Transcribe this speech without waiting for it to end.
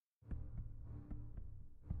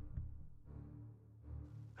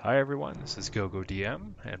Hi everyone, this is GoGo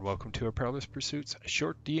DM, and welcome to our Perilous Pursuits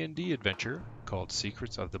short D&D adventure called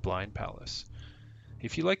Secrets of the Blind Palace.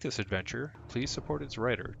 If you like this adventure, please support its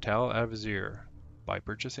writer, Tal Avazir, by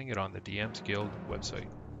purchasing it on the DM's Guild website.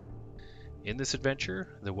 In this adventure,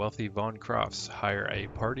 the wealthy Von Crofts hire a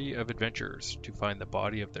party of adventurers to find the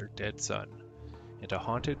body of their dead son in a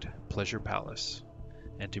haunted pleasure palace,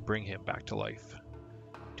 and to bring him back to life.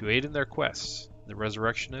 To aid in their quests, the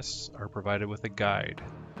resurrectionists are provided with a guide,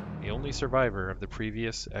 the only survivor of the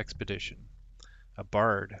previous expedition, a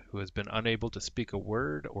bard who has been unable to speak a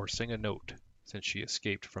word or sing a note since she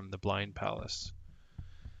escaped from the blind palace.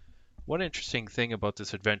 One interesting thing about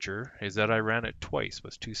this adventure is that I ran it twice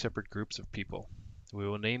with two separate groups of people. We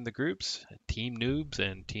will name the groups Team Noobs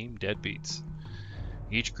and Team Deadbeats.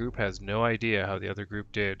 Each group has no idea how the other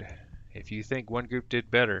group did. If you think one group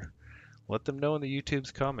did better, let them know in the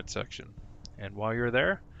YouTube's comment section. And while you're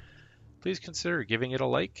there, please consider giving it a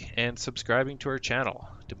like and subscribing to our channel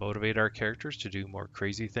to motivate our characters to do more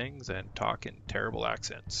crazy things and talk in terrible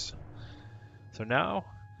accents. So now,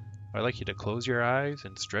 I'd like you to close your eyes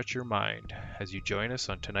and stretch your mind as you join us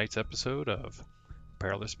on tonight's episode of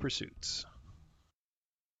Perilous Pursuits.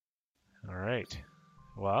 Alright,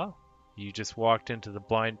 well, you just walked into the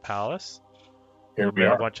blind palace. Here You we met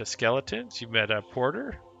a are. bunch of skeletons. You met a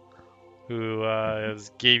porter who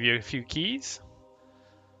gave you a few keys.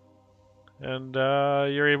 And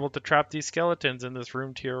you're able to trap these skeletons in this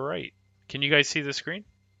room to your right. Can you guys see the screen?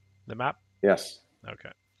 The map? Yes. Okay.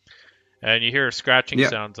 And you hear scratching Yep.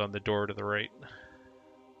 sounds on the door to the right.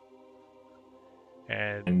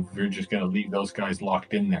 And we're just going to leave those guys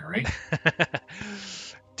locked in there, right?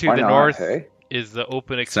 To Why the not, north hey? is the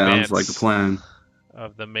open expanse Sounds like a plan.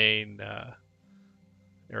 of the main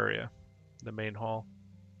area, the main hall.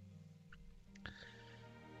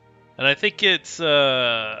 And I think it's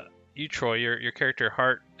you, Troy. Your character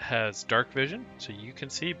Hart has dark vision, so you can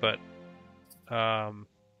see, but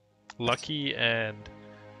Lucky and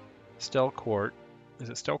Stelcourt, is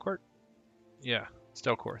it Stelcourt? Yeah,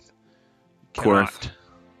 Stelcourt. Corth.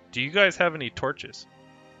 Do you guys have any torches?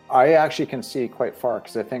 I actually can see quite far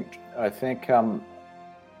because I think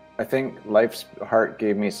Life's Heart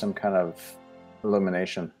gave me some kind of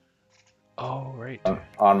illumination Oh, right.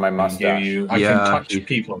 on my I mustache. can Yeah. touch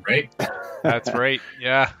people, right? That's right.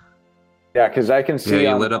 Yeah. Yeah, because I can see.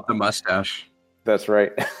 Yeah, you lit up the mustache. That's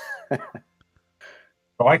right.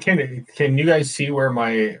 Oh, can you guys see where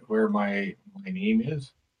my name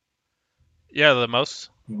is? Yeah, the mouse.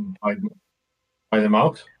 By the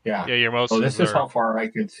mouse? Yeah. Yeah, your mouse. So this is how far I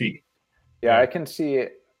can see. Yeah, I can see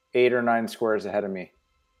 8 or 9 squares ahead of me.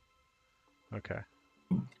 Okay.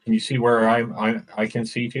 Can you see where I can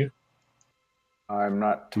see too? I'm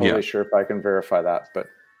not totally sure if I can verify that, but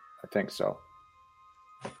I think so.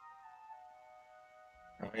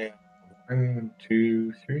 Oh, yeah. 1,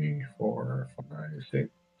 2, 3, 4, 5, 6,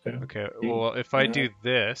 7. Okay. Well, if I do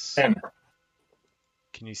this, 10.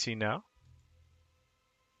 Can you see now?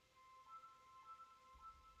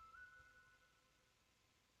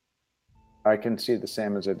 I can see the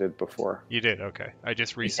same as I did before. You did. Okay. I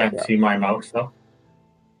just You reset. can't see my mouse though.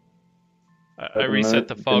 I reset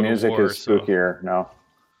the fog The music of war. is spookier now,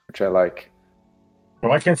 which I like.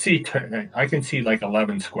 Well, I can see like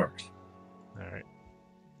 11 squares. All right.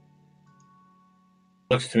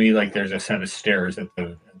 Looks to me like there's a set of stairs at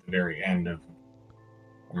the very end of.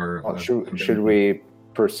 Should we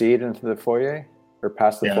proceed into the foyer or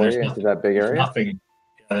past the foyer into that big area?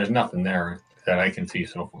 There's nothing there that I can see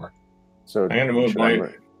so far. So I'm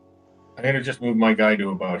gonna just move my guy to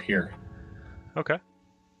about here. Okay.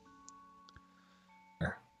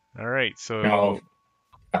 All right. So now,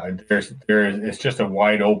 it's just a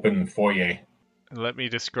wide open foyer. Let me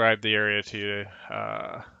describe the area to you,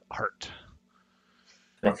 Hart.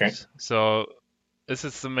 Okay. So this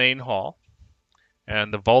is the main hall,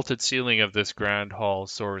 and the vaulted ceiling of this grand hall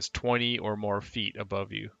soars 20 or more feet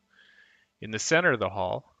above you. In the center of the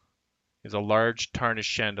hall is a large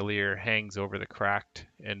tarnished chandelier hangs over the cracked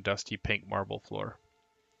and dusty pink marble floor.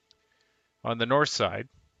 On the north side,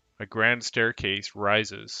 a grand staircase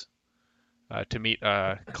rises to meet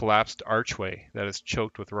a collapsed archway that is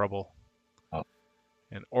choked with rubble. Oh.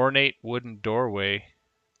 An ornate wooden doorways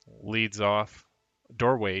lead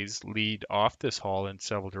off this hall in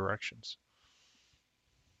several directions.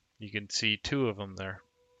 You can see 2 of them there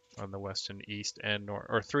on the west and east and north,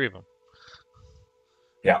 or 3 of them.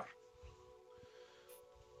 Yeah.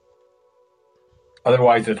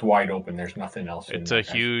 Otherwise, it's wide open. There's nothing else. It's a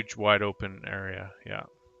huge, wide open area. Yeah.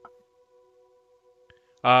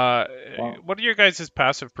 What are your guys'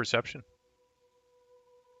 passive perception?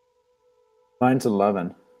 Mine's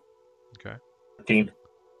 11. Okay. 13.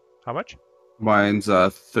 How much? Mine's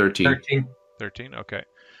 13. 13. 13. Okay.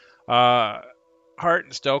 Hart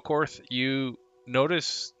and Stelkorth, you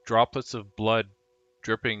notice droplets of blood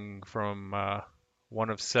dripping from one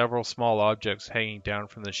of several small objects hanging down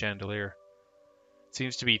from the chandelier. It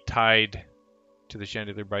seems to be tied to the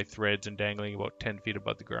chandelier by threads and dangling about 10 feet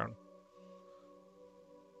above the ground.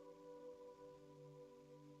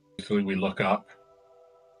 Usually we look up.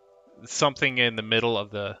 Something in the middle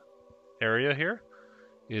of the area here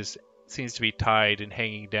seems to be tied and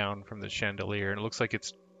hanging down from the chandelier, and it looks like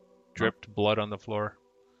it's dripped blood on the floor.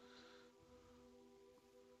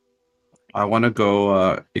 I want to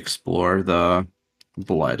go explore the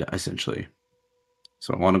blood, essentially.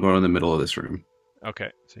 So I want to go in the middle of this room.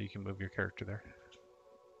 Okay, so you can move your character there.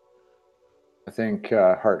 I think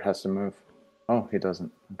Hart has to move. Oh, he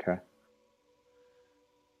doesn't. Okay.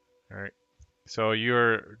 All right. So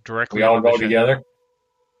you're directly. We all go together.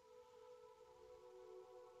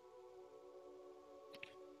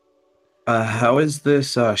 How is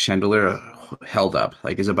this chandelier held up?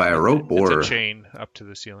 Like, is it by a rope or? It's a chain up to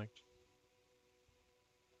the ceiling.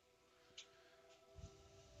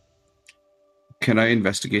 Can I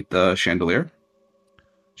investigate the chandelier?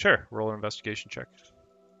 Sure. Roll an investigation check.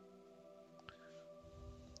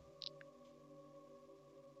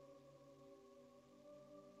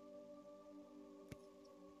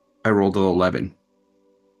 I rolled an 11.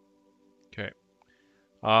 Okay.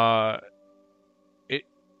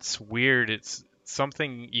 It's weird. It's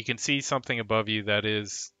something, you can see something above you that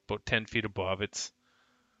is about 10 feet above. It's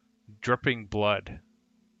dripping blood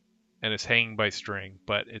and it's hanging by string,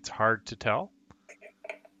 but it's hard to tell.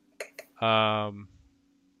 Let's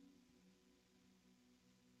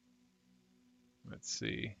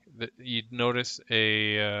see. You'd notice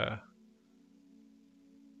there's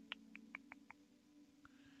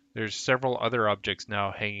several other objects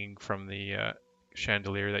now hanging from the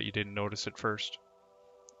chandelier that you didn't notice at first.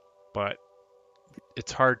 But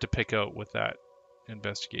it's hard to pick out with that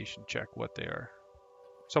investigation check what they are.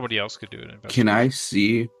 Somebody else could do an investigation. Can I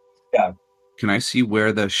see? Yeah. Can I see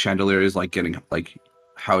where the chandelier is, like, getting, like,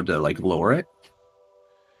 how to, like, lower it?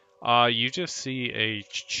 You just see a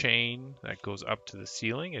chain that goes up to the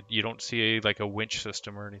ceiling. You don't see a winch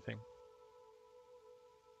system or anything.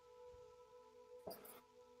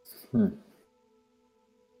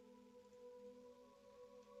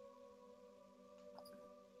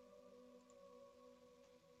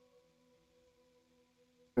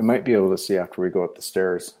 We might be able to see after we go up the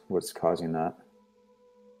stairs what's causing that.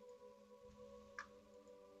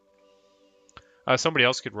 Somebody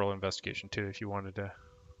else could roll investigation too if you wanted to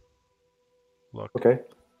look. Okay.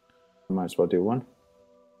 Might as well do one.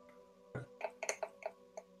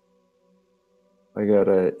 I got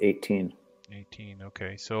a 18. 18,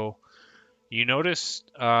 okay. So you noticed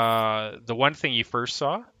the one thing you first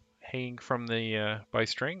saw hanging from the by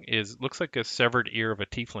string looks like a severed ear of a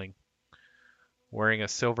tiefling wearing a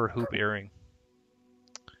silver hoop earring.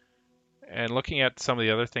 And looking at some of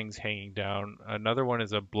the other things hanging down, another one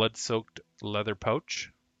is a blood-soaked leather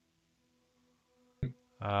pouch.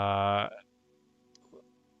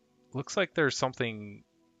 Looks like there's something,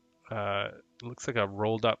 looks like a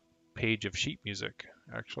rolled up page of sheet music,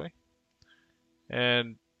 actually.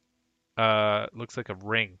 And looks like a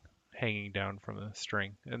ring hanging down from the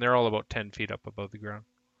string. And they're all about 10 feet up above the ground.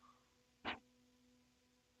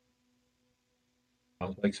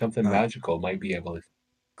 Sounds like something magical might be able to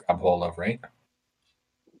grab hold of, right?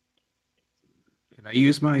 Can I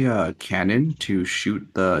use my cannon to shoot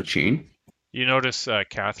the chain? You notice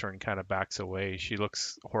Catherine kind of backs away. She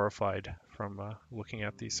looks horrified from looking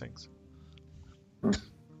at these things. I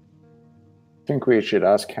think we should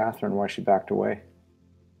ask Catherine why she backed away.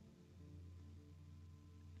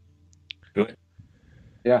 Do it.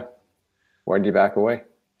 Yeah. Why did you back away?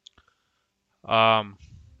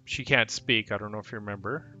 She can't speak. I don't know if you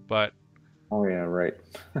remember, but Oh yeah, right.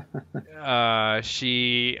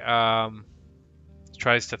 she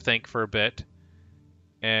tries to think for a bit,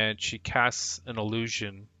 and she casts an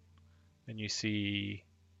illusion, and you see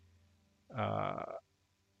a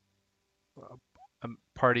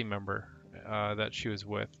party member that she was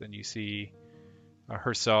with, and you see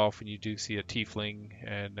herself, and you do see a tiefling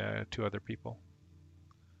and 2 other people.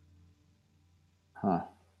 Huh.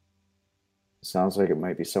 Sounds like it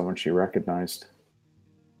might be someone she recognized.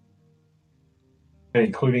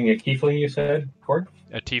 Including a tiefling, you said, Cord?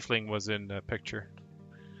 A tiefling was in the picture.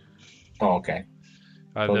 Oh, okay.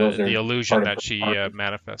 So the illusion that she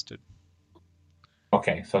manifested.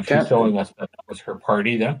 Okay, so she's showing us that was her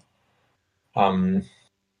party then.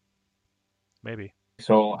 Maybe.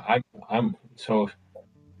 So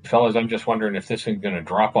fellas, I'm just wondering if this is going to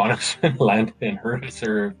drop on us and land and hurt us,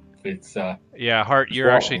 or It's Yeah, Hart, you're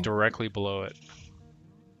Well- actually directly below it.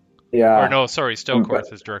 Yeah. Or no, sorry,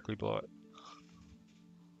 Stelcorth is directly below it.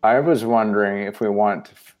 I was wondering if we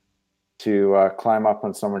want to climb up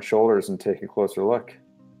on someone's shoulders and take a closer look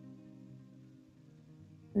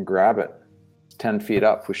and grab it. It's 10 feet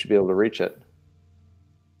up. We should be able to reach it.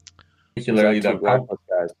 particularly Is that the too reckless,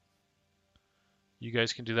 guys? You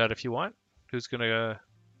guys can do that if you want. Who's gonna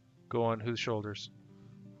go on whose shoulders?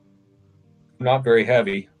 not very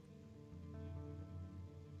heavy.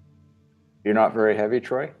 You're not very heavy,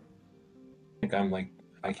 Troy? I think I'm like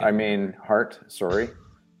I mean, Hart, sorry.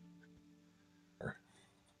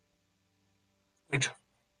 Wait.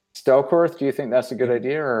 Stelcorth, do you think that's a good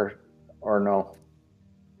idea or no?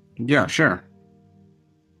 Yeah, sure.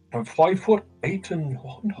 I'm 5'8" and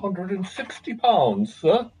 160 pounds,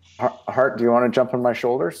 sir. Hart, do you want to jump on my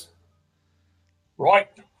shoulders? Right.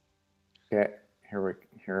 Okay,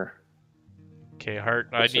 here. Okay, Hart,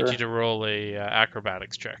 I Yes, need sir. you to roll a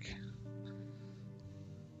acrobatics check.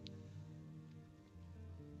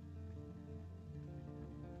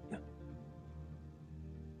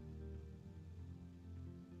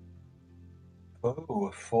 Oh,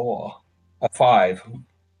 a 4. A 5.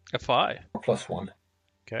 A 5. Plus 1.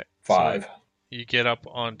 Okay. 5. So you get up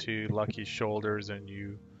onto Lucky's shoulders and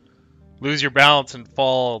you lose your balance and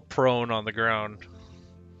fall prone on the ground.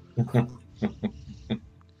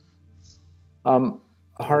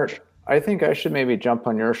 Hart, I think I should maybe jump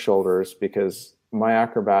on your shoulders because my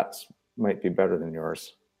acrobats might be better than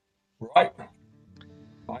yours. Right.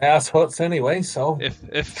 My ass hurts anyway, so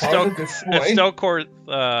If Try it this way.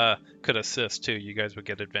 Stelcorth could assist too, you guys would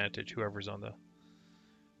get advantage. Whoever's on the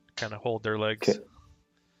kind of hold their legs. Okay.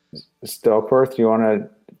 Stelcorth,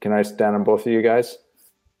 can I stand on both of you guys?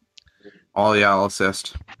 Oh yeah, I'll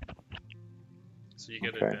assist. So you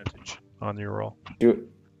get Okay. advantage on your roll.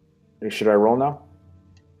 Should I roll now?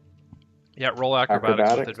 Yeah, roll acrobatics with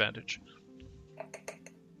Acrobatics? advantage.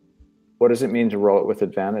 What does it mean to roll it with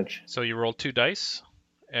advantage? So you roll 2 dice,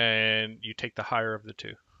 and you take the higher of the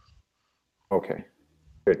 2. Okay,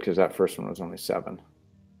 good, because that first one was only 7.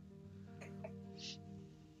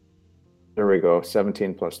 There we go,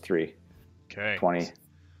 17 plus 3, Okay. 20.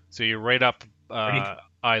 So you're right up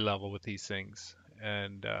eye level with these things,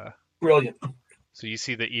 and brilliant. so you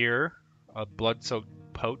see the ear, a blood-soaked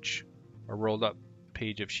pouch, a rolled-up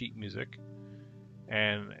page of sheet music,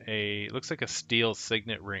 and looks like a steel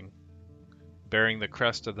signet ring bearing the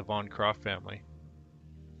crest of the Von Croft family.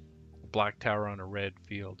 A black tower on a red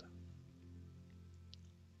field.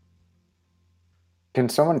 Can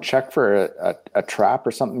someone check for a trap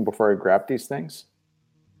or something before I grab these things?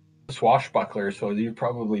 Swashbuckler, so you're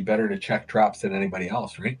probably better to check traps than anybody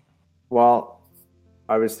else, right? Well,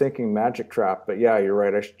 I was thinking magic trap, but yeah, you're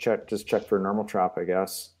right. I should just check for a normal trap, I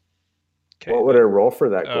guess. Okay. What would I roll for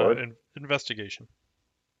that, Gord? Investigation.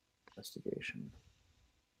 Investigation.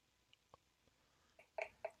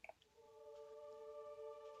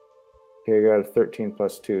 Okay, I got a 13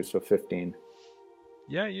 plus 2, so 15.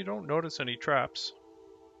 Yeah, you don't notice any traps.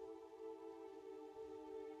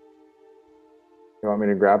 You want me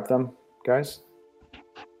to grab them, guys?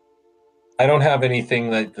 I don't have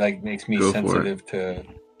anything that like makes me Go for it. sensitive to.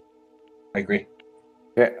 I agree.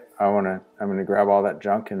 Okay, I'm gonna grab all that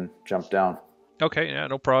junk and jump down. Okay, yeah,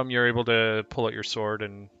 no problem. You're able to pull out your sword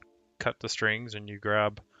and cut the strings, and you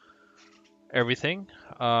grab everything.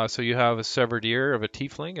 So you have a severed ear of a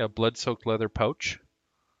tiefling, a blood-soaked leather pouch.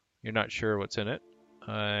 You're not sure what's in it.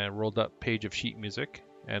 A rolled-up page of sheet music,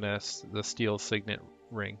 and the steel signet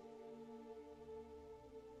ring.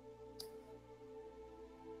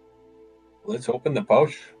 Let's open the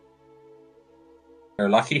pouch. They're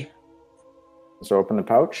lucky. So open the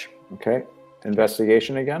pouch. Okay.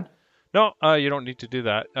 Investigation again. No, you don't need to do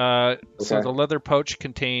that. So Okay. the leather pouch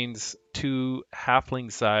contains 2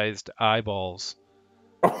 halfling-sized eyeballs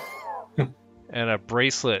and a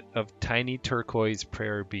bracelet of tiny turquoise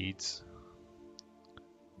prayer beads.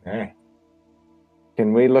 Okay.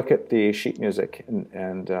 Can we look at the sheet music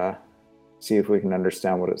and see if we can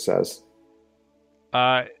understand what it says?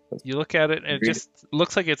 You look at it, and it Read it. just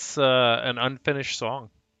looks like it's an unfinished song.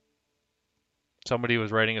 Somebody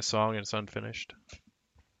was writing a song and it's unfinished.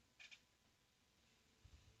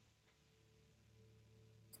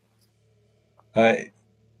 Is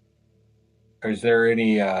there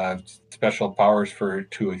any special powers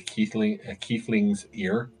to a Kiefling's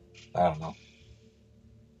ear? I don't know.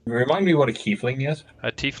 Remind me what a Kiefling is.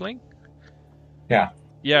 A tiefling? Yeah.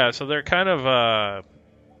 Yeah, so they're kind of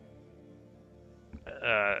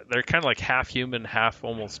like half human, half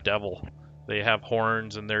almost devil. They have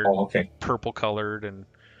horns and they're Oh, okay. purple colored, and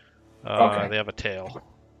Okay. they have a tail.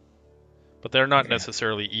 but they're not Okay.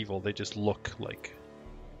 necessarily evil. They just look like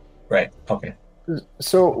Right. Okay.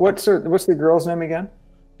 So what's the girl's name again?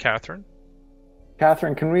 Catherine.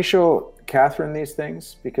 Catherine. Can we show Catherine these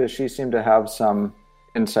things because she seemed to have some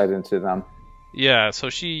insight into them? Yeah, so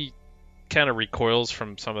she kind of recoils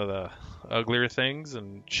from some of the uglier things,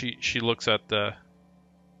 and she looks at the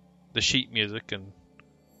sheet music, and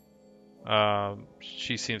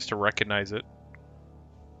she seems to recognize it.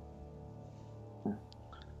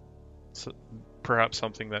 So perhaps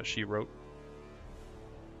something that she wrote.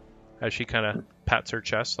 As she kind of pats her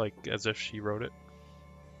chest, like as if she wrote it.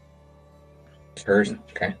 It's hers.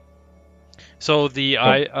 Okay. So the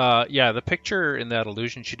the picture in that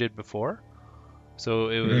illusion she did before. So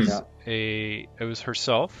it was it was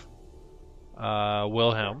herself,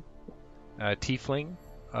 Wilhelm, Tiefling.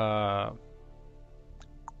 Let's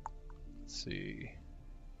see.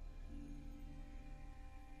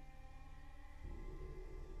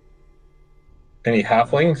 Any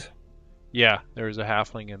halflings? Yeah, there was a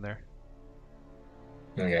halfling in there.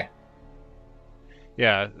 Okay.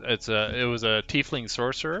 Yeah, it was a tiefling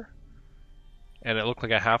sorcerer, and it looked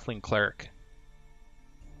like a halfling cleric.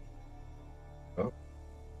 Oh.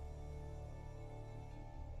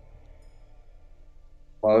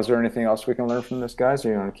 Well, is there anything else we can learn from this, guys,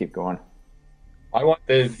 or you want to keep going? I want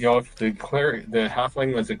if the cleric, the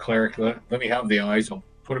halfling was a cleric, let me have the eyes. I'll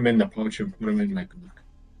put them in the pouch and put them in my book.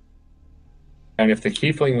 And if the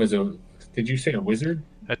tiefling was did you say a wizard?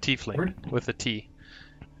 A tiefling Word? with a T.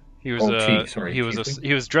 He was tiefling?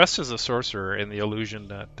 he was dressed as a sorcerer in the illusion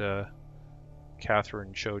that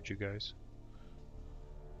Catherine showed you guys.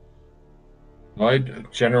 I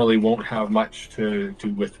generally won't have much to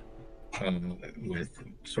do with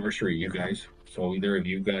sorcery, you guys. So either of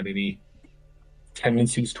you got any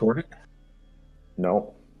tendencies toward it?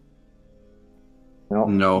 No.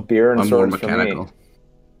 No, Beer and I'm more swords for me. mechanical.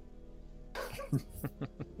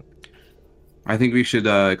 I think we should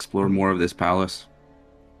explore more of this palace.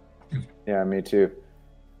 Yeah, me too.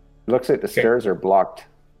 It looks like the stairs are blocked.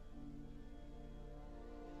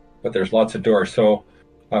 But there's lots of doors. So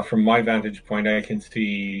from my vantage point, I can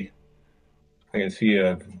see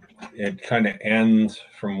it kind of ends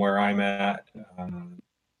from where I'm at.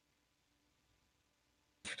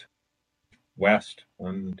 West,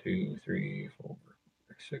 1, 2, 3, 4,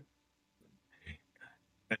 5, 6,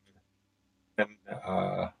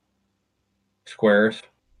 and squares.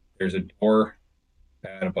 There's a door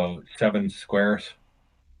at about 7 squares.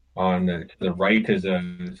 On the right is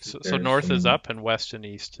So north is up, and west and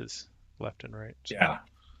east is left and right. So. Yeah.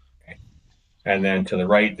 Okay. And then to the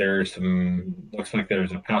right, there's looks like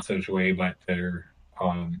there's a passageway, but they're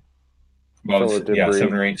about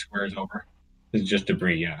 7 or 8 squares over. It's just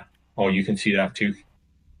debris. Yeah. Oh, you can see that too.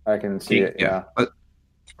 I can see it. Yeah.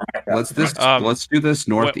 Let's do this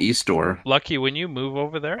northeast door. Lucky, when you move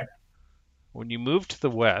over there, when you move to the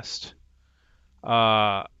west,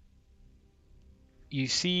 you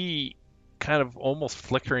see kind of almost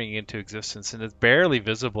flickering into existence, and it's barely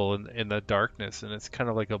visible in the darkness, and it's kind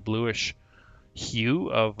of like a bluish hue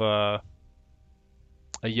of a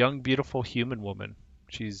young, beautiful human woman.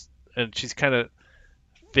 She's kind of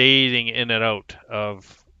fading in and out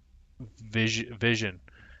of vision,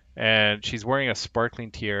 and she's wearing a sparkling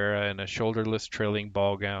tiara and a shoulderless trailing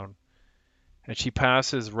ball gown, and she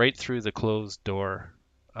passes right through the closed door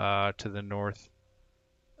to the north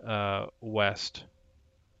west,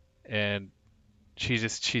 and she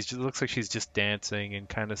just looks like she's just dancing and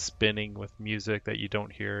kind of spinning with music that you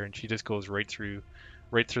don't hear, and she just goes right through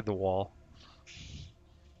the wall.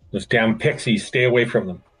 Those damn pixies, stay away from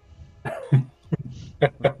them.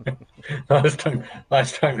 last time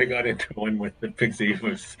I got into one with the pixie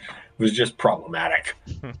was just problematic.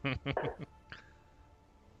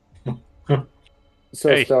 So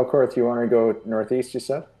hey. Stelkorth, you want to go northeast, you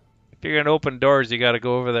said? If you're gonna open doors, you got to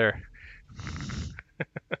go over there.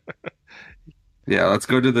 Yeah, let's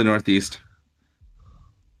go to the northeast.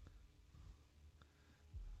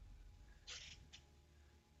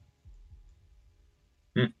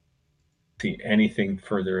 See anything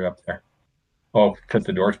further up there? Oh, because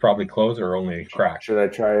the door's probably closed or only cracked. Should I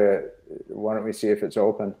try it? Why don't we see if it's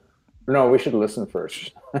open? No, we should listen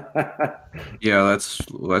first. Yeah,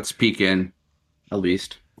 let's peek in, at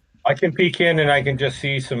least. I can peek in and I can just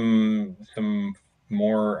see some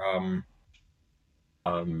more.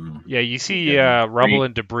 Yeah, you see rubble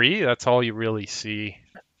and debris. That's all you really see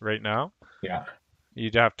right now. Yeah.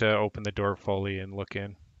 You'd have to open the door fully and look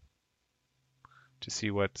in to see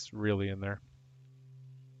what's really in there.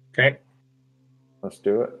 Okay. Let's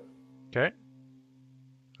do it. Okay.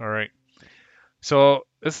 All right. So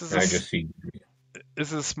this is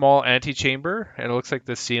This is a small antechamber, and it looks like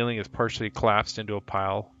the ceiling is partially collapsed into a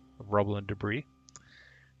pile of rubble and debris.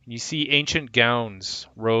 You see ancient gowns,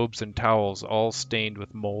 robes, and towels, all stained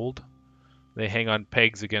with mold. They hang on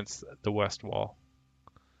pegs against the west wall.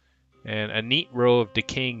 And a neat row of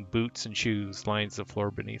decaying boots and shoes lines the floor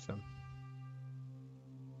beneath them.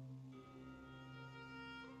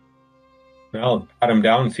 Well, pat them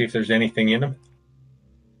down and see if there's anything in them.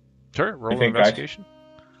 Sure, roll an investigation.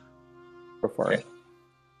 Go for it.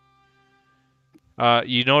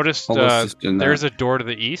 You noticed there's a door to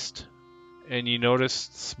the east, and you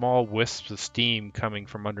notice small wisps of steam coming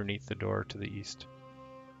from underneath the door to the east.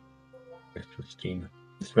 Wisps of steam.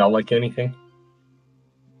 Smell like anything?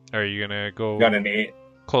 Are you gonna go got an 8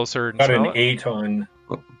 closer and got smell an 8 on?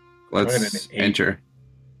 Let's enter.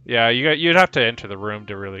 Yeah, you'd have to enter the room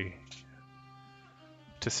to really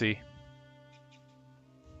see.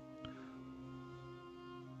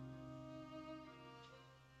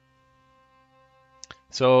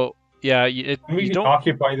 So yeah, we you don't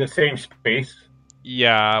occupy the same space.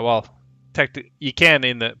 Yeah, well, you can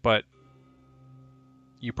but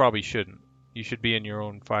you probably shouldn't. You should be in your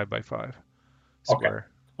own 5x5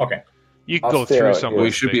 square. Okay. You can go through some.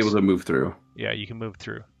 We should be able to move through. Yeah, you can move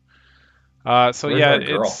through. Where's our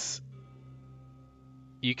girl?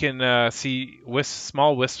 You can see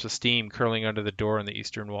small wisps of steam curling under the door on the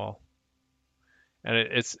eastern wall, and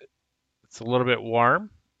it's a little bit warm,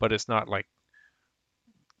 but it's not like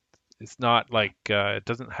it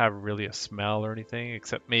doesn't have really a smell or anything,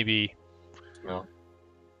 except maybe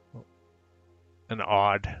an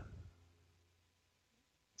odd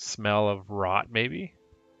smell of rot, maybe.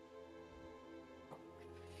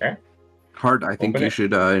 Okay. Hart, I think you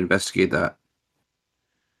should investigate that.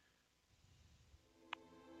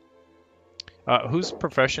 Who's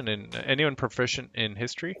anyone proficient in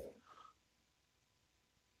history?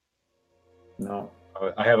 No.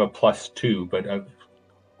 I have a +2, but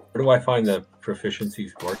where do I find the proficiency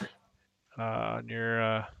score? On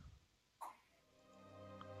your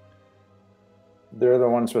they're the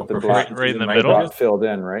ones with the right in the middle, dot filled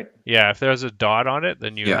in, right? Yeah, if there's a dot on it,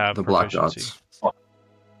 then you have the proficiency. black dots.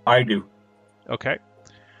 I do. Okay,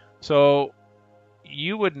 so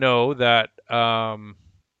you would know that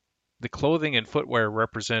the clothing and footwear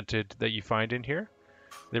that you find in here,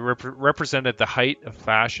 they represented the height of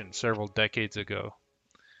fashion several decades ago.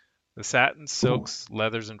 The satins, silks,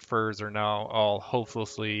 leathers, and furs are now all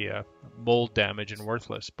hopelessly mold damaged and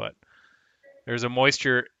worthless, but there's a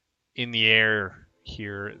moisture in the air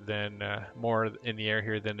here more in the air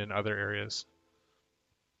here than in other areas.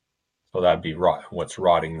 So that'd be what's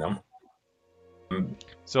rotting them.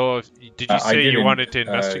 So did you say you wanted to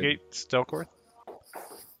investigate Stelkorth?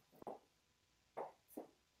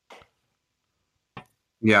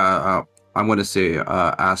 Yeah, I'm going to say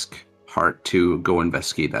ask Hart to go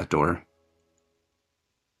investigate that door.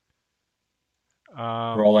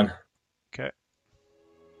 Rolling. Okay.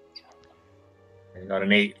 I got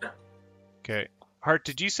an 8. Okay. Hart,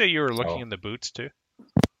 did you say you were looking in the boots too?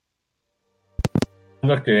 I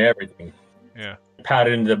looked at everything. Yeah.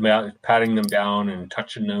 Patting them down and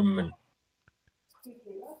touching them and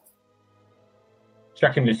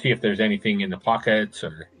checking to see if there's anything in the pockets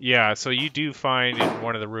or. Yeah, so you do find in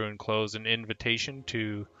one of the ruined clothes an invitation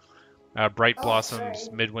to Bright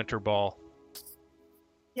Blossom's Midwinter Ball.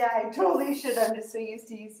 Yeah, I totally should. I'm just so used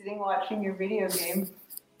to you sitting watching your video game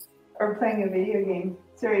or playing a video game.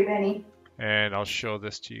 Sorry, Benny. And I'll show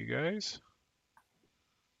this to you guys.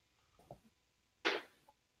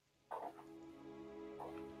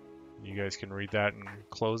 You guys can read that and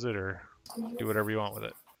close it or do whatever you want with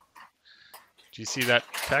it. Do you see that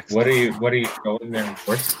text? What are you going there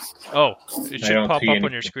for? Oh, it should pop up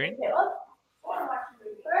on your screen.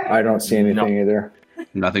 I don't see anything either.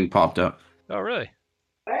 Nothing popped up. Oh, really?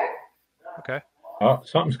 Okay. Oh,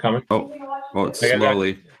 something's coming. Oh, it's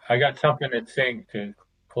slowly. I got something that's saying to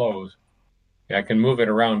close. Yeah, I can move it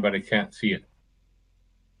around, but I can't see it.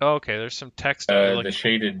 Oh, okay, there's some text. The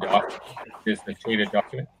shaded document. Is the shaded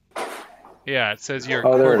document? Yeah, it says you're.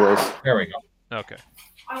 Oh, there it is. There we go. Okay.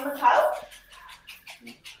 On the couch?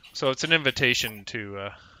 So it's an invitation to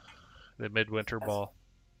the Midwinter Ball.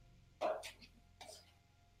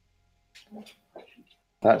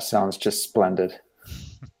 That sounds just splendid.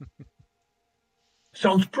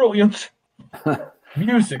 Sounds brilliant.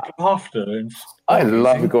 Music, laughter, and I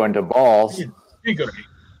love going to balls.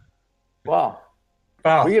 Wow.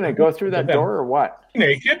 Are we going to go through that door or what?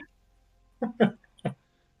 Naked?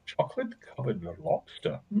 Chocolate covered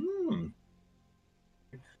lobster.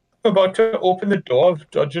 About to open the door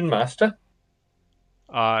of Dungeon Master.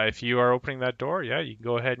 If you are opening that door, yeah, you can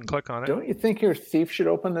go ahead and click on it. Don't you think your thief should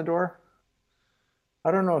open the door?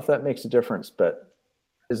 I don't know if that makes a difference, but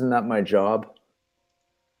isn't that my job?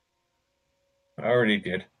 I already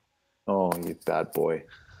did. Oh, you bad boy.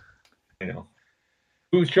 I know.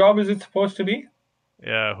 Whose job is it supposed to be?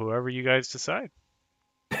 Yeah, whoever you guys decide.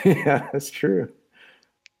 Yeah, that's true.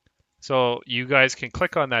 So you guys can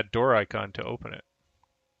click on that door icon to open it.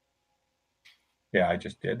 Yeah, I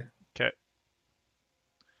just did. Okay.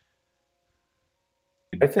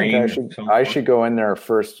 I think I should go in there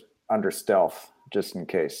first under stealth, just in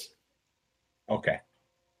case. Okay.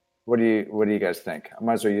 What do you guys think? I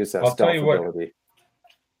might as well use that I'll stealth tell you ability. What,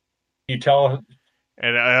 you tell.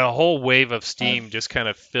 And a whole wave of steam just kind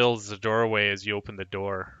of fills the doorway as you open the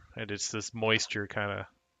door, and it's this moisture kind of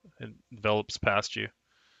envelops past you.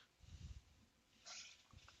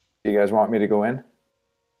 Do you guys want me to go in?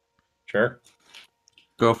 Sure.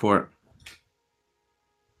 Go for it.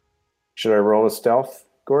 Should I roll a stealth,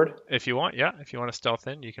 Gord? If you want, yeah. If you want to stealth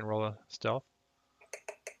in, you can roll a stealth.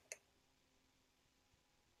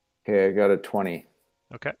 Okay, I got a 20.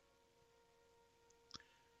 Okay.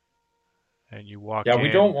 And you walk in. Yeah, we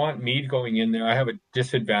don't want Mead going in there. I have a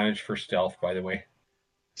disadvantage for stealth, by the way.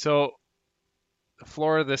 So the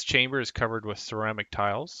floor of this chamber is covered with ceramic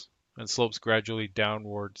tiles and slopes gradually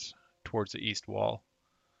downwards towards the east wall.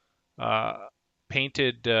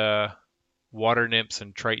 Painted water nymphs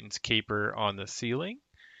and tritons caper on the ceiling.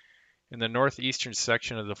 In the northeastern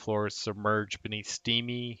section of the floor is submerged beneath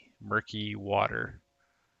steamy, murky water.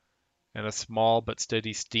 And a small but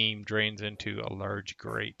steady steam drains into a large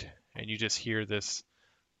grate. And you just hear this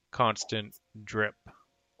constant drip,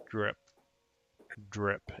 drip,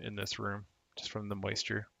 drip in this room, just from the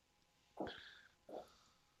moisture.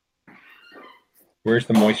 Where's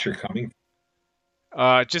the moisture coming?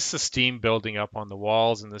 Just the steam building up on the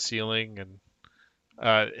walls and the ceiling, and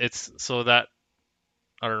it's so that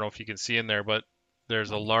I don't know if you can see in there, but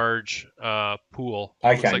there's a large pool.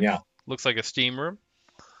 I can, yeah. Looks like a steam room.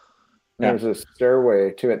 There's a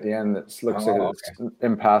stairway too at the end that looks like it's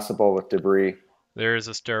impassable with debris. There is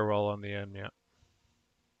a stairwell on the end, yeah.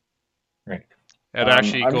 Right. It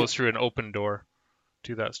actually goes through an open door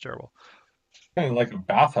to that stairwell. Kind of like a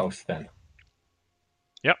bathhouse then.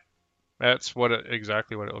 Yep. That's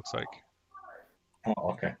exactly what it looks like.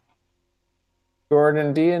 Oh, okay.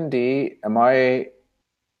 Gordon, D&D, am I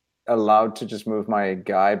allowed to just move my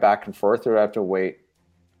guy back and forth, or do I have to wait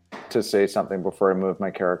to say something before I move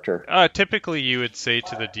my character? Typically, you would say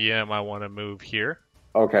to the DM, "I want to move here."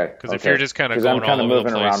 Okay. Because if you're just kind of going all over the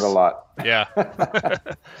place, I'm kind of moving around a lot. Yeah.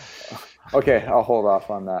 Okay, I'll hold off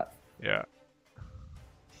on that. Yeah.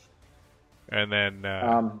 And then,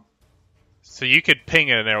 so you could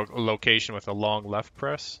ping a location with a long left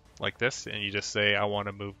press like this, and you just say, "I want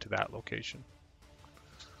to move to that location."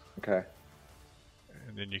 Okay.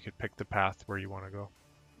 And then you could pick the path where you want to go.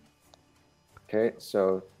 Okay,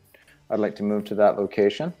 so I'd like to move to that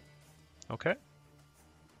location. Okay.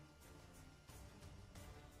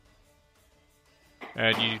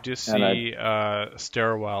 And you just see a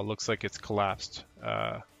stairwell. Looks like it's collapsed.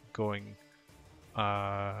 Going.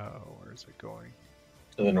 Where is it going?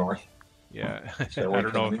 To the north. Yeah. I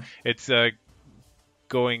don't know. It's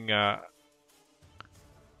going. Yeah,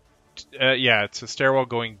 it's a stairwell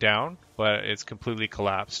going down, but it's completely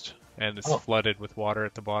collapsed and it's flooded with water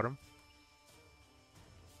at the bottom.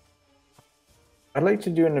 I'd like to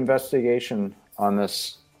do an investigation on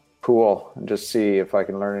this pool and just see if I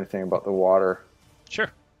can learn anything about the water.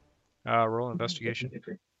 Sure. Roll investigation.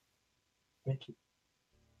 Thank you.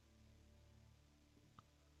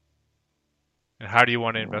 And how do you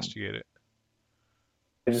want to investigate it?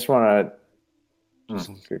 I just want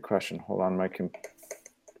to... Good question. Hold on, my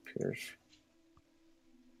computer's...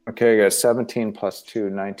 Okay, I got 17 plus 2,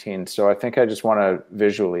 19. So I think I just want to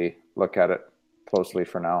visually look at it closely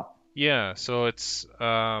for now. Yeah, so it's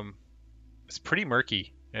pretty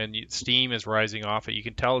murky, and steam is rising off it. You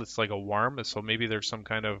can tell it's like a worm, so maybe there's some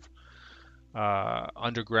kind of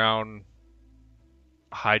underground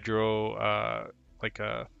hydro, like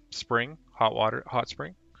a spring, hot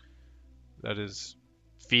spring, that is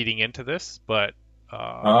feeding into this. But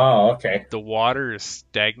okay. The water is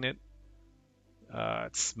stagnant.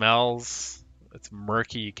 It smells. It's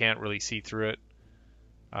murky. You can't really see through it.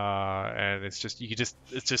 And it's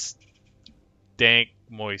just dank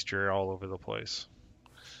moisture all over the place.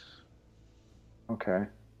 Okay.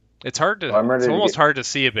 It's hard to. It's almost hard to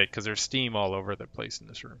see a bit because there's steam all over the place in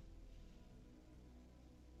this room.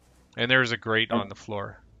 And there's a grate on the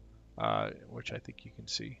floor, which I think you can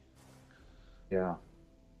see. Yeah.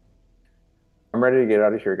 I'm ready to get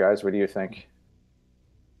out of here, guys. What do you think?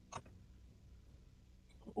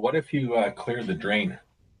 What if you clear the drain?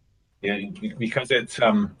 Yeah, because it's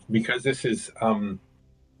because this is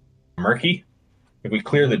murky. If we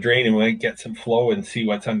clear the drain, and we might get some flow and see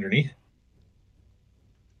what's underneath.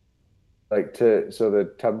 So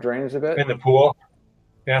the tub drains a bit? In the pool.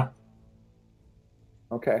 Yeah.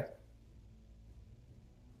 Okay.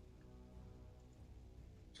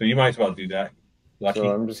 So you might as well do that. Lucky.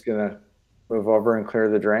 So I'm just going to move over and clear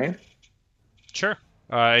the drain. Sure.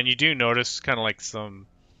 And you do notice kind of like some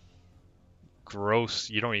gross,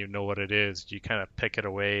 you don't even know what it is. You kind of pick it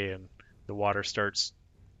away and the water starts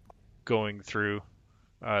going through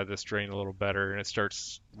this drain a little better and it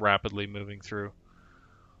starts rapidly moving through.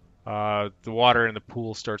 The water in the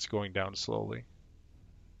pool starts going down slowly.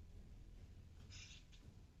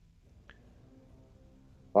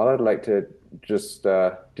 Well, I'd like to just,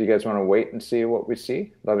 do you guys want to wait and see what we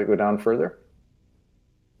see? Let it go down further?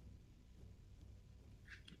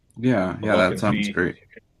 Yeah, that sounds great.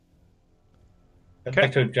 I'd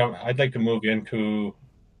like to jump. I'd like to move into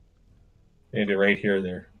right here.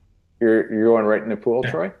 There. You're going right in the pool,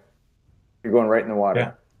 Yeah. Troy? You're going right in the water.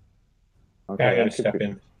 Yeah. Okay. Yeah, I gotta step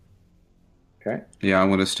in. Okay. Yeah, I'm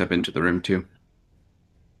going to step into the rim too.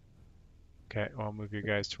 Okay, well, I'll move you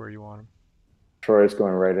guys to where you want them. Troy's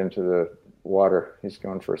going right into the water. He's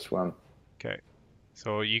going for a swim. Okay,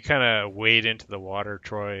 so you kind of wade into the water,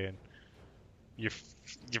 Troy, and your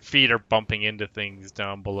feet are bumping into things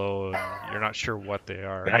down below, and you're not sure what they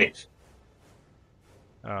are. Nice.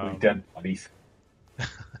 We dead bodies.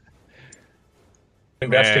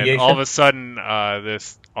 Investigation. And all of a sudden,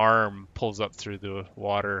 this arm pulls up through the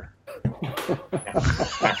water.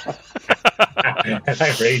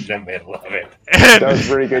 I raged in the middle of it. That was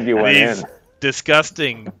pretty good. You went in.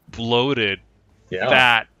 Disgusting, bloated, Yeah.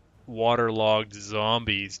 fat, waterlogged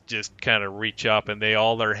zombies just kind of reach up, and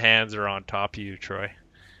all their hands are on top of you, Troy.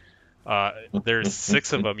 There's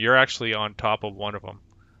 6 of them. You're actually on top of one of them.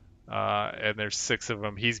 And there's 6 of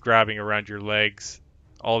them. He's grabbing around your legs.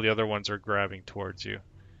 All the other ones are grabbing towards you.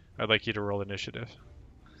 I'd like you to roll initiative.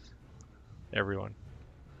 Everyone.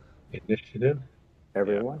 Initiative.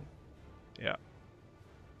 Everyone? Yeah.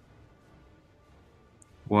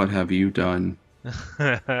 What have you done?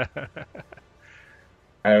 I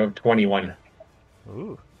have 21.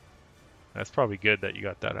 Ooh. That's probably good that you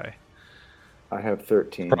got that high. I have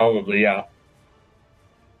 13. Probably, yeah.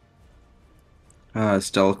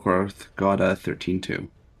 Stellacorth got a 13 too.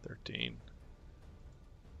 13.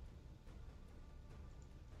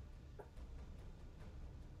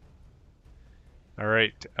 All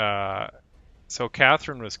right. So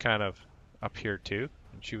Catherine was kind of up here too,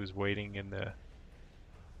 and she was waiting in the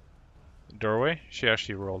doorway. She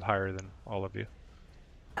actually rolled higher than all of you.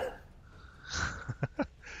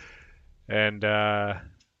 And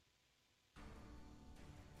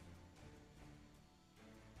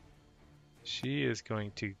she is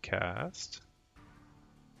going to cast.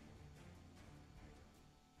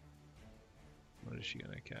 What is she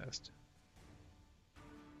going to cast?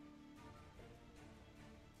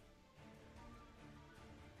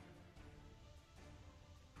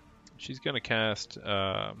 She's going to cast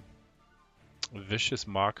Vicious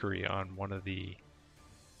Mockery on one of the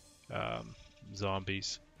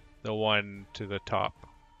zombies. The one to the top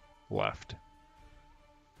left.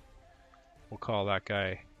 We'll call that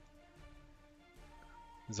guy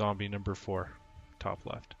zombie number 4, top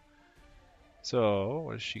left. So,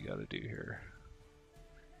 what does she got to do here?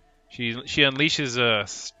 She unleashes a...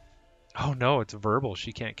 Oh no, it's verbal.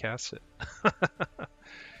 She can't cast it.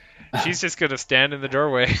 She's just going to stand in the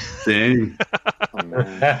doorway. Dang.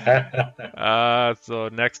 So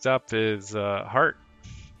next up is Hart.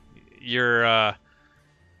 You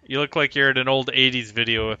look like you're in an old 80s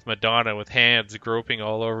video with Madonna with hands groping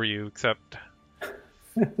all over you, except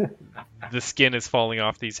the skin is falling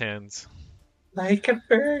off these hands. Like a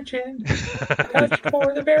virgin, touched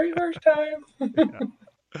for the very first time.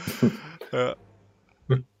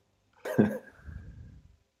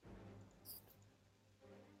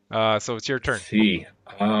 So it's your turn. Let's see.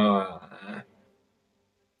 I'm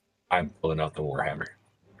pulling out the Warhammer.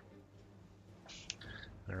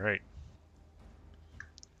 All right.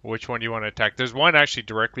 Which one do you want to attack? There's one actually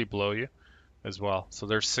directly below you as well. So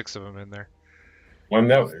there's 6 of them in there.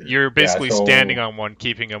 You're basically standing on one,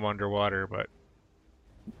 keeping him underwater, but...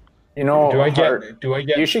 You know, do I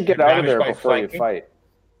get you should get out of there before you fight.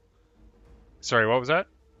 Sorry, what was that?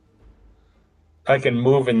 I can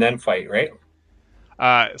move and then fight, right?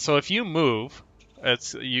 So if you move,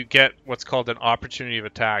 you get what's called an opportunity of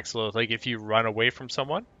attack. So like if you run away from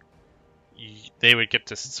someone, they would get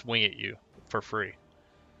to swing at you for free.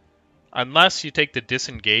 Unless you take the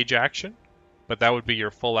disengage action, but that would be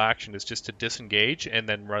your full action, is just to disengage and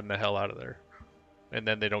then run the hell out of there. And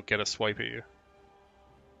then they don't get a swipe at you.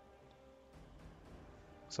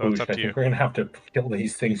 So it's up to you. We're gonna have to kill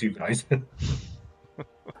these things, you guys. Let's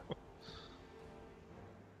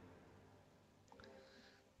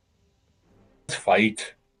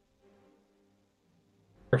fight.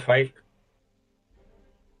 Fight.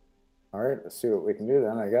 All right, let's see what we can do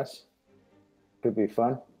then. I guess could be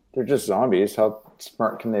fun. They're just zombies. How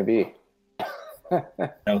smart can they be? I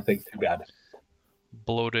don't think too bad.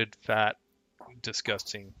 Bloated, fat,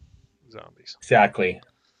 disgusting zombies. Exactly.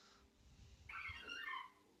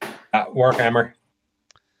 Warhammer.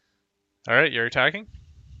 All right, you're attacking?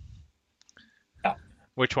 Yeah.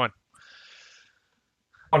 Which one?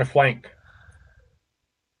 On a flank.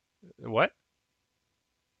 What?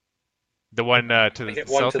 The one to the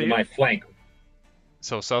south of you? My flank.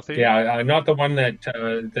 So south of you? Yeah, not the one that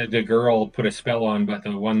the girl put a spell on, but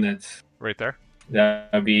the one that's... Right there?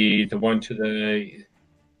 That'd be the one to the...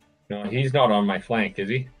 No, he's not on my flank, is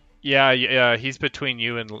he? Yeah, he's between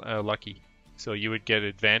you and Lucky. So you would get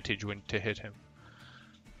advantage when to hit him.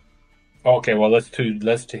 Okay, well let's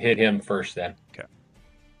to hit him first then. Okay.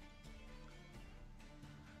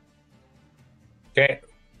 Okay.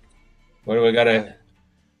 What do we gotta?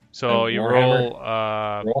 So you roll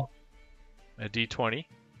a d20.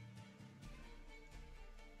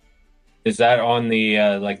 Is that on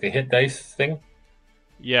the like the hit dice thing?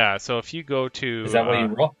 Yeah. So if you go to is that what you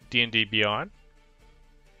roll? D&D Beyond,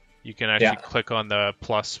 you can actually click on the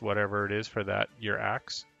plus whatever it is for that your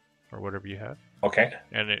axe or whatever you have. Okay.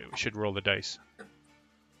 And it should roll the dice.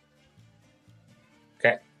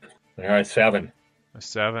 Okay. All right, 7. A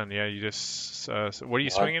 7. Yeah. You just what are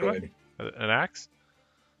you swinging with? An axe?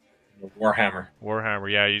 Warhammer.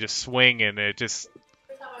 Warhammer. Yeah. You just swing and it just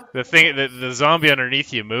the zombie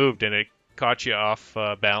underneath you moved and it caught you off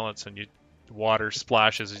balance and water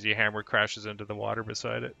splashes as your hammer crashes into the water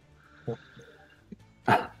beside it.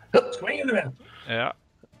 Swing into him. Yeah.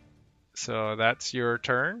 So that's your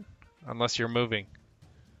turn, unless you're moving.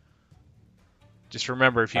 Just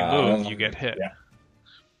remember, if you move, you get hit.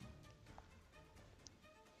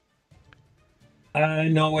 Yeah.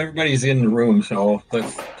 No, everybody's in the room, so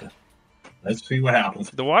let's see what happens.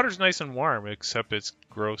 The water's nice and warm, except it's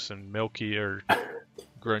gross and milky or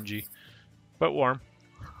grungy, but warm.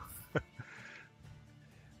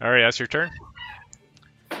 All right, that's your turn.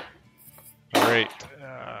 All right,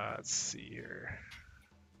 let's see here.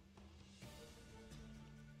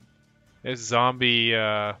 This zombie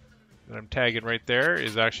that I'm tagging right there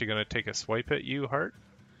is actually going to take a swipe at you, Hart,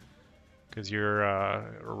 because you're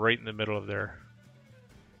right in the middle of their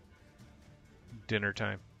dinner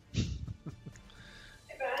time.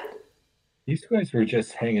 These guys were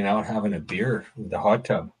just hanging out having a beer with the hot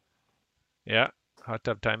tub. Yeah, hot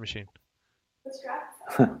tub time machine.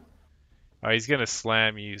 He's going to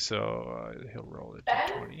slam you, so he'll roll it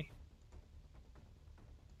to 20.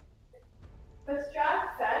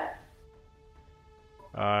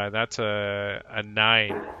 That's a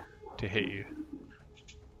 9 to hit you.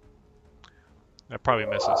 That probably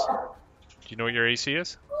misses. Do you know what your AC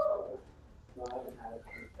is?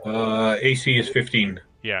 AC is 15.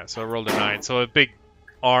 Yeah, so I rolled a 9. So a big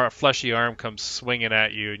fleshy arm comes swinging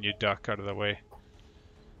at you and you duck out of the way.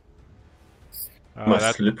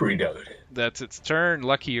 Slippery dog. That's its turn.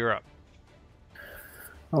 Lucky, you're up.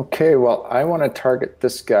 Okay, well, I want to target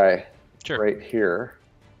this guy right here.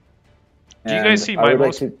 Do you guys see my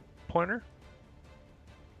mouse pointer?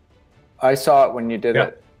 I saw it when you did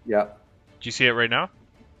it. Yeah. Do you see it right now?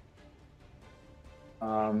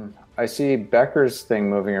 I see Becker's thing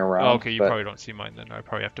moving around. Oh, okay, you probably don't see mine then. I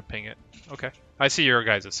probably have to ping it. Okay. I see your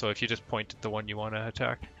guys', so if you just point at the one you want to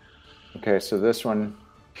attack. Okay, so this one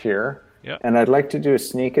here. Yeah. And I'd like to do a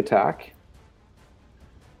sneak attack.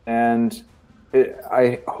 And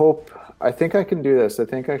I think I can do this. I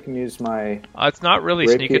think I can use my... it's not really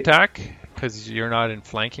sneak attack, because you're not in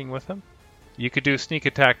flanking with him. You could do sneak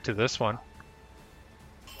attack to this one.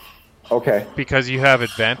 Okay. Because you have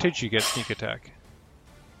advantage, you get sneak attack.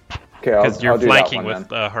 Okay, because you're flanking with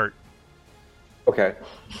Hart. Okay,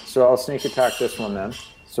 so I'll sneak attack this one then.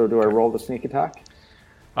 So do I roll the sneak attack?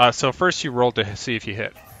 So first you roll to see if you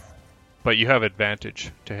hit. But you have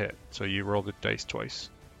advantage to hit, so you roll the dice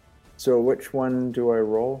twice. So which one do I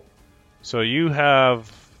roll? So you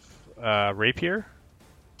have rapier.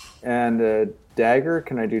 And a dagger.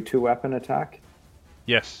 Can I do 2-weapon attack?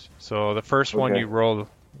 Yes. So the first one you roll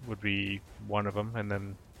would be one of them, and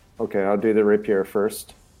then... Okay, I'll do the rapier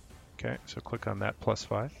first. Okay, so click on that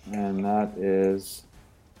 +5. And that is...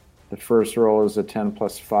 The first roll is a 10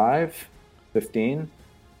 plus 5, 15.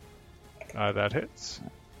 That hits.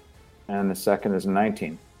 And the second is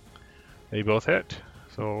 19. They both hit.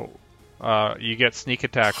 So you get sneak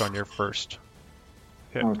attack on your first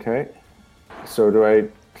hit. Okay. So do I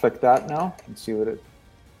click that now and see what it.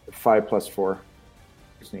 5 plus 4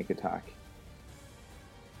 sneak attack.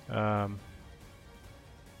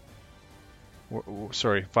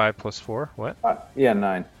 Sorry, 5 plus 4. What? Yeah,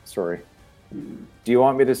 9. Sorry. Do you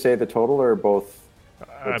want me to say the total or both?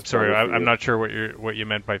 I'm sorry, I'm not sure what you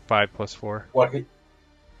meant by 5 plus 4. What?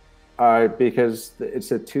 Because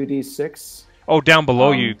it's a 2d6. Oh, down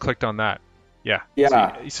below you clicked on that. Yeah.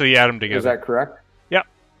 Yeah. So you add them together. Is that correct? Yep.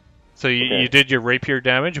 So you did your rapier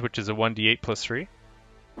damage, which is a 1d8 plus 3.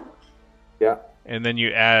 Yeah. And then you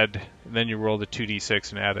roll the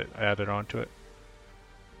 2d6 and add it onto it.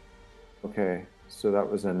 Okay, so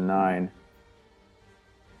that was a 9.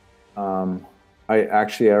 I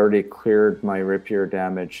already cleared my rapier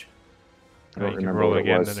damage. I don't remember roll what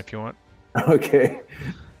again it was. then if you want. Okay.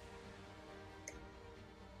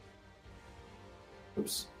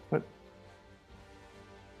 Oops. What?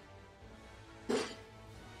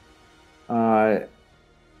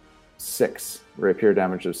 6 rapier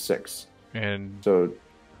damage of 6. And so,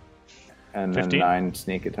 and 15? then 9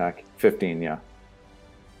 sneak attack. 15, yeah.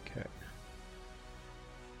 Okay.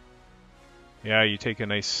 Yeah, you take a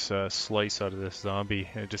nice slice out of this zombie.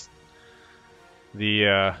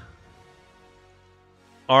 The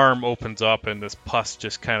arm opens up and this pus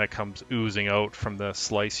just kind of comes oozing out from the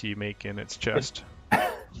slice you make in its chest.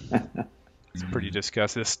 It's pretty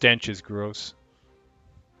disgusting. The stench is gross.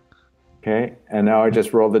 Okay, and now I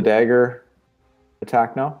just roll the dagger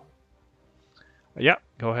attack now? Yeah,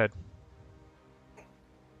 go ahead.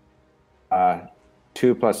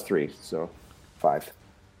 2 plus 3, so 5.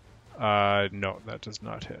 No, that does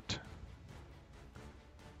not hit.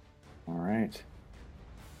 All right.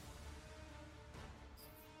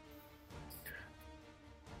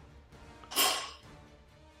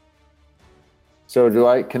 So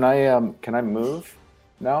can I move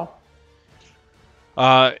now?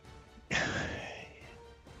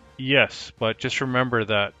 Yes, but just remember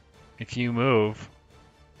that if you move,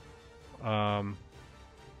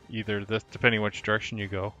 either this, depending which direction you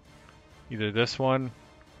go, either this one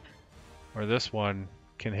or this one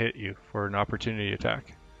can hit you for an opportunity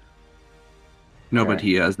attack. No, but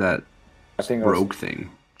he has that rogue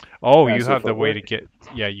thing. Oh, you have the way to get.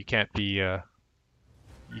 Yeah, you can't be an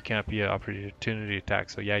opportunity attack.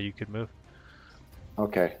 So yeah, you could move.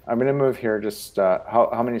 Okay, I'm gonna move here. Just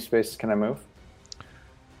how many spaces can I move?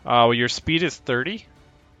 Well, your speed is 30,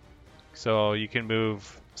 so you can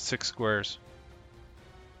move 6 squares.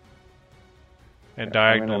 And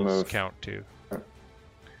diagonals count too.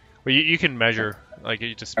 Well, you can measure, like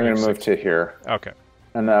you just. I'm gonna move to here. Okay.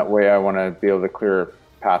 And that way, I want to be able to clear a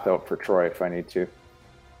path out for Troy if I need to.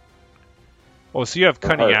 Oh, so you have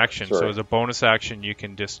cunning action. So as a bonus action, you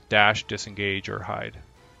can just dash, disengage, or hide.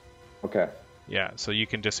 Okay. Yeah, so you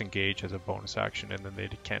can disengage as a bonus action, and then they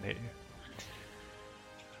can't hit you.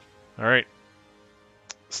 All right,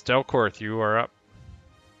 Stelkorth, you are up.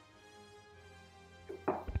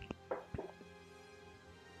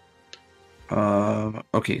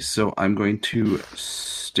 Okay, so I'm going to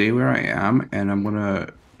stay where I am, and I'm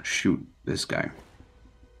gonna shoot this guy.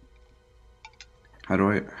 How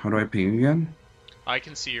do I ping again? I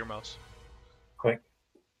can see your mouse. Quick.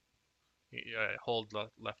 Hold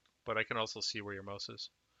left, but I can also see where your mouse is.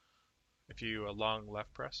 If you long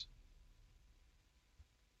left press.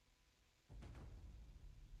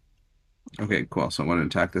 Okay, cool. So I'm going to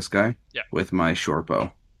attack this guy with my short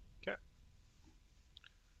bow. Okay.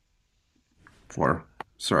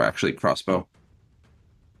 Actually crossbow.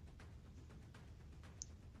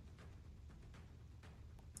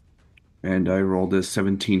 And I rolled a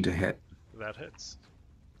 17 to hit. That hits.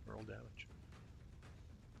 Roll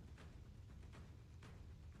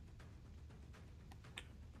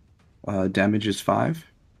damage. Damage is 5.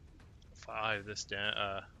 5. This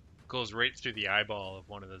goes right through the eyeball of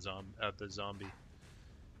one of the zombie.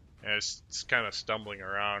 And it's kind of stumbling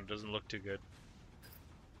around. Doesn't look too good.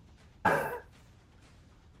 So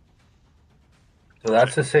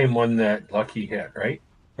that's the same one that Lucky hit, right?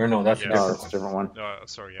 Or no, that's a different one. No,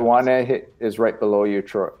 sorry. Yeah, the one I hit is right below you,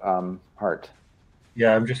 Hart.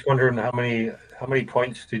 Yeah, I'm just wondering how many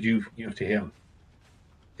points did you give to him?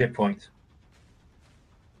 Hit points.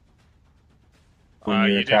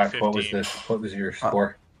 When you attacked, what was this? What was your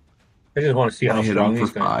score? I just want to see how strong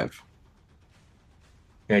these guys. 5.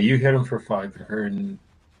 Yeah, you hit him for 5. And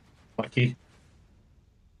Lucky.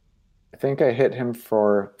 I think I hit him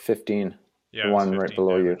for 15. Yeah, the one right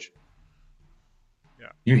below damage. You.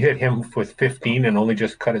 Yeah. You hit him with 15 and only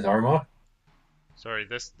just cut his arm off? Sorry,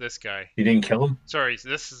 this guy. You didn't kill him? Sorry,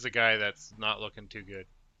 this is the guy that's not looking too good.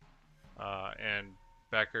 And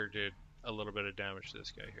Becker did a little bit of damage to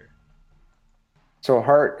this guy here. So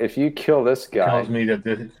Hart, if you kill this guy, tells me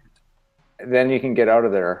that then you can get out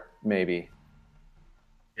of there, maybe.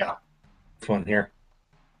 Yeah, this one here.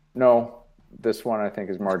 No, this one I think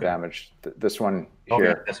is more damaged. This one here.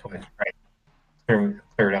 Yeah, this one, right?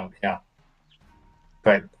 Cleared out, yeah.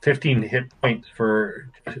 But 15 hit points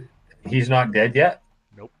for. He's not dead yet.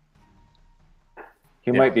 Nope.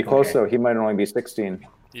 He might be close though. He might only be 16.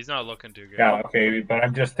 He's not looking too good. Yeah, okay, but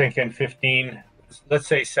I'm just thinking 15. Let's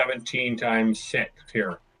say 17 times 6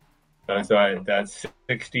 here. That's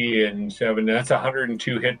 60 and 7. That's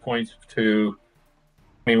 102 hit points to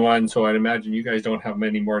 21. So I'd imagine you guys don't have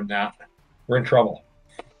many more than that. We're in trouble.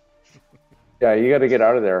 Yeah, you got to get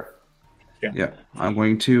out of there. Yeah, I'm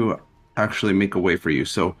going to actually make a way for you.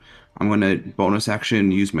 So I'm going to bonus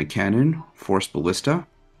action use my cannon, force ballista.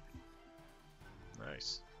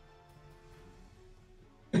 Nice.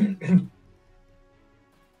 The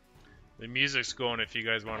music's going if you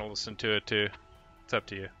guys want to listen to it too. It's up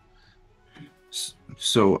to you.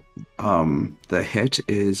 So the hit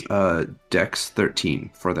is Dex 13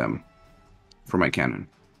 for them, for my cannon.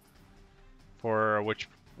 For which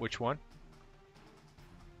one?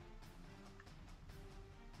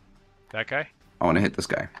 That guy? I want to hit this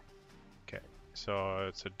guy. Okay, so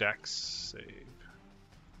it's a Dex save.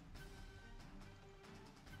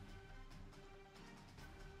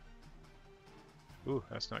 Ooh,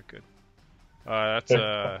 that's not good. That's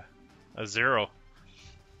a 0.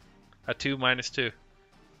 A 2 minus 2.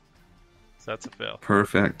 So that's a fail.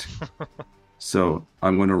 Perfect. So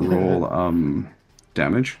I'm going to roll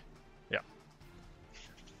damage. Yeah.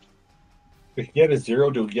 If you get a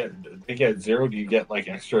 0, do you get like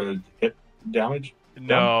extra hit damage?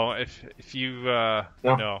 No, if you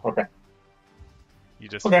no. Okay. You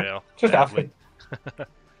just fail. Just asking.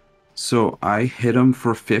 So I hit him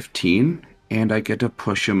for 15, and I get to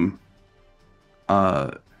push him.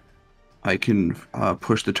 I can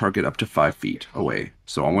push the target up to 5 feet away.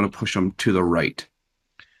 So I want to push him to the right.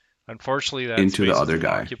 Unfortunately, that into the other is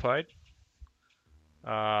guy. Occupied.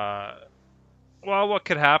 Well, what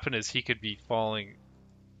could happen is he could be falling.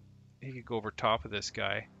 He could go over top of this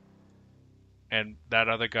guy, and that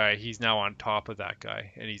other guy, he's now on top of that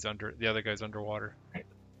guy, and he's under. The other guy's underwater.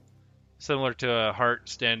 Similar to a Hart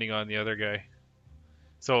standing on the other guy.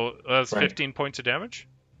 So that's 15 points of damage.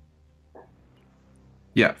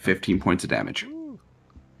 Yeah, 15 points of damage. Ooh.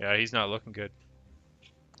 Yeah, he's not looking good.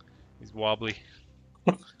 He's wobbly.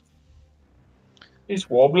 He's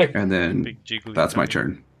wobbly. And then Big jiggly that's my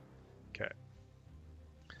tummy. turn.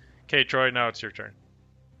 Okay, Troy, now it's your turn.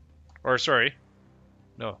 Or, sorry.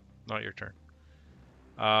 No, not your turn.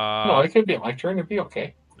 No, it could be my turn. It'd be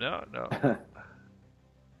okay. No.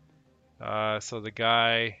 So the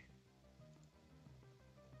guy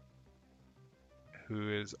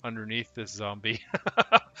who is underneath this zombie,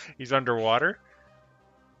 he's underwater.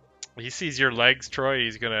 He sees your legs, Troy.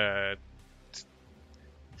 He's gonna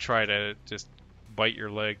try to just bite your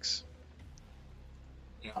legs.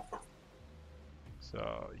 Yeah.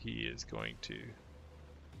 So he is going to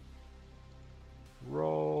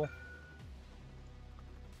roll.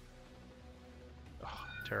 Oh,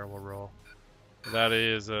 terrible roll. That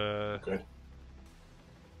is an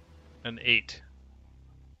 8,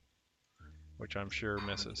 which I'm sure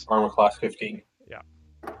misses. Armor class 15. Yeah.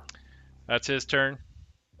 That's his turn.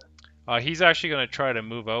 He's actually going to try to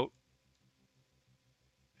move out.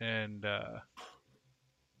 And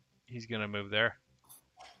he's going to move there.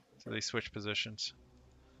 So they switch positions.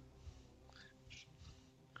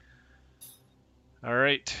 All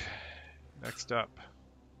right. Next up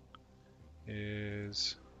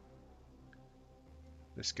is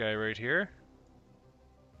this guy right here.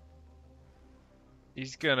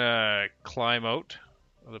 He's going to climb out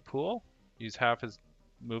of the pool. Use half his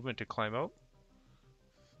movement to climb out.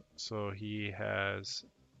 So he has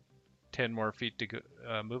 10 more feet to go,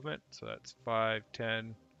 movement. So that's 5,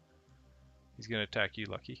 10. He's going to attack you,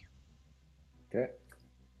 Lucky. Okay.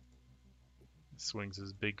 Swings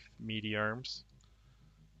his big, meaty arms.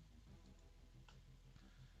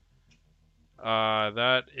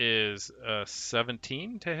 That is a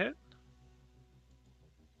 17 to hit.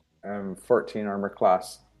 14 armor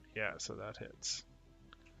class. Yeah, so that hits.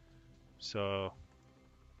 So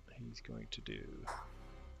he's going to do...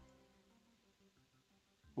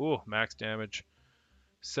 Ooh, max damage.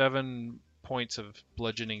 7 points of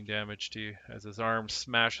bludgeoning damage to you as his arm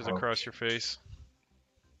smashes across your face.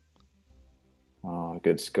 Oh,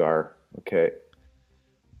 good scar. Okay.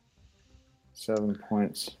 7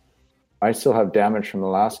 points. I still have damage from the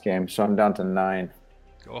last game, so I'm down to 9.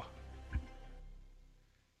 Go.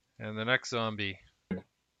 And the next zombie.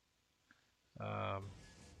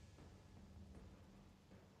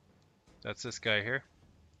 That's this guy here.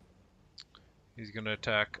 He's gonna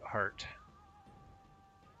attack Hart.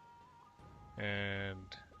 And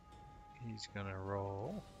he's gonna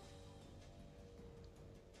roll.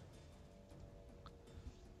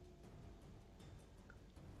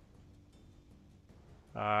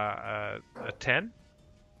 A 10.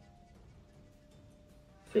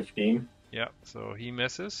 15. Yeah, so he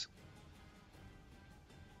misses.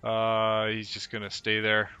 He's just gonna stay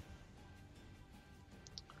there.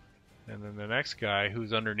 And then the next guy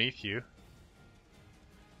who's underneath you.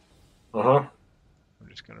 Uh-huh. I'm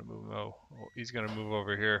just gonna move. Oh, he's gonna move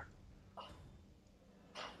over here.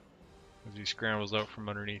 As he scrambles out from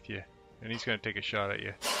underneath you. And he's gonna take a shot at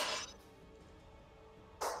you.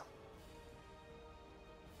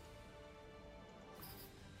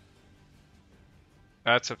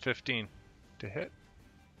 That's a 15 to hit.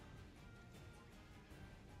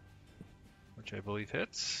 Which I believe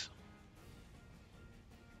hits.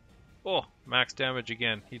 Oh, max damage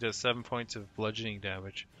again. He does 7 points of bludgeoning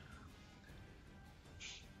damage.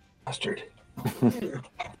 Bastard.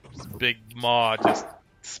 This big maw just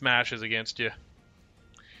smashes against you.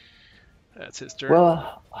 That's his turn.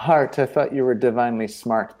 Well, Hart, I thought you were divinely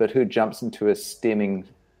smart, but who jumps into a steaming,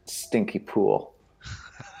 stinky pool?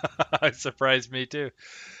 It surprised me too.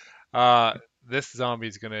 This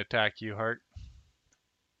zombie's gonna attack you, Hart.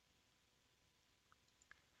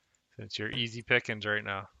 Since you're easy pickings right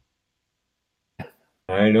now.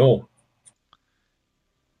 I know.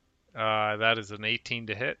 That is an 18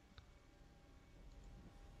 to hit.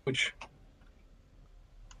 Which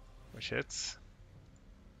hits.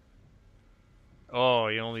 Oh,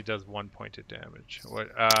 he only does 1 point of damage. What?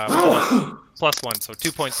 Plus 1, so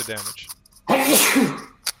 2 points of damage.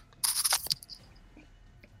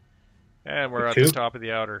 And we're at the top of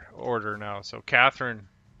the outer order now. So Catherine,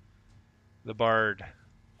 the bard,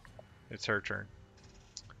 it's her turn.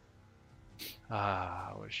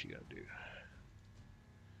 What is she gonna do?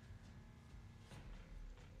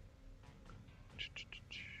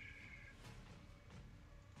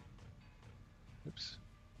 Oops.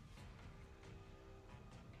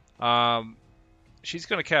 She's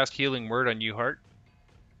gonna cast Healing Word on you, Hart.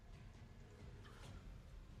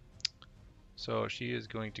 So she is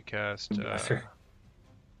going to cast. Let's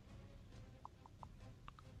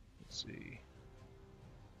see.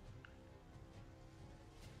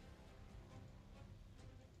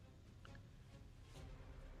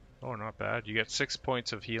 Oh, not bad. You get 6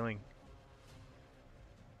 points of healing.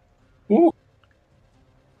 Ooh.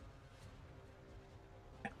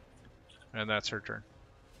 And that's her turn.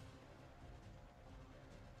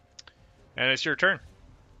 And it's your turn,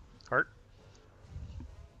 Hart.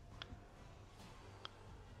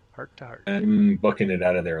 Heart to heart. I'm booking it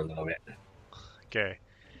out of there a little bit. Okay.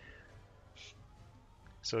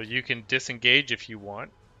 So you can disengage if you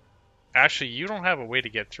want. Actually, you don't have a way to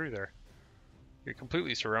get through there. You're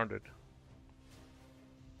completely surrounded.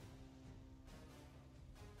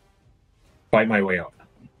 Fight my way out.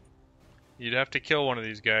 You'd have to kill one of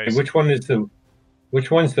these guys. And which one's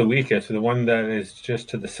the weakest? The one that is just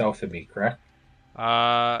to the south of me, correct?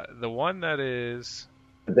 The one that is.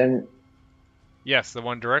 Then. Yes, the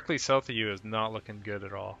one directly south of you is not looking good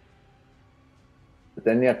at all.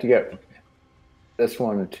 Then you have to get this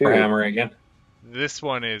one too. Hammer again. This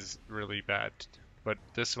one is really bad, but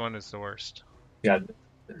this one is the worst. Yeah.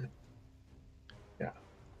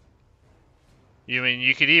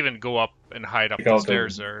 You could even go up and hide up the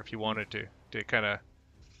stairs there if you wanted to kind of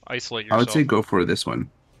isolate yourself. I would say go for this one.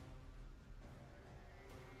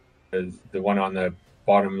 Is the one on the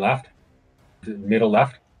bottom left? The middle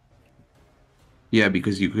left? Yeah,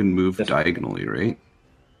 because you can move diagonally, right?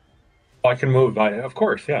 Oh, I can move. Of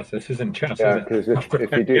course, yes. This isn't chess. Yeah, because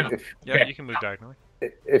if you do, you can move diagonally.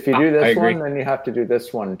 If you do this one, then you have to do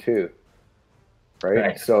this one too,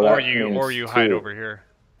 right? So or you hide over here,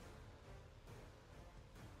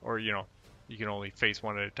 or you can only face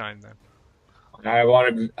one at a time then. I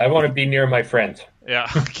want to be near my friends.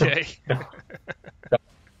 Yeah. Okay.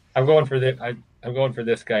 I'm going for this. I'm going for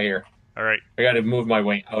this guy here. All right. I got to move my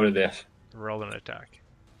way out of this. Roll an attack.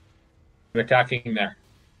 I'm attacking there.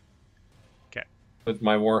 Okay. With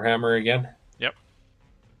my Warhammer again. Yep.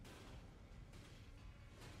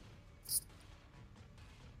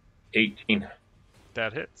 $18.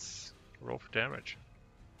 That hits. Roll for damage.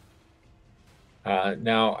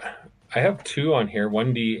 Now, I have 2 on here.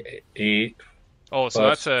 1d8. Oh, so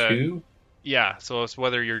that's a 2. Yeah. So it's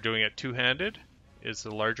whether you're doing it two-handed, is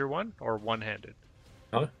the larger one, or one-handed.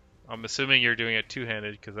 Huh? I'm assuming you're doing it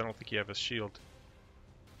two-handed because I don't think you have a shield.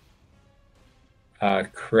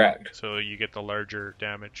 Correct. So you get the larger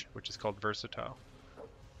damage, which is called versatile.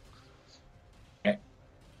 Okay.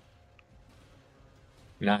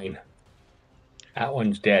 9. That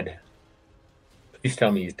one's dead. Please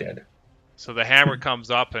tell me he's dead. So the hammer comes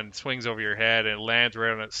up and swings over your head and lands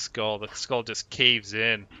right on its skull. The skull just caves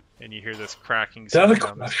in, and you hear this cracking sound.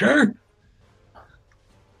 Sure.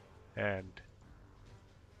 And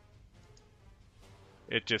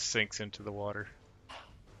it just sinks into the water.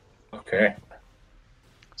 Okay.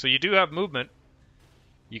 So you do have movement.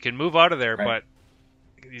 You can move out of there, right.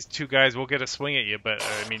 But these two guys will get a swing at you. But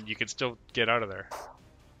I mean, you can still get out of there.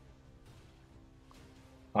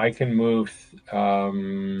 I can move.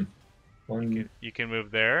 You can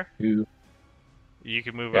move there. 2. You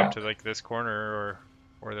can move up to like this corner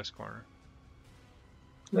or this corner.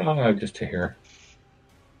 No, just to here.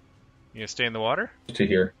 You gonna stay in the water? Just to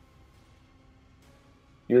here.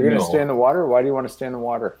 You're gonna stay in the water? Why do you want to stay in the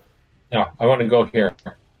water? No, I want to go here.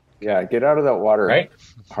 Yeah, get out of that water. Right?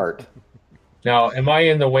 Heart. Now, am I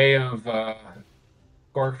in the way of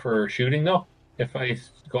score for shooting though? If I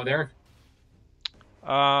go there?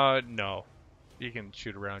 No. You can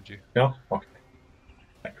shoot around you. No? Okay.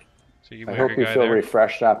 So you I hope you feel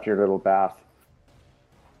refreshed after your little bath.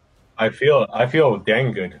 I feel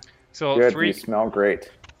dang good. So good, you smell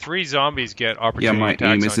great. 3 zombies get opportunity attacks. Yeah,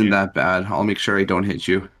 my aim isn't that bad. I'll make sure I don't hit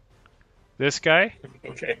you. This guy,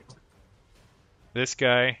 Okay. this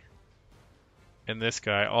guy, and this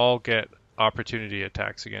guy all get opportunity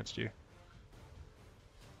attacks against you.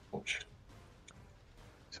 Ouch.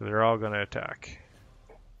 So they're all going to attack.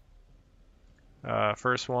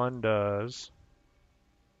 First one does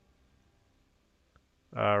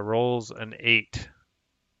rolls an 8,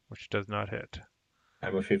 which does not hit.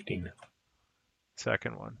 I'm a 15.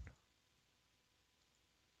 Second one.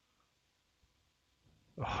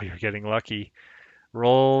 Oh, you're getting lucky.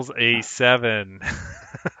 Rolls a 7.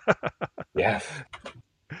 Yes.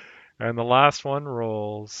 And the last one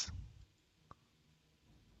rolls.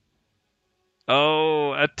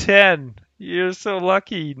 Oh, a 10. You're so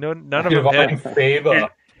lucky. None of them hit.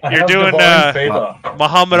 You're doing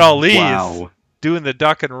Muhammad Ali is doing the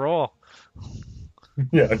duck and roll.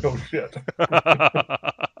 Yeah, no shit.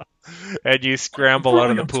 And you scramble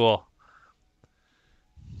out of the pool.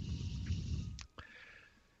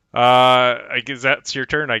 I guess that's your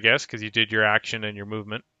turn, I guess, because you did your action and your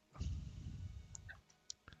movement.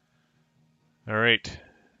 All right.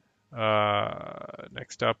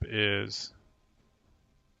 Next up is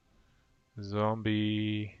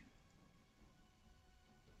zombie.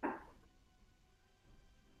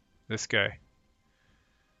 This guy.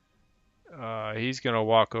 He's going to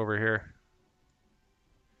walk over here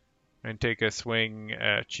and take a swing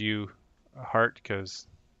at you, Hart, because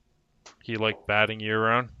he liked batting you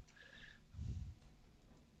around.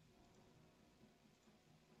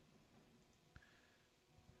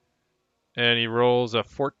 And he rolls a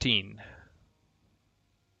 14.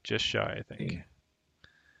 Just shy, I think.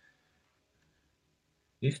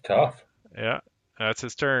 He's tough. Yeah, that's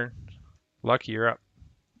his turn. Lucky, you're up.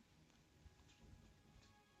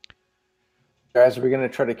 Guys, are we going to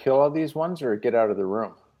try to kill all these ones or get out of the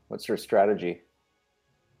room? What's your strategy?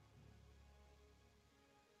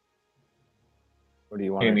 What do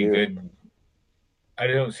you want to do? Good. I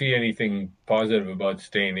don't see anything positive about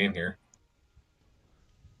staying in here.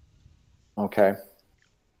 Okay.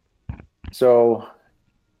 So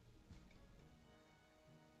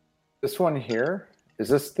this one here, is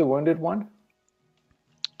this the wounded one?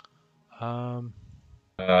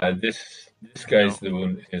 This guy's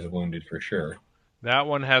is wounded for sure. That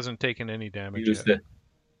one hasn't taken any damage yet.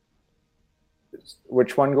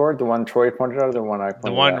 Which one, Gord? The one Troy pointed out, or the one I pointed out?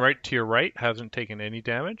 The one right to your right hasn't taken any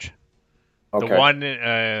damage. Okay. The one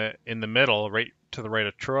in the middle, right to the right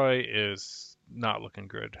of Troy, is not looking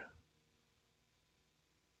good.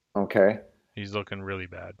 Okay. He's looking really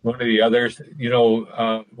bad. One of the others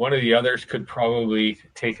could probably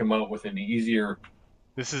take him out with an easier.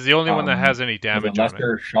 This is the only one that has any damage on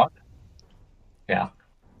it. Shot. Yeah.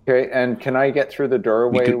 Okay, and can I get through the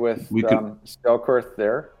doorway with Stelkorth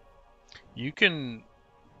there? You can.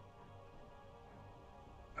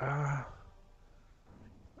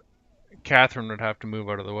 Catherine would have to move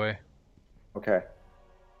out of the way. Okay.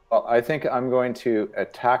 Well, I think I'm going to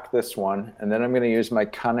attack this one, and then I'm going to use my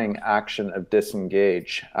cunning action of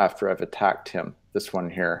disengage after I've attacked him. This one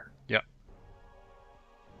here. Yep.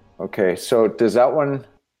 Okay, so does that one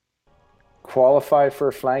qualify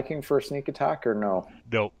for flanking for a sneak attack or no?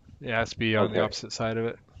 Nope. It has to be on the opposite side of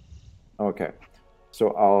it. Okay.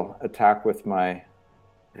 So I'll attack with my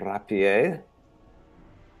rapier.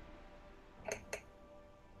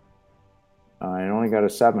 I only got a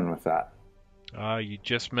 7 with that. You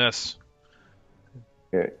just miss.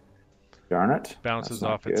 Okay. Darn it. Bounces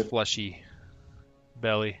off its fleshy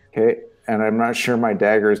belly. Okay. and I'm not sure my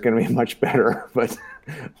dagger is going to be much better, but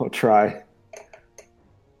we'll try.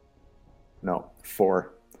 No,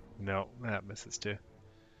 4. No, that misses too.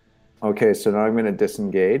 Okay, so now I'm going to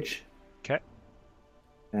disengage. Okay.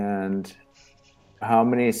 And how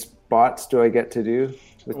many spots do I get to do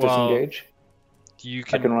with disengage? You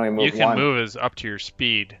can, I can only move you can one. move as up to your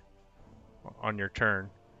speed on your turn,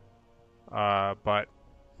 but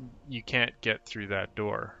you can't get through that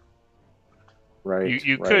door. Right.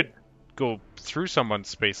 You could go through someone's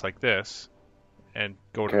space like this and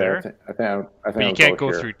go to there. I think but you can't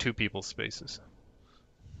go through two people's spaces.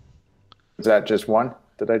 Is that just one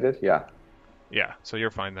that I did? Yeah. Yeah, so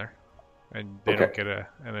you're fine there. And they don't get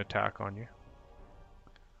an attack on you.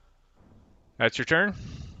 That's your turn?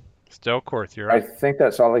 Stelkorth, you're up. I think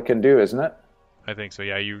that's all I can do, isn't it? I think so,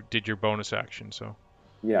 yeah. You did your bonus action, so.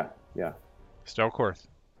 Yeah. Stelkorth.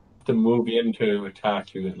 To move in to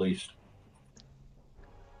attack you at least.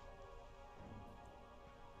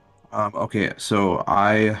 Okay, so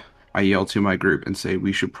I yell to my group and say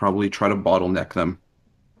we should probably try to bottleneck them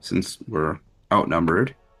since we're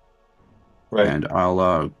outnumbered. Right. And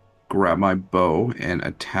I'll grab my bow and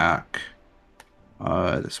attack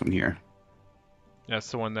this one here. That's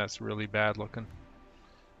the one that's really bad looking.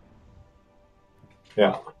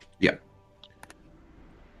 Yeah. Yeah.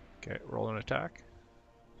 Okay, roll an attack.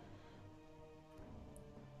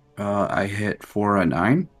 I hit for a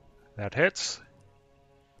 9. That hits.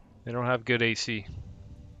 They don't have good AC.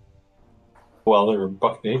 Well, they were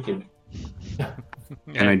buck naked.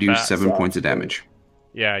 And I do 7 points of damage.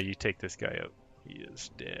 Yeah, you take this guy out. He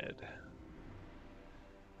is dead.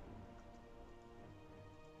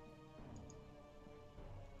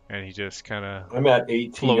 And he just kind of I'm at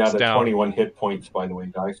 18 out of down. 21 hit points, by the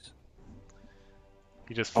way, guys.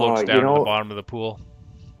 He just floats down to the bottom of the pool.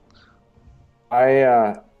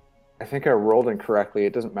 I think I rolled incorrectly.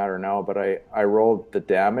 It doesn't matter now, but I rolled the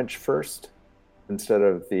damage first instead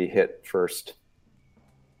of the hit first.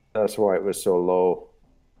 That's why it was so low.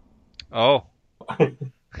 Oh. All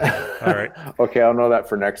right. Okay, I'll know that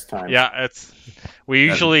for next time. Yeah, we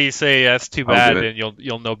usually say that's too bad, and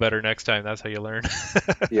you'll know better next time. That's how you learn.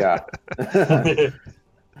 Yeah.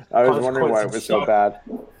 I was wondering why it was so bad.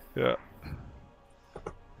 Yeah.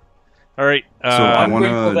 All right. So I'm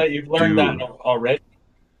grateful that you've learned that already.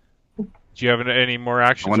 Do you have any more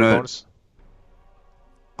actions or bonus?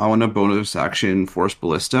 I want a bonus action Force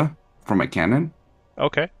Ballista for my cannon.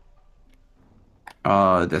 Okay.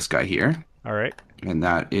 This guy here. All right. And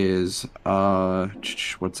that is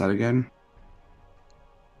what's that again?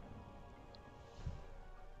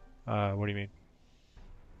 What do you mean?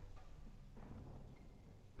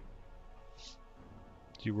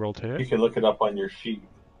 You rolled to hit? You can look it up on your sheet.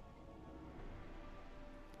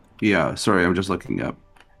 Yeah, sorry, I'm just looking up.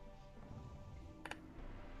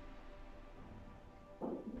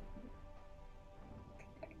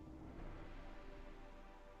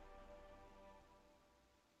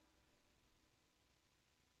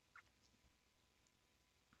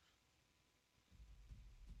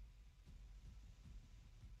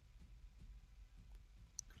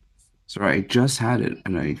 Sorry, I just had it,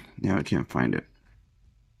 and now I can't find it.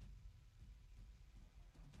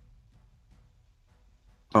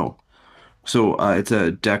 Oh, so it's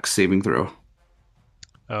a Dex saving throw.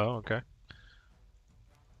 Oh, okay.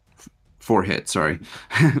 4 hit, sorry.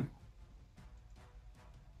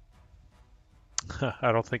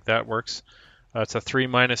 I don't think that works. It's a 3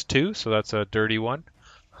 minus 2, so that's a dirty 1.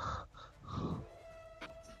 I'm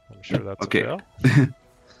sure that's okay. A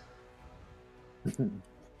fail.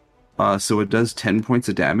 So it does 10 points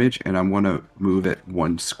of damage, and I'm going to move it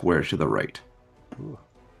 1 square to the right. Ooh.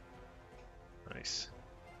 Nice.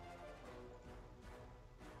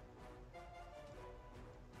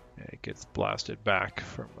 It gets blasted back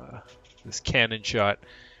from this cannon shot.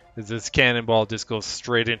 As this cannonball just goes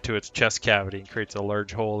straight into its chest cavity and creates a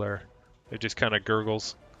large hole there. It just kind of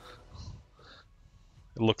gurgles.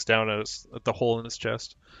 It looks down at the hole in its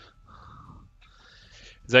chest.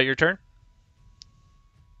 Is that your turn?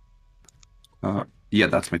 Yeah,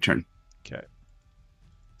 that's my turn. Okay.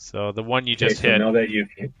 So the one you just hit. Now that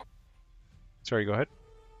you've hit. Sorry, go ahead.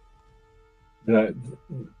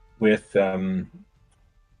 With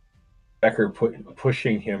Becker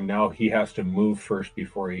pushing him, now he has to move first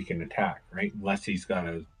before he can attack, right? Unless he's got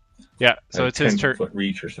a it's his turn.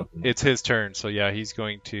 Reach or something. It's his turn, so yeah, he's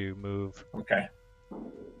going to move. Okay.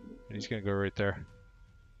 And he's going to go right there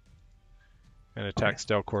and attack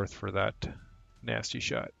Stelkorth for that nasty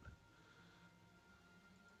shot.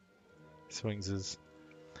 Swings his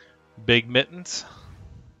big mittens.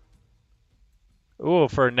 Oh,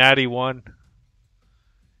 for a natty 1.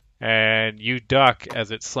 And you duck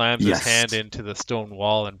as it slams Yes. its hand into the stone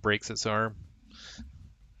wall and breaks its arm.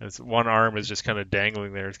 Its one arm is just kind of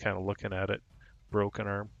dangling there. It's kind of looking at it. Broken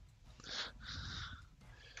arm.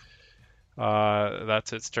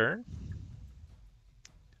 That's its turn.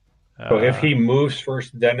 So if he moves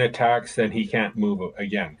first, then attacks, then he can't move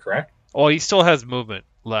again, correct? Well, he still has movement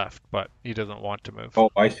left, but he doesn't want to move. Oh,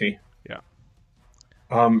 I see. Yeah.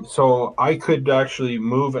 So I could actually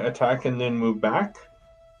move, attack, and then move back?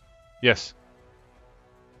 Yes.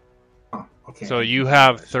 Oh, okay. So you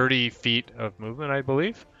have 30 feet of movement, I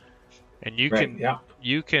believe. And you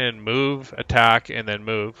you can move, attack, and then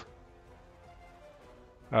move.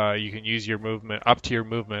 You can use your movement up to your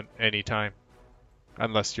movement anytime,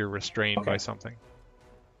 unless you're restrained by something.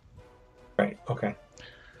 Right. Okay.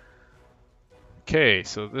 Okay,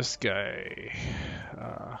 so this guy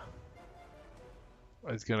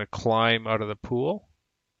is going to climb out of the pool,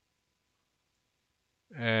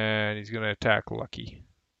 and he's going to attack Lucky.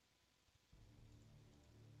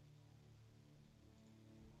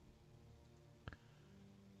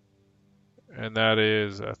 And that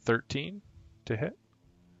is a 13 to hit.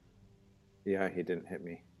 Yeah, he didn't hit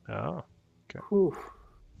me. Oh, okay. Whew.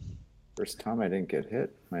 First time I didn't get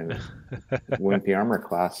hit. My wimpy armor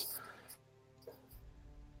class.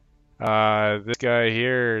 This guy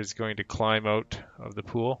here is going to climb out of the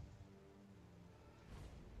pool.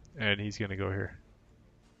 And he's going to go here.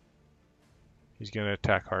 He's going to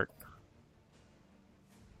attack Hart.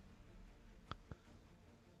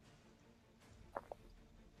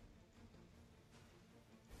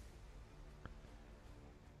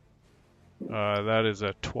 That is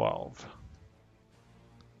a 12.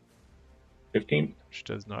 15. Which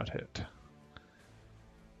does not hit.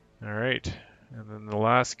 All right. And then the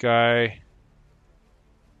last guy.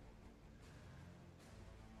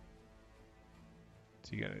 What's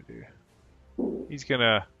he going to do? He's going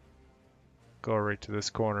to go right to this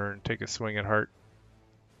corner and take a swing at Hart.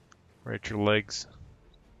 Right at your legs.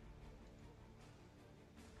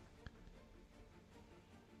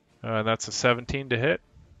 And that's a 17 to hit.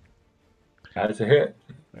 That's a hit.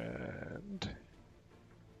 And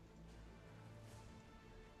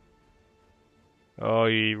oh,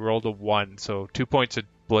 he rolled a 1, so 2 points of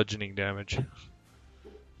bludgeoning damage.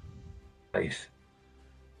 Nice.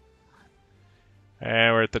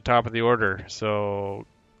 And we're at the top of the order. So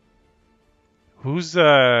who's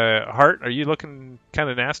Hart? Are you looking kind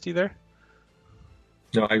of nasty there?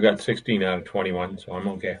 No, I got 16 out of 21, so I'm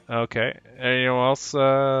okay. Okay. Anyone else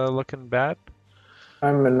looking bad?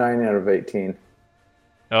 I'm a 9 out of 18.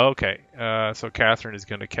 Okay. So Catherine is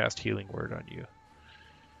going to cast Healing Word on you.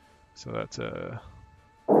 So that's a...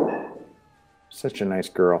 Such a nice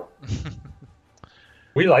girl.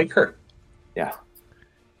 We like her. Yeah.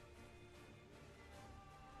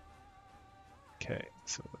 Okay.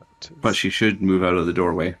 So that is... But she should move out of the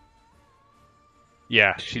doorway.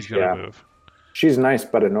 Yeah, she's going to move. She's nice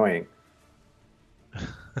but annoying.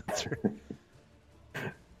 That's right.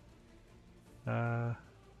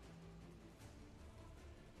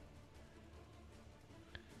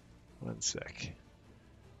 One sec.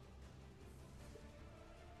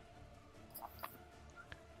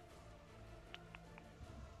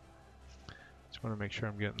 Just want to make sure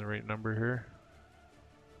I'm getting the right number here.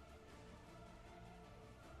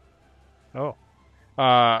 Oh.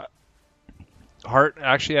 Hart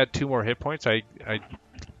actually had 2 more hit points. I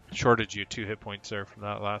shorted you 2 hit points there from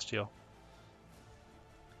that last heal.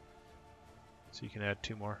 So you can add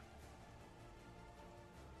 2 more.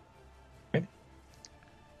 Okay.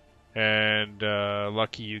 And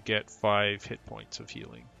Lucky, you get 5 hit points of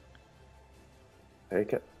healing.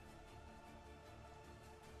 Take it.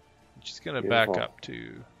 She's going to back up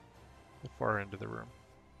to the far end of the room.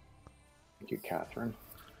 Thank you, Catherine.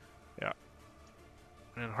 Yeah.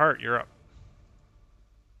 And Hart, you're up.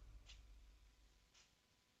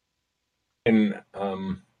 And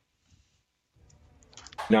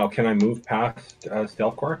now, can I move past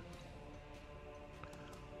Stelkor?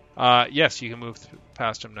 Yes, you can move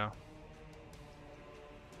past him now.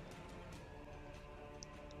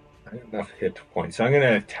 I have enough hit points. So I'm going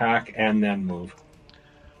to attack and then move.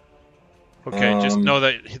 Okay, just know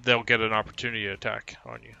that they'll get an opportunity to attack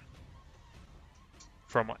on you.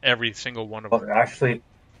 From every single one of them. Actually,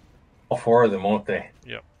 all 4 of them, won't they?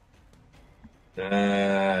 Yep.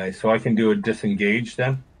 So I can do a disengage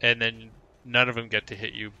then? And then none of them get to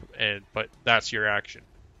hit you, but that's your action.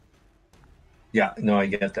 Yeah, no, I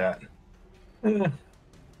get that. Let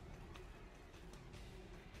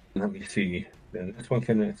me see. Then this one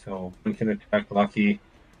can attack Lucky.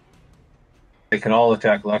 They can all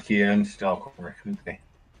attack Lucky and Stelkor, couldn't they?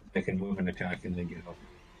 They can move and attack and then get over.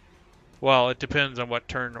 Well, it depends on what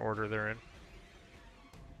turn order they're in.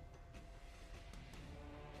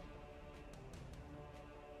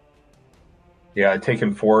 Yeah,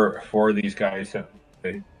 taking four of these guys.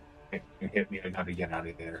 They hit me. I got to get out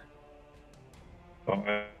of there. So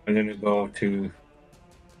I'm going to go to...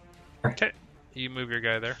 Okay, you move your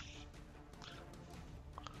guy there.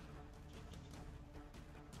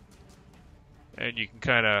 And you can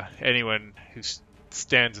kind of... Anyone who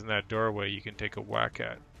stands in that doorway, you can take a whack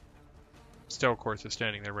at. Stelkorth is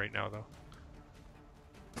standing there right now, though.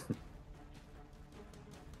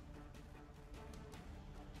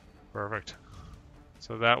 Perfect.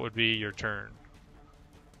 So that would be your turn.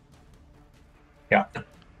 Yeah.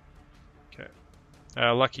 Okay.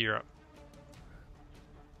 Lucky, you're up.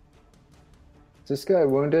 Is this guy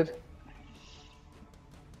wounded?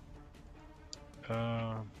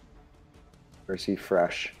 Or is he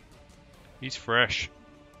fresh? He's fresh.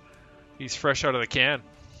 He's fresh out of the can.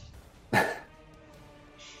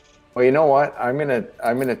 Well, you know what? I'm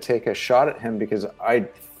gonna take a shot at him because I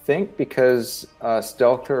think Stelkorth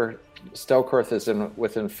is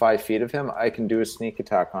within 5 feet of him, I can do a sneak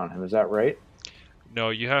attack on him. Is that right? No,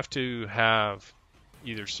 you have to have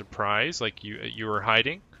either surprise, like you were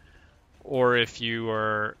hiding, or if you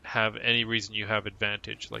have any reason you have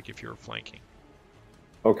advantage, like if you're flanking.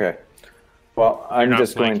 Okay. Well, I'm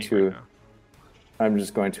just going to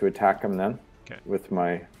attack him then. Okay. With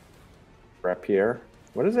my rapier.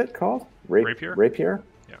 What is it called? Rapier? Rapier?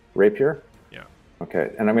 Yeah. Rapier? Yeah.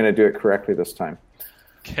 Okay, and I'm going to do it correctly this time.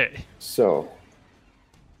 Okay. So,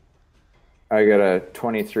 I got a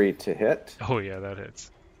 23 to hit. Oh yeah, that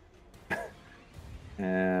hits.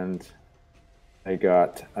 And I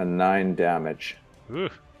got a 9 damage. Ooh,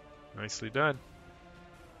 nicely done.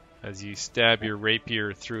 As you stab your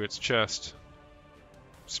rapier through its chest,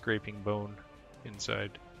 scraping bone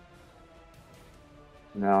inside.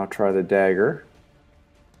 Now I'll try the dagger.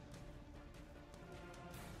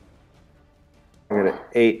 I got an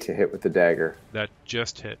 8 to hit with the dagger. That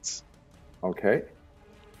just hits. Okay,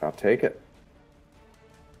 I'll take it.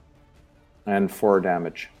 And 4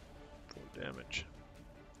 damage. 4 damage.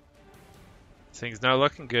 Thing's not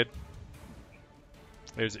looking good.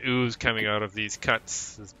 There's ooze coming out of these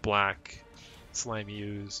cuts. This black, slimy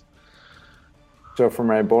ooze. So for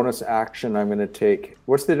my bonus action, I'm going to take...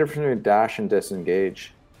 What's the difference between dash and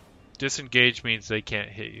disengage? Disengage means they can't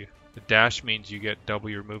hit you. The dash means you get double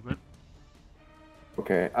your movement.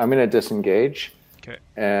 Okay, I'm going to disengage. Okay.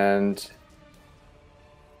 And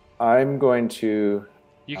I'm going to...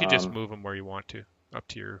 You can just move them where you want to, up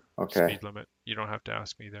to your speed limit. You don't have to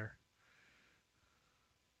ask me there.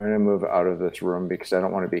 I'm going to move out of this room because I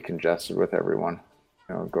don't want to be congested with everyone.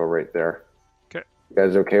 I'll go right there. Okay. You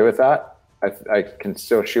guys okay with that? I can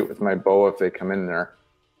still shoot with my bow if they come in there.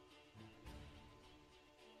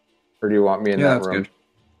 Or do you want me in that room?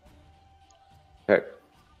 Good. Okay.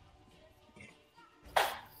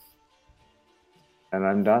 And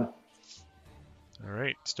I'm done. All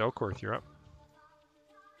right, Stelkorth, you're up.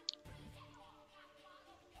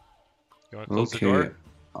 You want to close the door?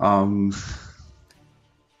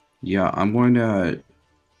 Yeah, I'm going to...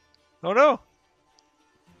 Oh no!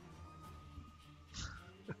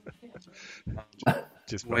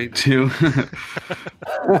 Just wait to...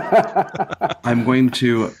 I'm going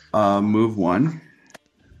to move 1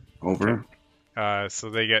 over. Okay. So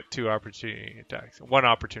they get 2 opportunity attacks. 1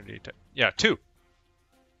 opportunity attack. Yeah, 2.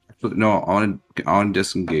 No, I want to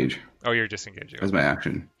disengage. Oh, you're disengaging. As my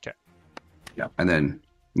action. Okay. Yeah, and then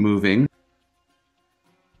moving.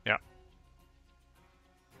 Yeah.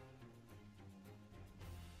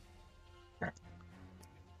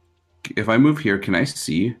 If I move here, can I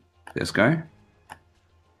see this guy?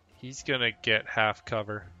 He's gonna get half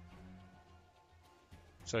cover.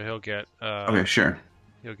 So he'll get okay, sure.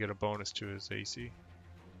 He'll get a bonus to his AC.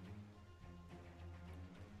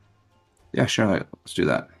 Yeah, sure, let's do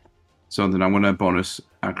that. So then I'm gonna bonus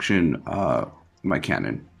action my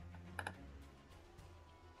cannon.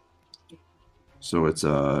 So it's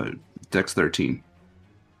Dex 13.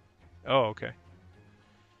 Oh, okay.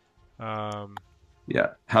 Yeah,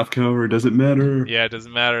 half cover doesn't matter. Yeah, it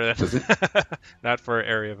doesn't matter. Does it? Not for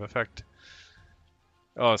area of effect.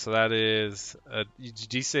 Oh, so that is...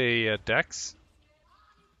 did you say Dex?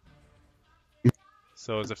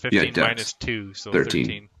 So it's a 15 minus 2, so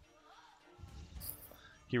 13.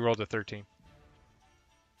 He rolled a 13.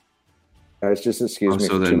 Guys, just excuse me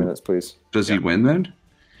for 2 minutes, please. Does he win then?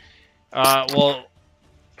 Well,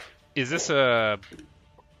 is this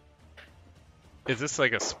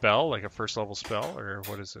like a spell, like a first level spell, or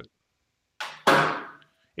what is it?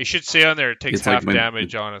 It should say on there it takes half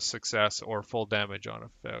damage on a success or full damage on a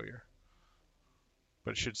failure.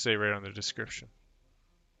 But it should say right on the description.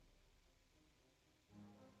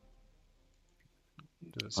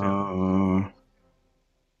 Does it say? I'll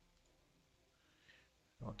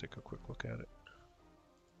take a quick look at it.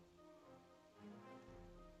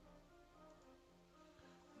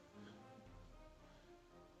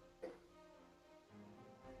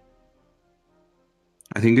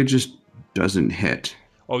 I think it just doesn't hit.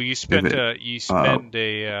 Oh, you spend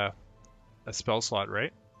a spell slot,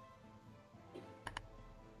 right?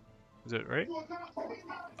 Is it right?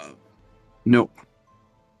 Nope.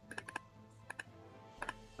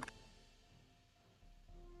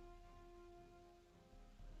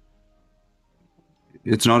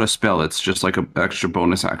 It's not a spell. It's just like an extra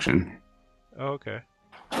bonus action. Oh, okay.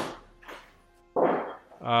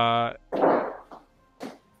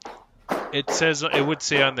 It says it would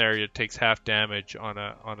say on there it takes half damage on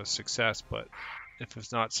a success, but if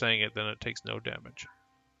it's not saying it, then it takes no damage.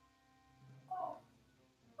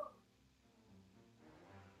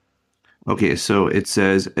 Okay, so it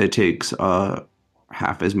says it takes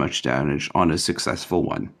half as much damage on a successful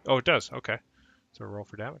one. Oh, it does. Okay, so roll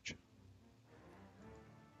for damage.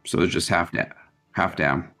 So it's just half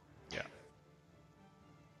down. Yeah.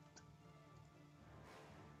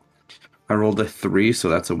 I rolled a 3, so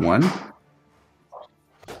that's a 1.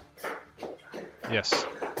 Yes,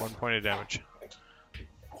 1 point of damage.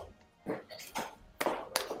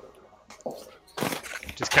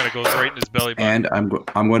 Just kind of goes right in his belly button. And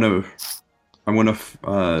I'm gonna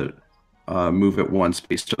move it 1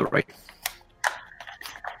 space to the right.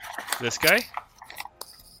 This guy?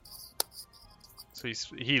 So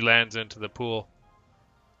he lands into the pool.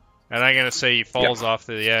 And I'm going to say he falls off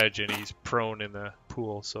the edge and he's prone in the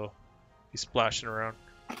pool, so he's splashing around.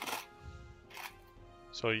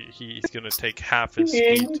 So he's going to take half his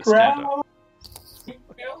speed to stand up.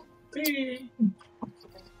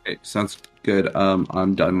 Okay, sounds good.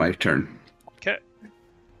 I'm done my turn. Okay.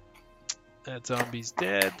 That zombie's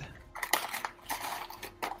dead.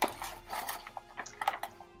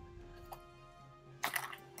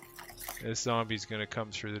 This zombie's gonna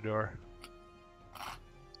come through the door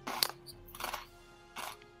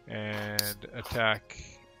and attack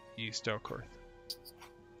you, Stelkorth.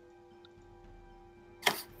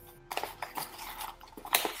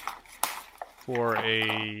 For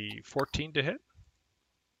a 14 to hit.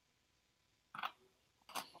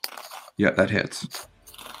 Yeah, that hits.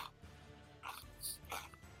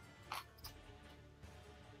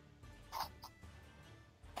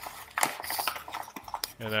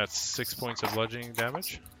 And that's 6 points of bludgeoning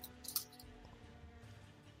damage.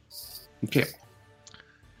 Okay.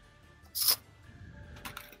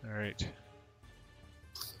 All right.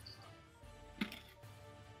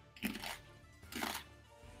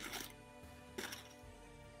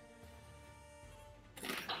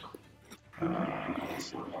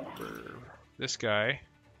 For this guy,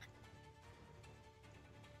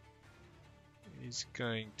 he's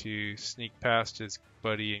going to sneak past his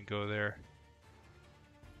buddy and go there.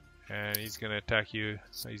 And he's going to attack you.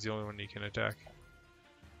 He's the only one he can attack.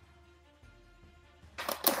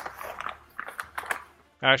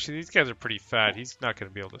 Actually, these guys are pretty fat. He's not going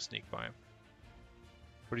to be able to sneak by him.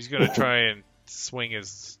 But he's going to try and swing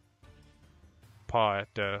his paw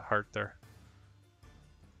at Hart there.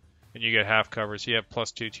 And you get half cover, so you have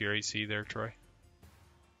 +2 to your AC there, Troy.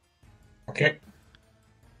 Okay.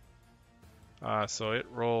 So it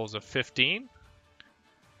rolls a 15.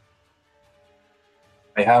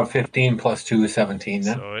 I have 15 plus 2 is 17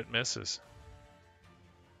 then. So it misses.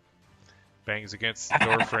 Bangs against the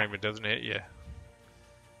door frame, it doesn't hit you.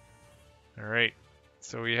 Alright,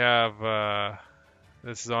 so we have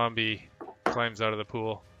this zombie climbs out of the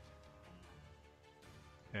pool.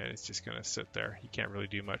 And it's just going to sit there. He can't really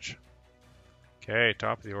do much. Okay,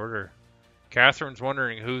 top of the order. Catherine's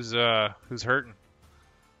wondering who's hurting.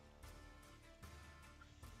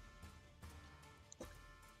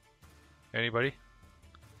 Anybody?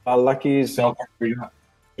 Lucky's doing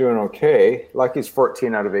okay. Lucky's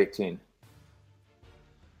 14 out of 18.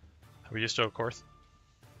 Are we just out course?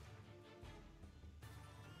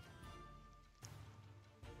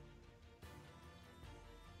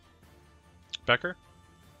 Becker?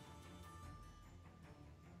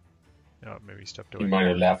 No, maybe he stepped away. He might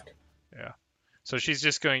have left. Yeah. So she's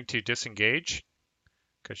just going to disengage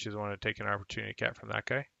because she doesn't want to take an opportunity cat from that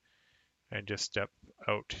guy and just step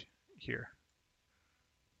out here.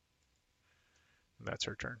 And that's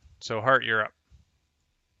her turn. So Hart, you're up.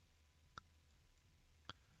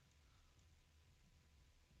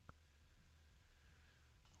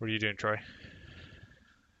 What are you doing, Troy?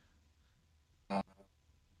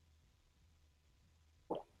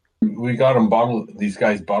 We got them these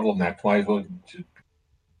guys bottlenecked. Might as well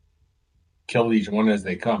kill each one as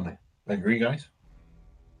they come. Agree, guys?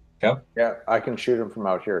 Yep. Yeah, I can shoot them from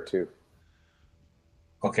out here too.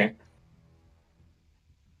 Okay.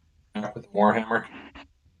 With the Warhammer.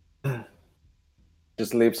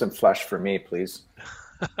 Just leave some flesh for me, please.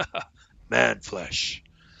 Man flesh.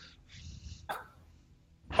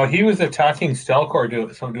 Oh, he was attacking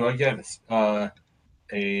Stelkor. So do I get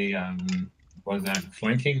what is that,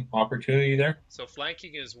 flanking opportunity there? So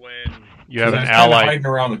flanking is when you have an ally kind of hiding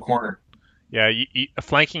around the corner. Yeah,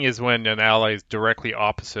 flanking is when an ally is directly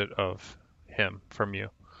opposite of him from you.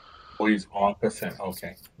 Oh, he's opposite.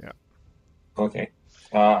 Okay. Yeah. Okay.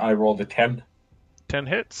 I rolled a 10. 10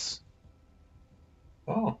 hits.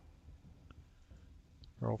 Oh.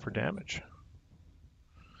 Roll for damage.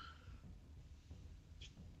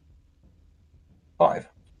 5.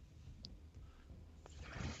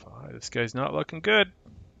 This guy's not looking good.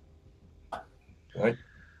 Good.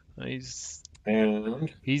 He's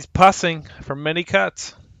And pussing from many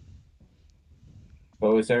cuts.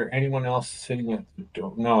 so is there anyone else sitting at the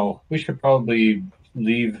door? No, we should probably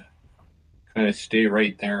leave, kind of stay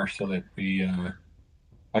right there so that we,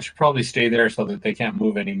 I should probably stay there so that they can't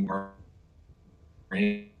move anymore.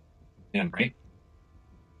 Right?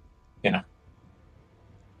 Yeah.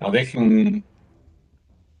 Now they can,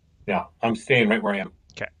 yeah, I'm staying right where I am.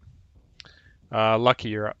 Okay. Lucky,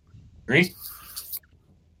 you're up. Agree?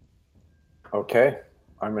 Okay,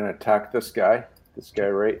 I'm going to attack this guy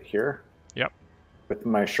right here. Yep. With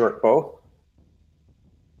my short bow.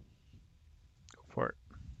 Go for it.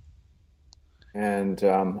 And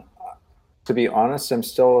to be honest, I'm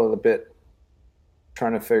still a little bit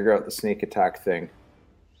trying to figure out the sneak attack thing.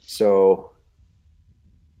 So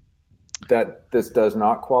this does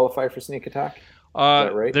not qualify for sneak attack? Is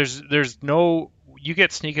that right? There's no... You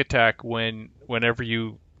get sneak attack whenever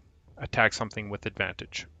you attack something with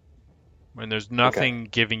advantage. When there's nothing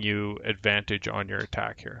giving you advantage on your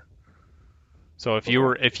attack here. So if you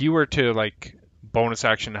were to like bonus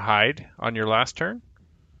action hide on your last turn,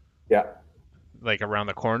 yeah, like around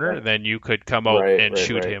the corner, then you could come out and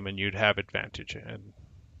shoot him, and you'd have advantage. And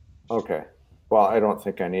okay, well, I don't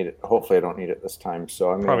think I need it. Hopefully, I don't need it this time.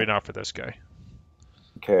 So I'm probably not for this guy.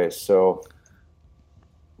 Okay, so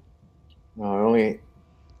no, I only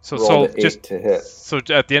so rolled just 8 to hit. So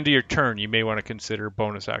at the end of your turn, you may want to consider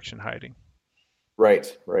bonus action hiding.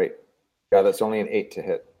 Right. Yeah, that's only an 8 to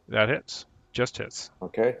hit. That hits. Just hits.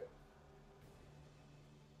 Okay.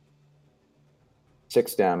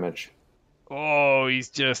 6 damage. Oh,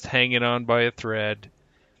 he's just hanging on by a thread.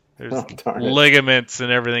 There's darn it. ligaments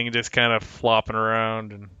and everything just kind of flopping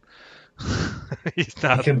around, and he's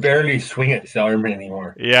not. He can barely swing his arm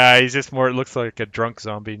anymore. Yeah, he's just more. It looks like a drunk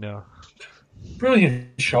zombie now.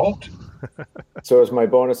 Brilliant shot. So as my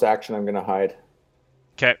bonus action, I'm going to hide.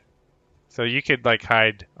 Okay. So you could like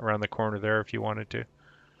hide around the corner there if you wanted to.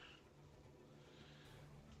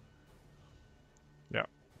 Yeah.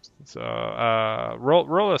 So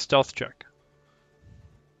roll a stealth check.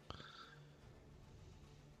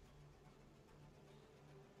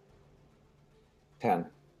 $10.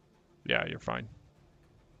 Yeah, you're fine.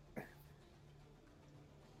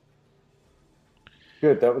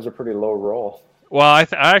 Good. That was a pretty low roll. Well, I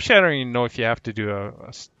actually don't even know if you have to do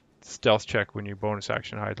a stealth check when you bonus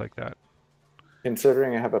action hide like that.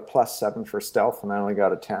 Considering I have a +7 for stealth and I only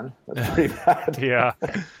got a 10, that's pretty bad. Yeah.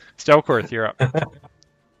 Stelkorth, you're up.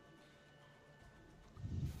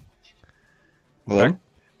 Hello?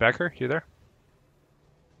 Becker, you there?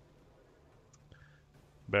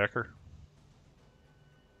 Becker.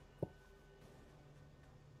 I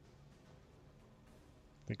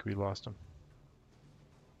think we lost him.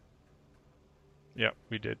 Yeah,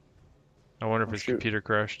 we did. I wonder if his computer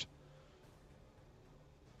crashed.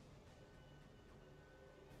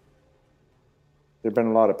 There've been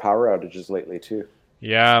a lot of power outages lately too.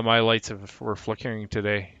 Yeah, my lights were flickering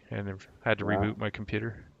today, and I've had to reboot my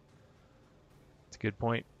computer. It's a good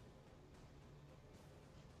point.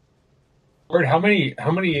 Gord, how many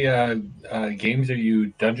games are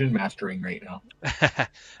you dungeon mastering right now?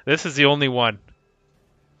 This is the only one.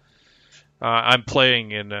 I'm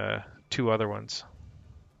playing in 2 other ones,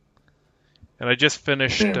 and I just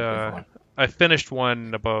finished. I finished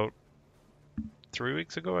one about 3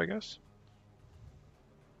 weeks ago, I guess.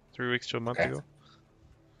 3 weeks to a month ago.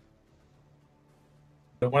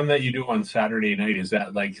 The one that you do on Saturday night, is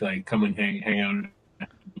that like come and hang out and have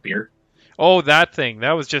a beer? Oh, that thing.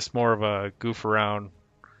 That was just more of a goof around.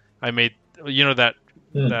 I made, that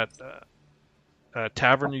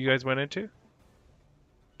tavern you guys went into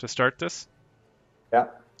to start this? Yeah.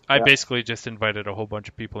 I basically just invited a whole bunch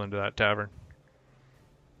of people into that tavern.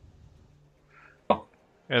 Oh.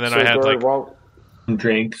 And then I had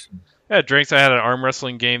drinks. I had drinks. I had an arm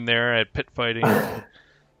wrestling game there. I had pit fighting.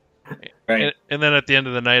 Right. And then at the end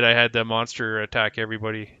of the night, I had the monster attack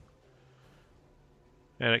everybody.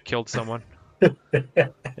 And it killed someone.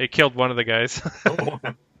 It killed one of the guys.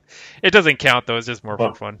 It doesn't count, though. It's just more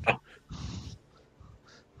for fun.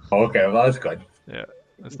 Okay, well, that's good. Yeah.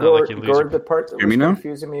 It's not like you lose. Gord, the part that was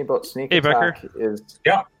confusing me about sneak attack is...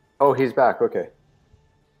 Yeah. Oh, he's back. Okay.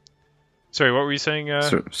 Sorry, what were you saying?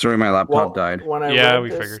 Sorry, my laptop died. When I yeah, read we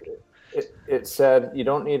this, figured. It said you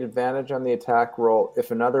don't need advantage on the attack roll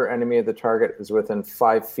if another enemy of the target is within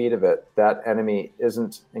 5 feet of it. That enemy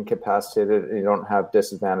isn't incapacitated, and you don't have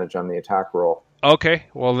disadvantage on the attack roll. Okay,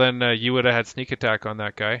 well then you would have had sneak attack on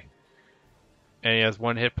that guy, and he has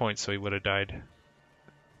 1 hit point, so he would have died.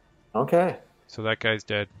 Okay. So that guy's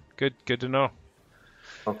dead. Good to know.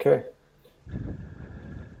 Okay.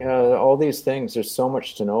 Yeah, all these things. There's so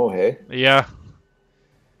much to know. Hey. Yeah.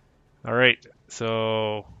 All right.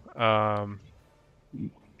 So.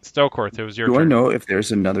 Stelkorth, it was your turn. Do I know if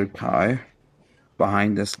there's another guy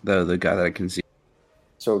behind this, the guy that I can see?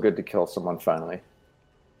 So good to kill someone finally.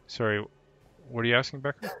 Sorry, what are you asking,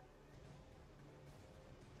 Becker?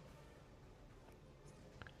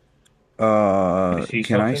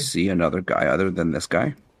 Can I see another guy other than this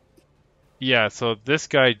guy? Yeah, so this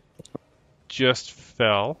guy just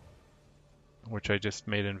fell, which I just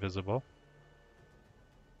made invisible.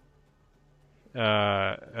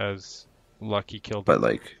 As Lucky killed him.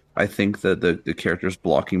 But I think that the character's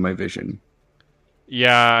blocking my vision.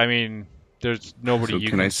 Yeah, I mean, there's nobody you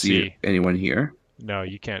can see. Anyone here? No,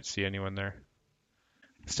 you can't see anyone there.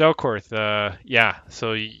 Stelkorth, yeah,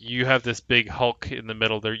 so you have this big hulk in the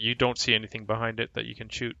middle there. You don't see anything behind it that you can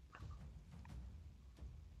shoot.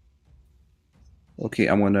 Okay,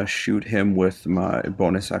 I'm going to shoot him with my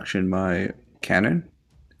bonus action, my cannon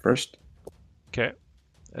first. Okay.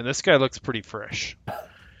 And this guy looks pretty fresh.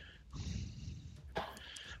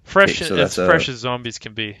 Fresh, okay, so as fresh as zombies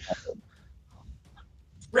can be.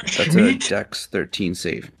 That's a Dex 13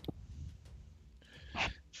 save.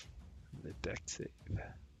 The Dex save.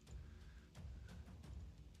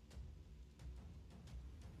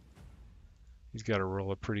 He's got to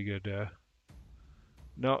roll a pretty good...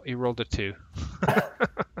 No, he rolled a 2.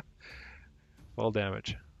 Full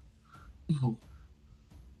damage.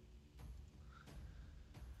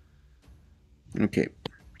 Okay.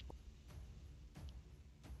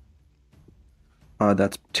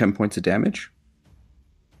 That's 10 points of damage.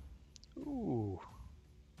 Ooh.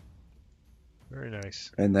 Very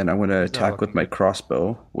nice. And then I'm going to attack with my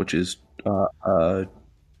crossbow, which is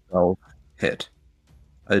 12 hit.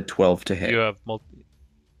 A 12 to hit.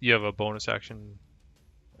 You have a bonus action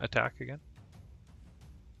attack again?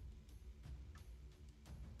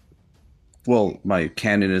 Well, my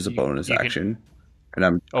cannon is a bonus action, and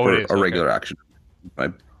I'm for a regular action. My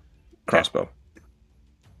crossbow.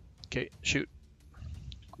 Okay, shoot.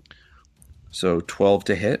 So 12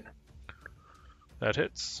 to hit. That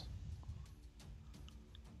hits.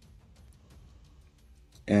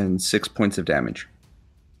 And 6 points of damage.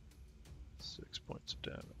 6 points of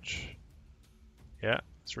damage. Yeah,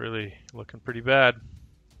 it's really looking pretty bad.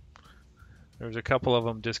 There's a couple of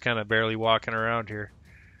them just kind of barely walking around here.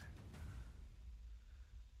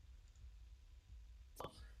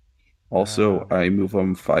 Also, I move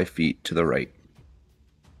them 5 feet to the right.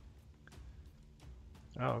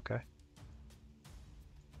 Oh, okay.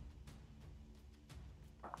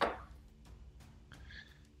 I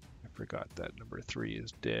forgot that number 3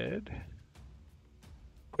 is dead.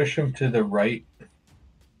 Push him to the right.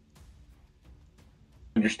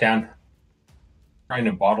 Understand? Trying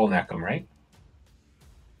to bottleneck him, right?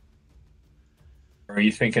 Or are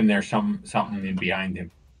you thinking there's something in behind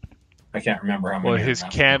him? I can't remember how many. Well, his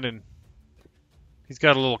cannon. He's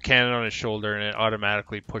got a little cannon on his shoulder, and it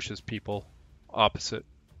automatically pushes people opposite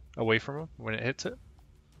away from him when it hits it.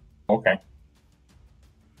 Okay.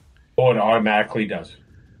 Oh, it automatically does.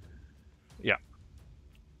 Yeah.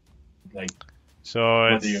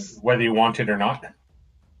 So whether you want it or not.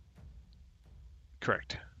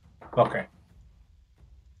 Correct. Okay.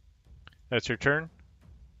 That's your turn,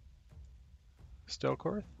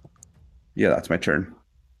 Stelkorth? Yeah, that's my turn.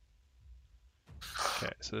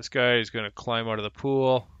 Okay, so this guy is going to climb out of the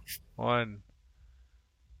pool. 1,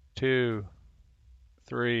 2,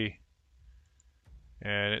 3.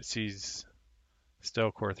 And it sees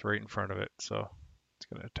Stelkorth right in front of it, so it's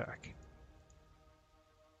going to attack.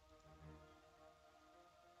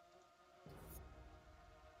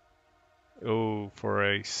 Oh, for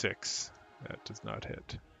a 6. That does not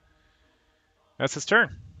hit. That's his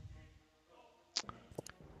turn.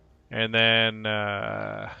 And then,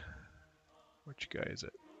 which guy is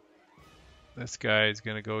it? This guy is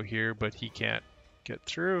going to go here, but he can't get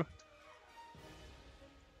through.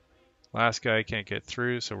 Last guy can't get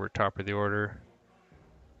through, so we're top of the order.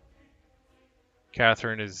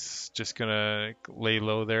 Catherine is just going to lay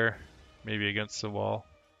low there, maybe against the wall.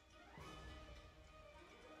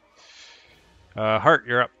 Hart,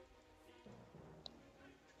 you're up.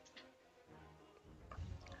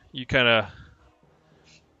 You kind of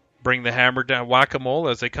bring the hammer down, whack-a-mole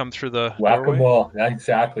as they come through the whack-a-mole,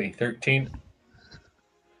 exactly. 13.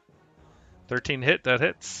 13 hit, that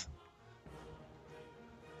hits.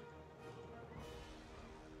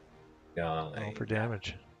 Roll for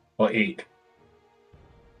damage. Well, 8.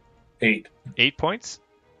 8. 8 points?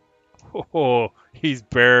 Oh, he's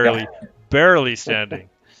barely standing.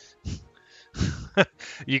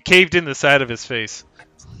 You caved in the side of his face.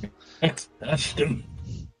 Touched him.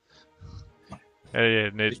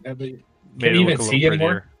 And it Can made you it even look a see little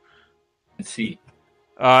anymore? prettier. Let's see.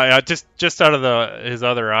 Just out of his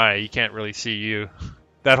other eye, he can't really see you.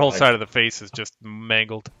 That whole side of the face is just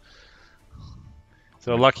mangled.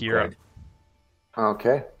 So Lucky, you're up.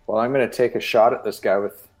 Okay. Well, I'm going to take a shot at this guy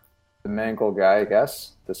with the mangled guy, I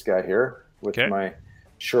guess. This guy here with my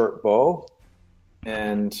short bow.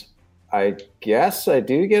 And I guess I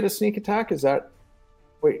do get a sneak attack. Is that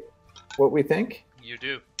what we think? You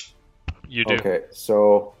do. You do. Okay.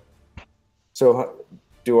 So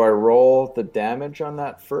do I roll the damage on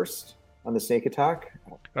that first, on the sneak attack?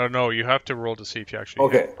 Oh, no, you have to roll to see if you actually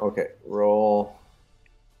hit. Okay. Roll.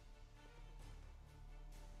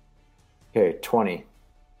 Okay, 20.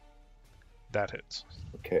 That hits.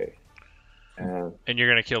 Okay. And you're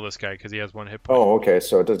going to kill this guy because he has 1 hit point. Oh, okay,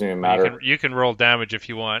 so it doesn't even matter. You can roll damage if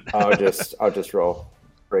you want. I'll just roll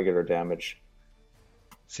regular damage.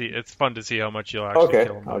 See, it's fun to see how much you'll actually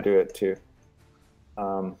kill him. Okay, I'll do it too.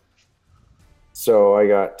 So I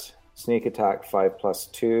got sneak attack 5 plus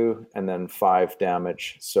 2, and then 5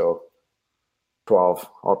 damage, so 12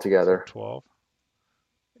 altogether. 12.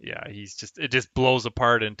 Yeah, it just blows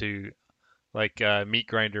apart into like meat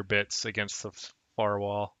grinder bits against the far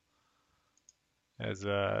wall as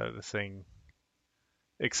the thing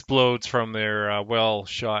explodes from their well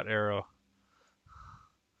shot arrow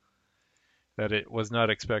that it was not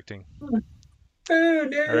expecting. Oh,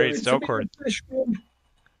 no, all right, Stelcourt.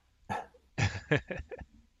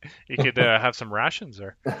 You could have some rations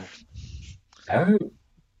there. Oh.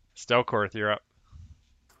 Stelcourt, you're up.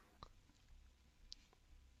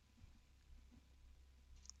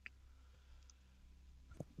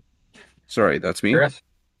 Sorry, that's me? Chris?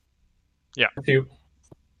 Yeah. That's you.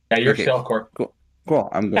 Yeah, you're Okay. Stelcourt. Cool.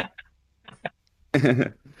 I'm good.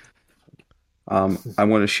 I'm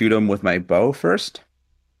going to shoot him with my bow first.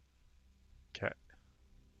 Okay.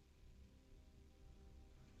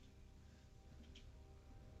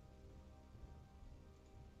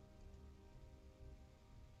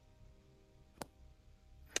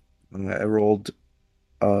 I rolled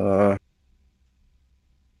a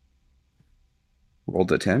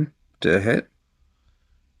 10 to hit.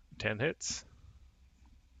 10 hits.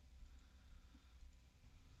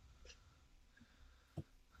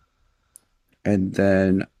 And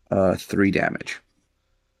then 3 damage.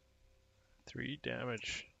 3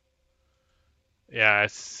 damage. Yeah,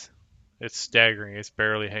 it's staggering. It's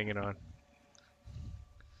barely hanging on.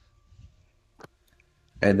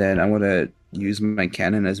 And then I'm going to use my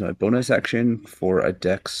cannon as my bonus action for a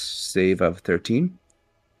dex save of 13.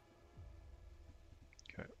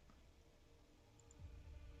 Okay.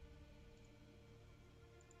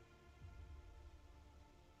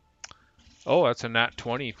 Oh, that's a nat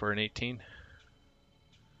 20 for an 18.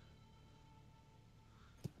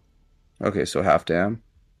 Okay, so half dam.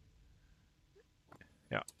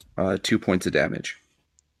 Yeah. 2 points of damage.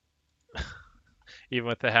 Even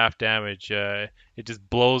with the half damage, it just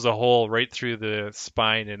blows a hole right through the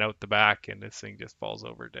spine and out the back, and this thing just falls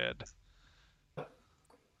over dead.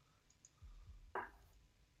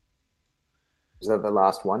 Is that the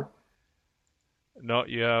last one? No,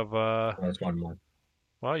 you have... There's one more.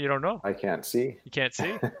 Well, you don't know. I can't see. You can't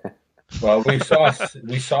see. Well, we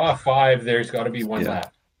saw 5. There's got to be one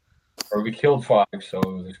left. Or we killed 5, so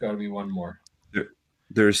there's got to be one more.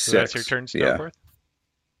 There's 6. So that's your turn, Stelcourt?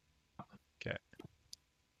 Yeah.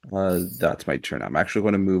 Okay. That's my turn. I'm actually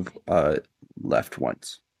going to move left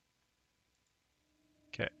once.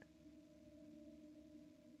 Okay.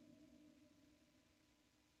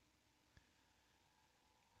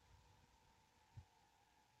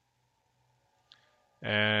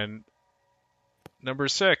 And number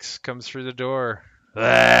 6 comes through the door.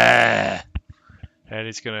 And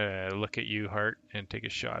he's going to look at you, Hart, and take a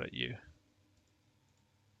shot at you.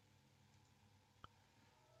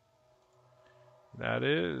 That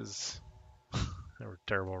is A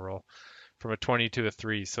terrible roll. From a 20 to a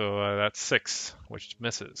 3, so that's 6, which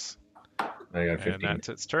misses. I got 15. And that's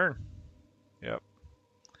its turn. Yep.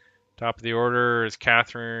 Top of the order is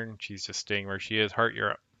Catherine. She's just staying where she is. Hart,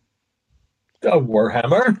 you're up. The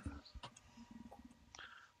Warhammer.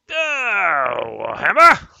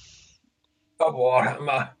 Warhammer. The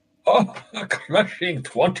Warhammer. Oh, a crushing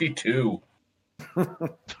 22.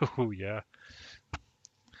 Oh, yeah.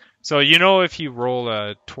 So, you know, if you roll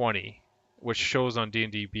a 20, which shows on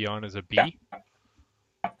D&D Beyond as a B,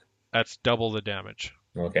 that's double the damage.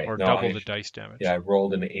 Okay. Or double the dice damage. Yeah, I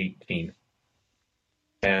rolled an 18.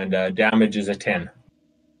 And damage is a 10.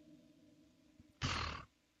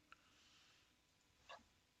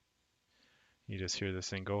 You just hear this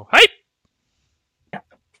thing go, hype!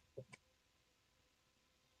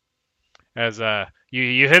 As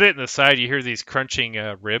you hit it in the side, you hear these crunching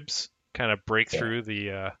ribs kind of break through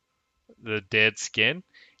the dead skin,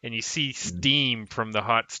 and you see steam from the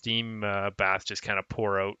hot steam bath just kind of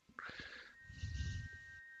pour out.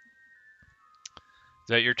 Is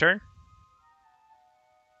that your turn?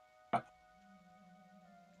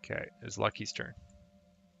 Okay, it's Lucky's turn.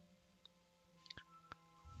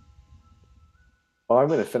 Oh, I'm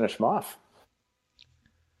going to finish him off.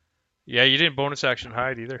 Yeah, you didn't bonus action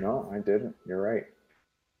hide either. No, I didn't. You're right.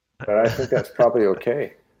 But I think that's probably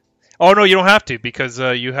okay. Oh, no, you don't have to, because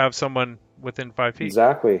you have someone within 5 feet.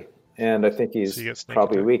 Exactly. And I think he's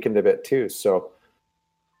probably attack. Weakened a bit too. So,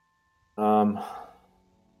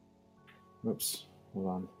 oops, hold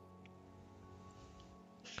on.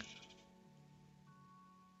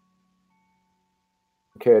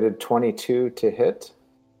 Okay, I did 22 to hit.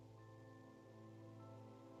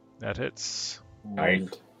 That hits. Nice.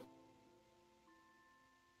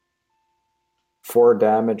 4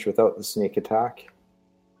 damage without the sneak attack.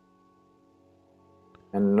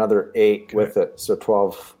 And another 8 with it, so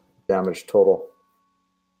 12 damage total.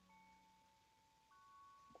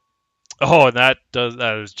 Oh, and that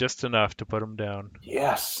is just enough to put him down.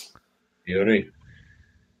 Yes. Beauty.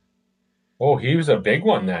 Oh, he was a big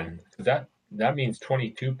one then. That means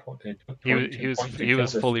 22 points. He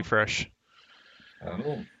was fully fresh.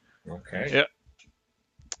 Oh, okay. Yeah.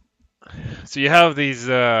 So you have these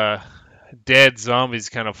dead zombies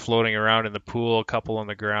kind of floating around in the pool, a couple on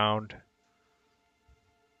the ground.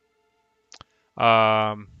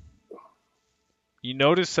 You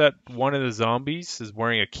notice that one of the zombies is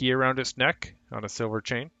wearing a key around its neck on a silver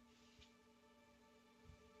chain.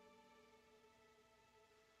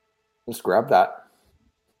 Just grab that.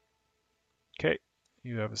 Okay,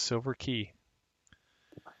 you have a silver key.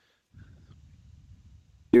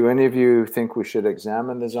 Do any of you think we should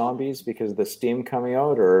examine the zombies because of the steam coming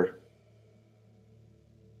out, or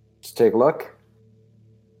just take a look?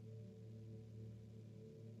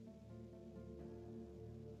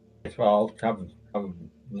 Well, I'll have a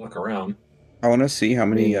look around. I want to see how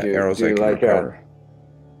many arrows I can recover.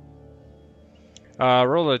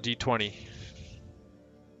 Roll a d20.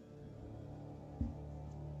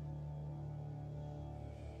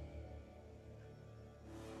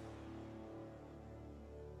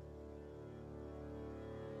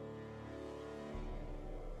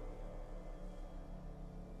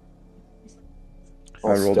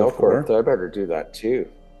 I rolled a 4. I better do that too.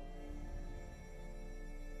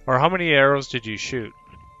 Or how many arrows did you shoot?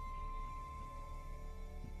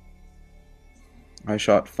 I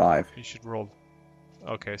shot 5. You should roll.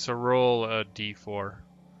 Okay, so roll a d4,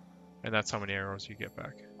 and that's how many arrows you get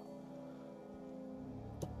back.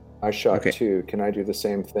 I shot 2. Can I do the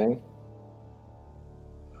same thing?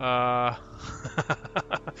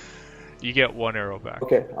 You get 1 arrow back.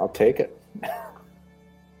 Okay, I'll take it.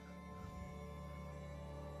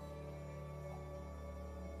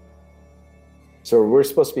 So we're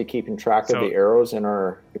supposed to be keeping track of the arrows in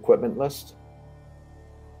our equipment list?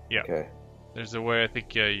 Yeah. Okay. There's a way I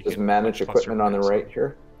think you Just can manage equipment on the right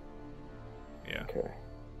here? Yeah. Okay.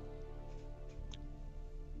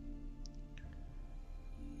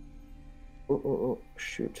 Oh,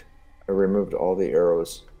 shoot. I removed all the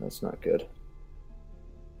arrows. That's not good.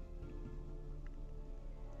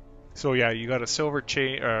 So yeah, you got a silver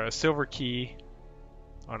chain, a silver key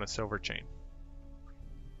on a silver chain.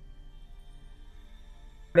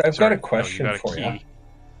 I've got a question for you.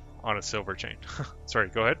 On a silver chain. Sorry,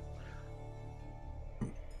 go ahead.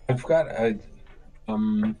 I've got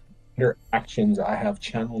under actions. I have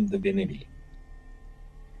channeled divinity.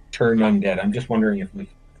 Turn undead. I'm just wondering if we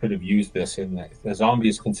could have used this in that. The zombie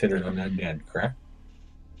is considered an undead, correct?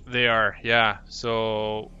 They are, yeah.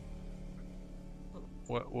 So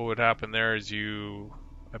what would happen there is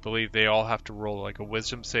I believe they all have to roll like a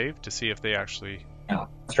wisdom save to see if they actually. Yeah,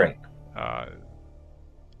 that's right.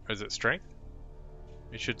 Is it strength?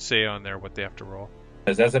 It should say on there what they have to roll.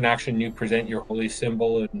 As an action, you present your holy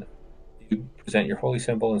symbol and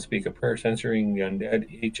speak a prayer censoring the undead.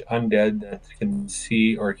 Each undead that can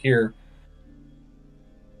see or hear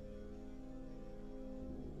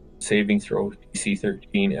saving throw DC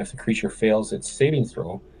 13. If the creature fails its saving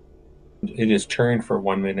throw, it is turned for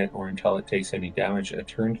 1 minute or until it takes any damage. A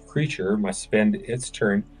turned creature must spend its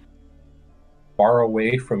turn far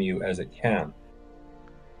away from you as it can.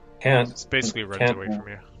 It's basically runs away from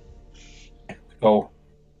you. So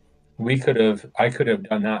I could have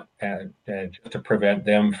done that to prevent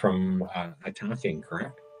them from attacking,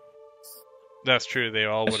 correct? That's true. They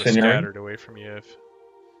all would have scattered away from you if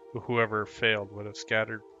whoever failed would have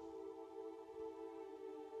scattered.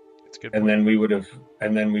 It's good. And then we would have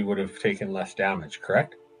taken less damage,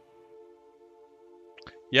 correct?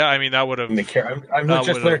 Yeah, I mean that would have. I'm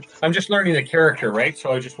just learning the character, right?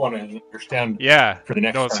 So I just want to understand. Yeah. For the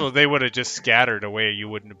next. No, so they would have just scattered away. You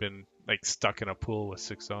wouldn't have been like stuck in a pool with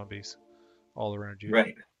 6 zombies all around you.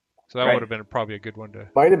 Right. So that would have been probably a good one to.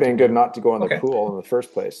 Might have been good not to go in the pool in the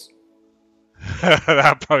first place.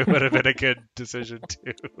 That probably would have been a good decision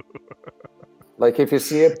too. Like if you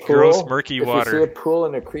see a pool, gross murky water. If you see a pool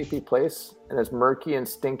in a creepy place and it's murky and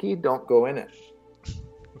stinky, don't go in it.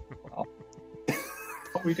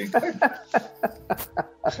 We did. Well,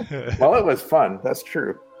 it was fun. That's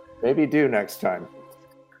true. Maybe do next time.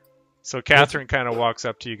 So Catherine kind of walks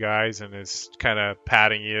up to you guys and is kind of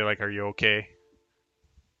patting you, like, "Are you okay?"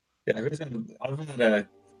 Yeah,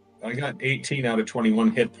 I got 18 out of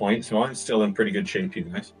 21 hit points, so I'm still in pretty good shape, you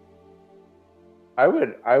guys. I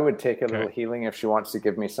would take a little healing if she wants to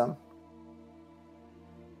give me some.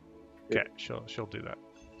 Okay, she'll do that.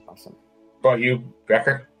 Awesome. What about you,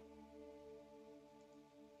 Becker?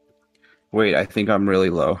 Wait, I think I'm really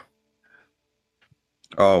low.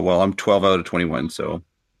 Oh, well, I'm 12 out of 21, so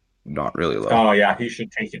not really low. Oh, yeah, he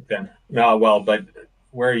should take it then. No, well, but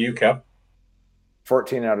where are you, Kev?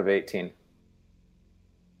 14 out of 18.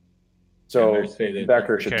 So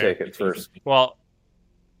Becker should take it first. Well,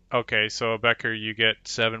 okay, so Becker, you get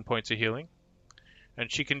 7 points of healing. And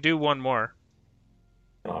she can do one more.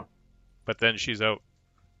 Oh. But then she's out.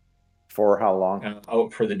 For how long?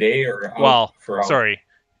 Out for the day or out for sorry.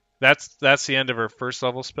 That's the end of her first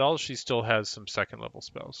level spells. She still has some second level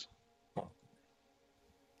spells.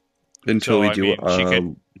 Until we do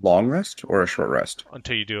a long rest or a short rest?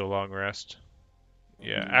 Until you do a long rest.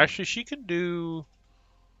 Yeah, actually she can do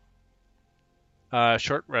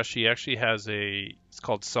short rest. She actually has it's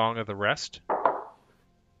called Song of the Rest.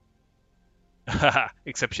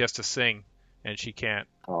 Except she has to sing, and she can't.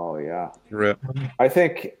 Oh yeah. Rip. I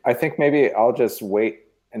think maybe I'll just wait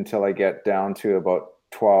until I get down to about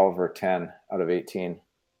 12 or 10 out of 18.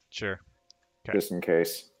 Sure. Okay. Just in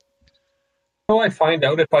case. How do I find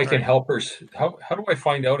out if I can help her? How do I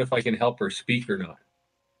find out if I can help her speak or not?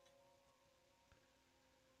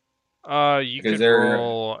 You can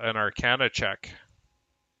roll an Arcana check.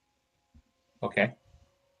 Okay.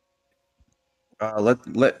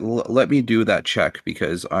 Let me do that check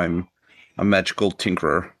because I'm a magical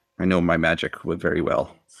tinkerer. I know my magic very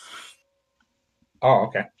well. Oh,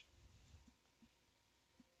 okay.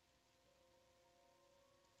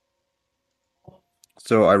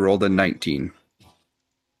 So I rolled a 19.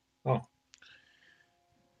 Oh.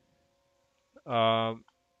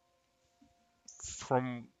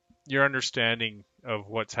 From your understanding of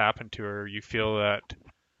what's happened to her, you feel that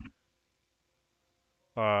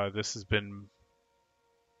this has been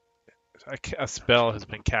a spell has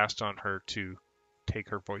been cast on her to take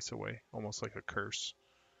her voice away, almost like a curse.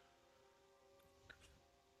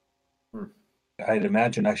 I'd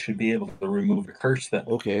imagine I should be able to remove the curse then.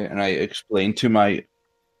 Okay, and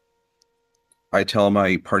I tell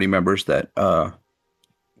my party members that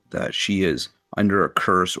that she is under a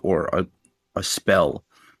curse or a spell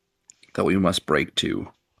that we must break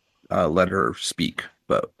to let her speak,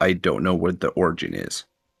 but I don't know what the origin is.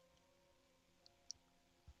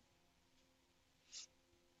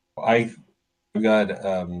 I've got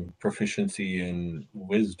proficiency in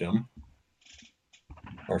wisdom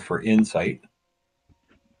or for insight.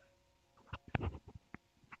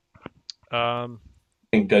 I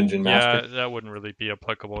think Dungeon Master. Yeah, that wouldn't really be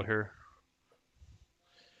applicable here.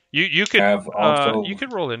 You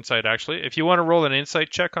could roll insight actually. If you want to roll an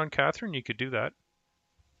insight check on Catherine, you could do that.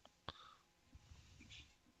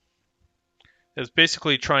 It's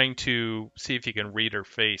basically trying to see if you can read her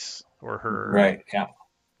face or her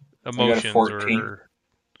emotions or her.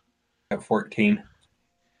 At 14.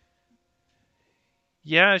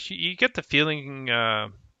 Yeah, you get the feeling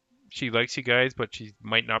she likes you guys, but she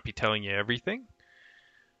might not be telling you everything.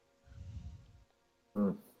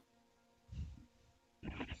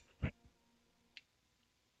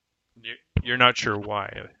 you're not sure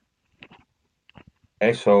why.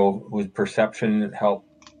 Okay, so would perception help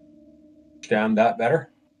understand that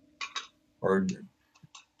better? Or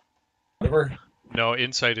whatever? No,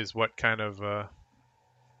 insight is what kind of...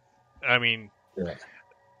 I mean, Yeah.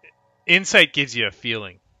 insight gives you a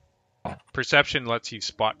feeling. Perception lets you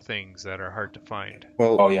spot things that are hard to find.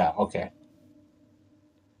 Well, Oh, yeah, okay.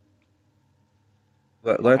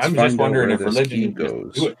 let's I'm find just wondering out if where this religion key would just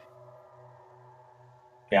goes. do it.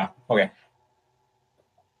 Yeah, okay.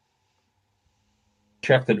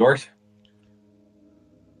 Check the doors.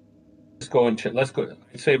 Let's go and check. Let's go.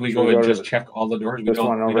 Say we go and just check all the doors. We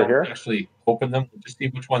don't here? actually open them. Just see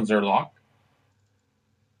which ones are locked.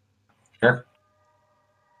 Sure.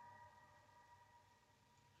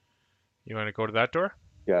 You want to go to that door?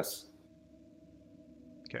 Yes.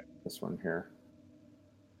 Okay. This one here.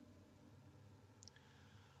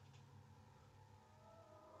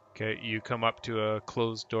 Okay, you come up to a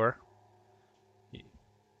closed door.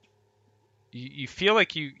 You feel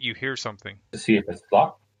like you hear something. To see if it's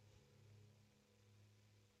locked.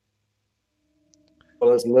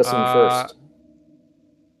 Well, let's listen first.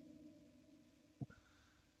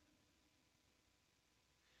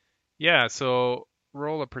 Yeah, so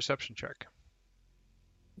roll a perception check.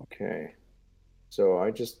 Okay. So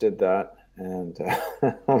I just did that and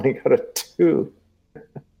only got a 2.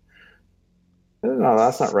 No,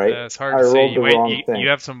 that's not right. It's hard to say. You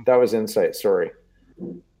have some... That was insight, sorry.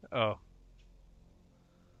 Oh.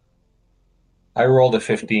 I rolled a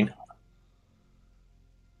 15.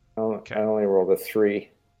 Okay. I only rolled a 3.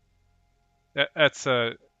 That's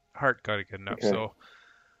heart got it good enough. Okay. So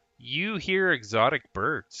you hear exotic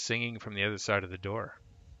birds singing from the other side of the door.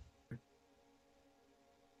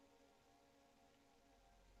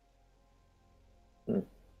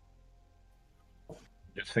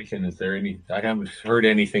 Just thinking, is there any? I haven't heard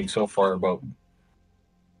anything so far about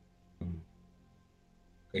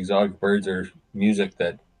exotic birds or music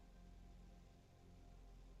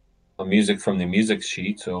music from the music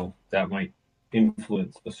sheet, so that might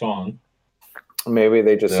influence the song. Maybe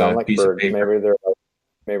they just sound like birds.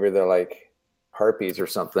 Maybe they're like harpies or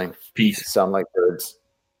something. Sound like birds.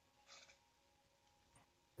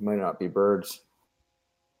 It might not be birds.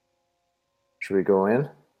 Should we go in?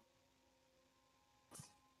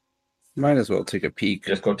 Might as well take a peek.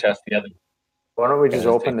 Just go test the other. Why don't we just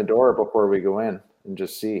open the door before we go in and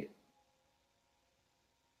just see?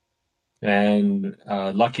 And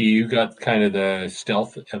Lucky, you got kind of the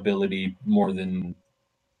stealth ability more than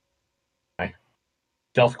I.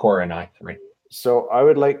 Stealth core and I, right? So I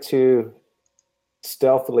would like to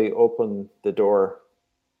stealthily open the door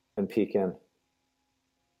and peek in.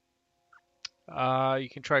 You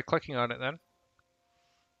can try clicking on it then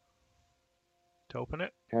to open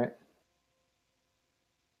it. Okay.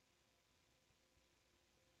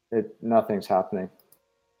 Nothing's happening.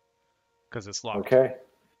 Because it's locked. Okay.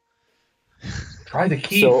 Try the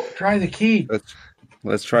key. Try the key.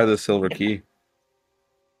 Let's try the silver key.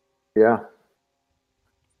 Yeah.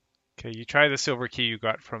 Okay, you try the silver key you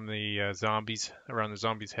got from the zombies around the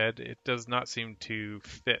zombie's head. It does not seem to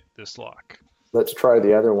fit this lock. Let's try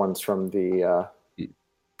the other ones from the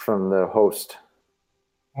host.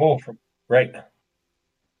 Oh, right.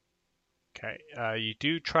 Okay, you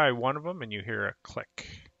do try one of them and you hear a click.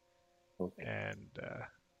 Okay. And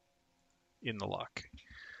in the lock.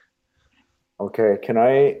 Okay, can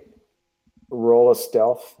I roll a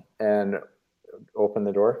stealth and open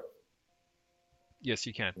the door? Yes,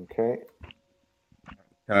 you can. Okay.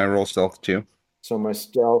 Can I roll stealth too? So my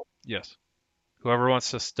stealth... Yes. Whoever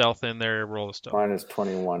wants to stealth in there, roll a stealth. Mine is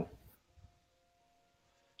 21.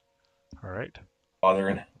 All right.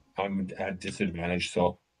 Bothering. I'm at disadvantage,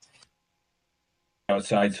 so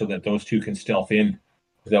outside so that those two can stealth in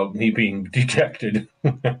without me being detected.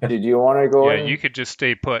 Did you want to go in? Yeah, you could just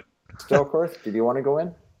stay put. Stealthworth, did you want to go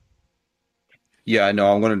in? Yeah,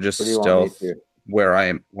 no, I'm going to just stealth where I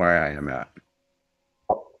am at.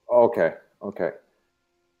 Okay.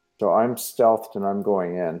 So I'm stealthed and I'm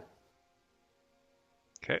going in.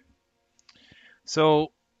 Okay.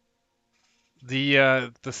 So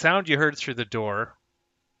the sound you heard through the door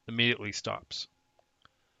immediately stops.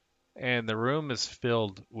 And the room is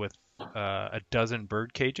filled with a dozen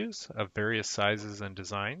bird cages of various sizes and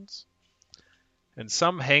designs. And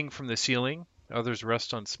some hang from the ceiling, others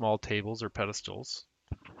rest on small tables or pedestals.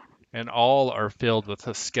 And all are filled with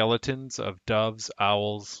the skeletons of doves,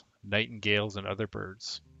 owls, nightingales, and other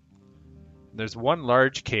birds. There's one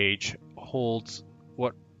large cage holds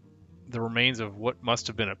the remains of what must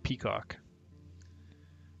have been a peacock.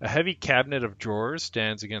 A heavy cabinet of drawers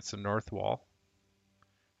stands against the north wall.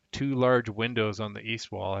 2 large windows on the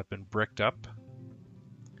east wall have been bricked up.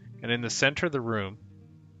 And in the center of the room,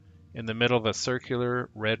 in the middle of a circular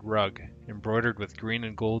red rug embroidered with green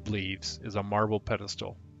and gold leaves, is a marble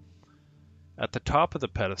pedestal. At the top of the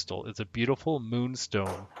pedestal is a beautiful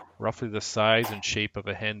moonstone, roughly the size and shape of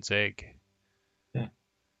a hen's egg.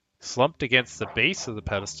 Slumped against the base of the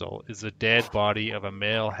pedestal is the dead body of a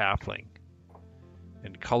male halfling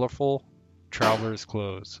in colorful traveler's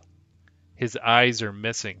clothes. His eyes are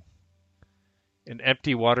missing. An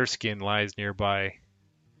empty water skin lies nearby.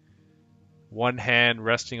 One hand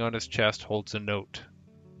resting on his chest holds a note,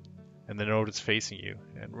 and the note is facing you,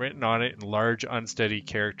 and written on it in large, unsteady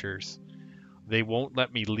characters, "They won't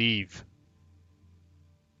let me leave."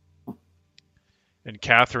 And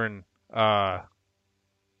Catherine,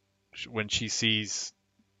 when she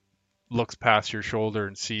looks past your shoulder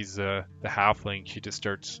and sees the halfling, she just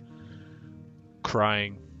starts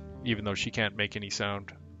crying, even though she can't make any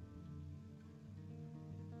sound.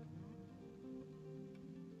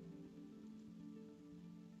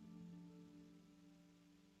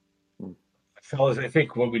 Fellas, I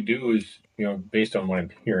think what we do is, based on what I'm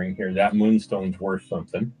hearing here, that moonstone's worth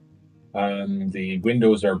something. The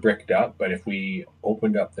windows are bricked up, but if we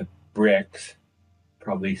opened up the bricks,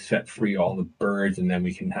 probably set free all the birds, and then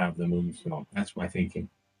we can have the moonstone. That's my thinking.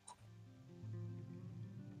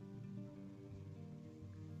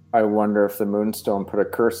 I wonder if the moonstone put a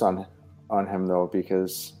curse on him, though,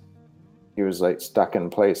 because he was like stuck in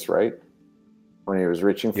place, right? When he was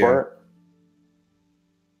reaching for it.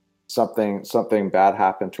 Something bad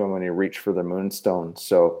happened to him when he reached for the moonstone.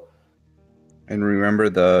 So, and remember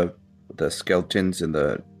the skeletons and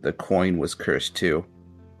the coin was cursed too.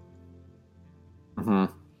 Mm-hmm.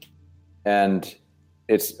 And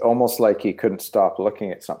it's almost like he couldn't stop looking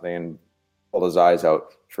at something and pulled his eyes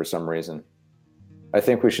out for some reason. I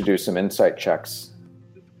think we should do some insight checks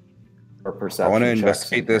or perception. I want to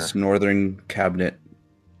investigate this northern cabinet.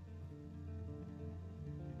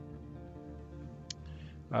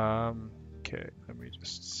 Okay, let me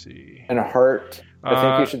just see. And a heart. I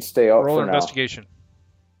think you should stay out roll for now. Investigation.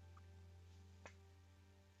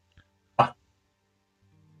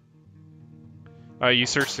 You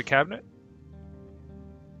search the cabinet?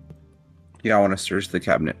 Yeah, I want to search the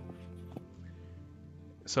cabinet.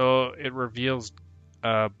 So it reveals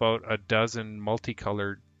about a dozen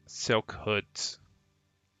multicolored silk hoods.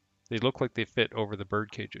 They look like they fit over the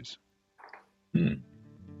bird cages.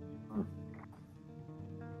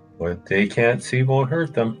 What they can't see won't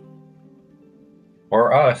hurt them.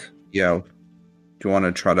 Or us. Yeah. Do you want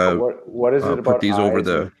to try to what is it about put these over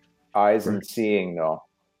the eyes and seeing, though?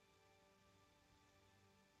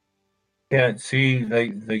 Can't see,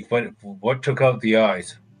 like what took out the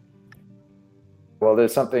eyes? Well,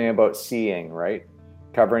 there's something about seeing, right?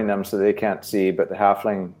 Covering them so they can't see, but the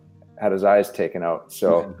halfling had his eyes taken out.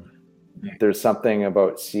 So there's something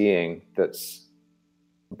about seeing that's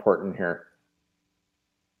important here.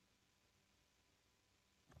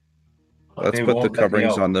 Let's put the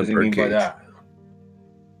coverings on the bird cage. Yeah,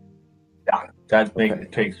 that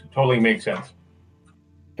totally makes sense.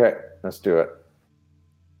 Okay, let's do it.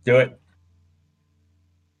 Do it.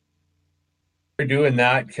 We're doing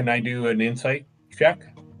that. Can I do an insight check?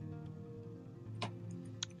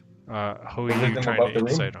 Who are you trying to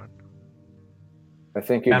insight on? I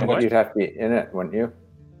think you'd have to be in it, wouldn't you?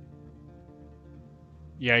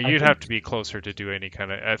 Yeah, you'd have to be closer to do any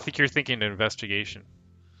kind of... I think you're thinking investigation.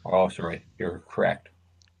 Oh, sorry. You're correct.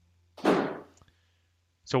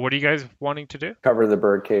 So what are you guys wanting to do? Cover the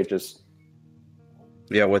bird cages.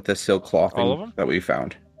 Yeah, with the silk clothing all of them? that we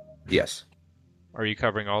found. Yes. Are you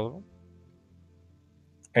covering all of them?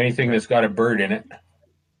 Anything that's got a bird in it.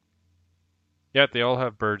 Yeah, they all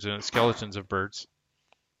have birds in it, skeletons of birds.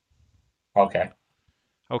 Okay.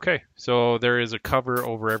 Okay, so there is a cover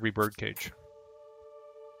over every bird cage.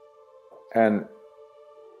 And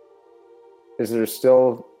is there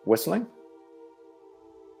still whistling?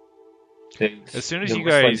 As soon as you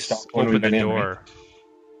guys opened the door,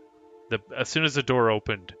 as soon as the door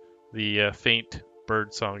opened, the faint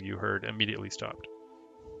bird song you heard immediately stopped.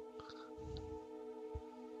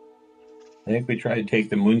 I think we try to take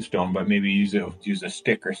the moonstone, but maybe use a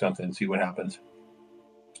stick or something and see what happens.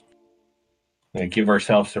 And give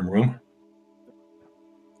ourselves some room.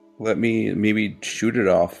 Let me maybe shoot it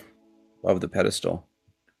off of the pedestal.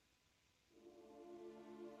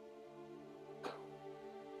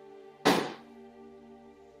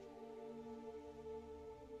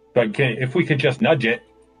 But if we could just nudge it,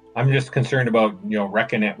 I'm just concerned about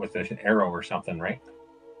wrecking it with an arrow or something, right?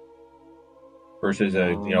 Versus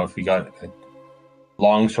if we got a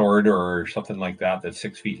long sword or something like that that's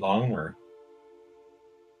 6 feet long, or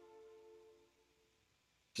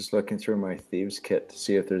Just looking through my thieves kit to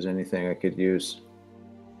see if there's anything I could use.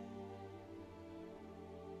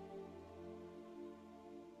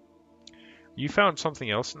 You found something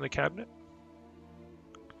else in the cabinet?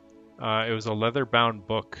 It was a leather-bound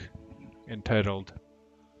book entitled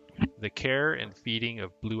The Care and Feeding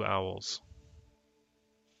of Blue Owls.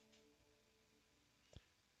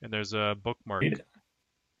 And there's a bookmark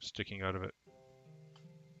sticking out of it.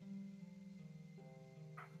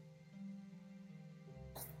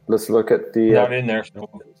 Let's look at the Not in there.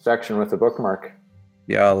 section with the bookmark.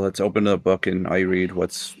 Yeah, let's open the book and I read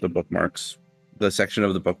what's the bookmarks. The section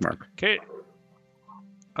of the bookmark. Okay.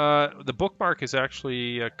 The bookmark is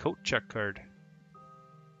actually a coat check card.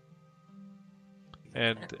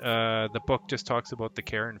 And the book just talks about the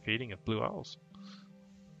care and feeding of blue owls.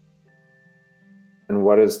 And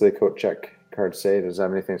what does the coat check card say? Does it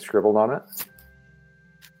have anything scribbled on it?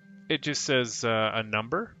 It just says a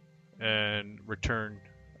number and return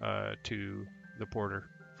to the porter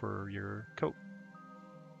for your coat.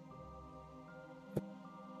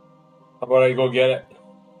 How about I go get it?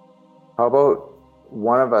 How about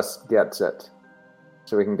one of us gets it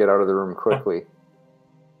so we can get out of the room quickly?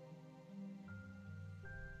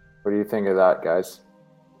 What do you think of that, guys?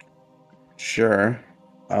 Sure.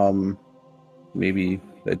 Maybe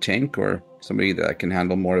a tank or somebody that can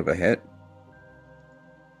handle more of a hit.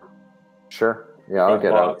 Sure. Yeah, I'll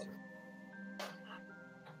get out.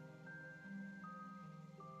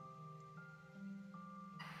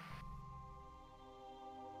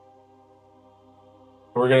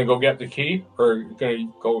 We're gonna go get the key, or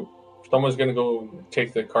someone's gonna go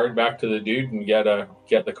take the card back to the dude and get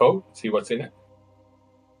the coat, see what's in it.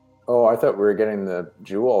 Oh, I thought we were getting the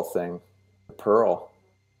jewel thing, the pearl.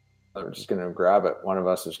 We're just gonna grab it. One of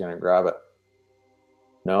us is gonna grab it.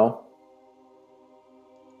 No?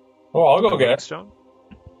 Oh, I'll go get it. Stone?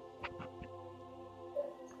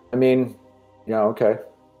 I mean, yeah, okay.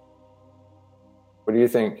 What do you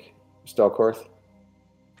think, Stelkorth?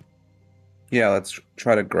 Yeah, let's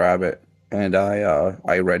try to grab it. And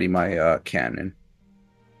I ready my cannon.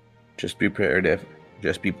 Just be prepared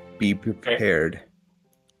be prepared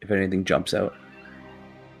if anything jumps out.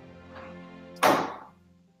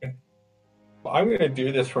 I'm gonna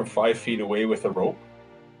do this from 5 feet away with a rope.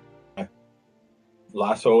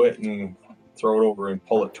 Lasso it and throw it over and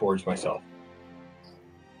pull it towards myself.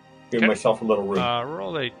 Give myself a little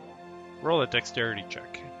room. Roll a dexterity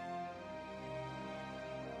check.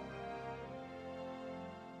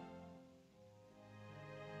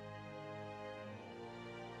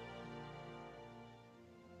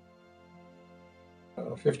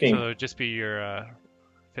 Uh, 15. So just be your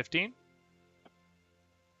 15?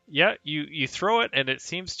 Yeah, you throw it and it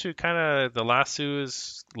seems to the lasso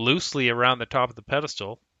is loosely around the top of the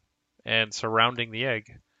pedestal and surrounding the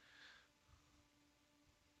egg.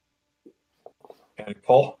 And I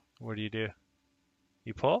pull. What do?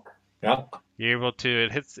 You pull? Yeah. You're able to,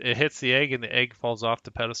 it hits the egg and the egg falls off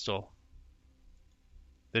the pedestal.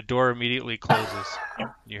 The door immediately closes.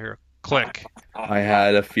 You hear a click. I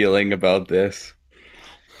had a feeling about this.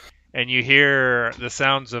 And you hear the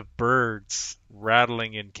sounds of birds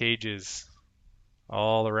rattling in cages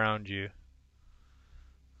all around you.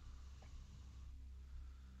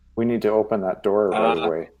 We need to open that door right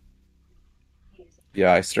away.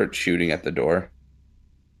 Yeah, I start shooting at the door.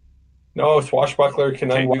 No, Swashbuckler can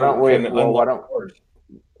why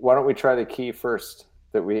don't we try the key first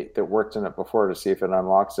that worked in it before to see if it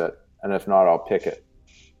unlocks it, and if not, I'll pick it.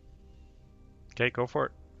 Okay, go for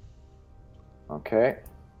it. Okay.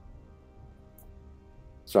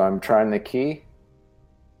 So I'm trying the key.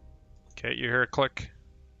 Okay, you hear a click.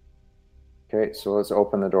 Okay, so let's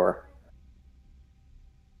open the door.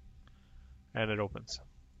 And it opens.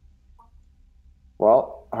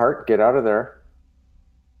 Well, Hart, get out of there.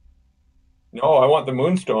 No, I want the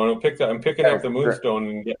moonstone. I'm picking up the moonstone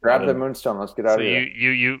and grab the moonstone. Let's get out of here.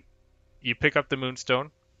 So you pick up the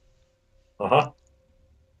moonstone. Uh-huh.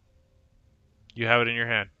 You have it in your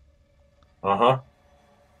hand. Uh-huh.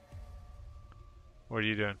 What are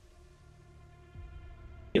you doing?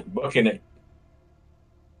 Get booking it.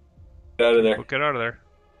 Get out of there. Book it out of there.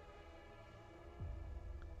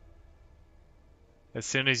 As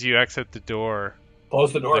soon as you exit the door,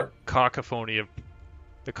 close the door.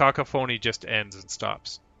 The cacophony just ends and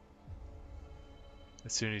stops.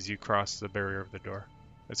 As soon as you cross the barrier of the door,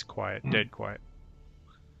 it's quiet, dead quiet.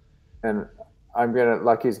 And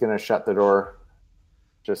Lucky's gonna shut the door,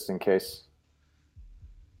 just in case.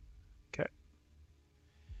 Okay.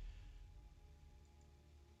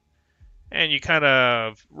 And you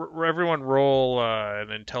everyone roll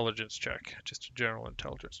an intelligence check, just a general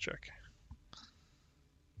intelligence check.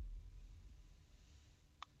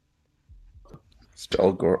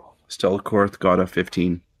 Stelkorth got a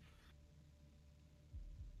 15.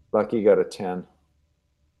 Lucky got a 10.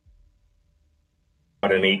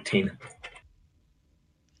 Got an 18.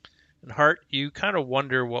 And Hart, you kind of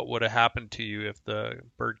wonder what would have happened to you if the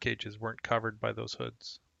bird cages weren't covered by those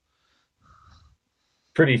hoods.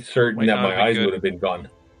 Pretty certain that my eyes would have been gone.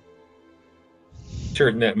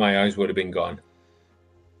 Certain that my eyes would have been gone.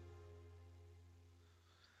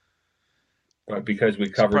 But because we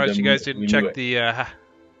covered Surprised them, you guys didn't check the.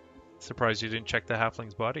 Surprised you didn't check the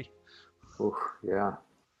halfling's body. Ooh, yeah.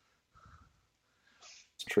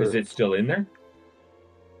 It's true. Is it still in there?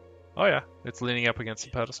 Oh yeah, it's leaning up against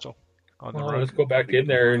the pedestal on the right. Let's go back in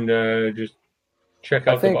there and just check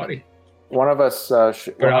out the body. One of us.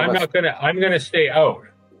 But I'm gonna stay out.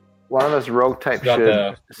 One of us rogue type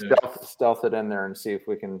should stealth it in there and see if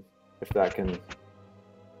we can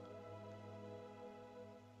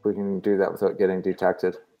do that without getting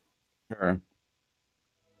detected. Sure.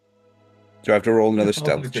 Do I have to roll another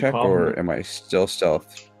stealth check, or am I still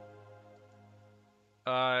stealth?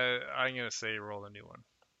 I'm gonna say roll a new one.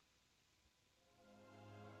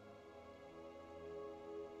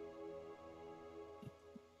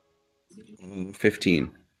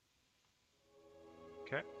 15.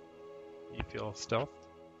 Okay. You feel stealth?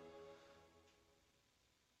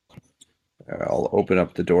 I'll open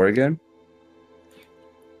up the door again.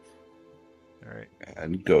 All right.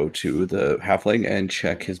 And go to the halfling and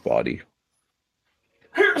check his body.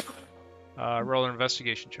 Roll an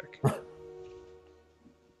investigation check.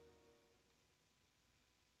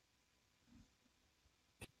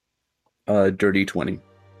 Dirty 20.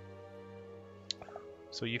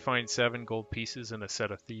 So you find 7 gold pieces and a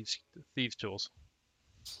set of thieves tools.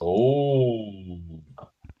 Oh.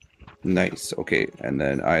 Nice. Okay, and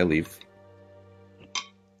then I leave.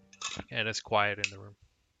 And it's quiet in the room.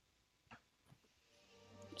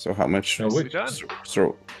 So how much? Done.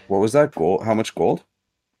 So what was that gold? How much gold?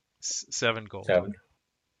 7 gold. 7.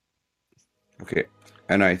 Okay,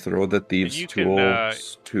 and I throw the thieves'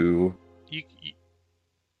 tools to.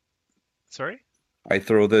 Sorry? I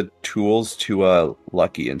throw the tools to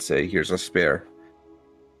Lucky and say, "Here's a spare."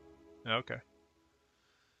 Okay.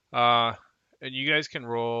 And you guys can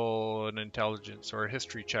roll an intelligence or a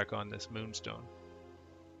history check on this moonstone.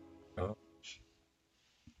 Oh.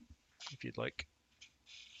 If you'd like.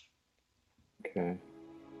 Okay.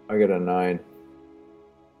 I got a 9.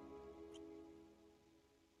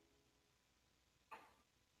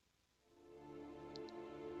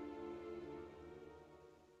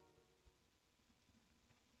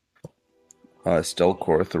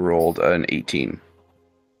 Stelkorth rolled an 18.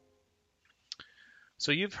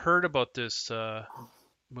 So you've heard about this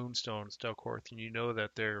moonstone, Stelkorth, and you know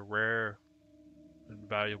that they're rare and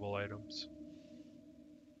valuable items.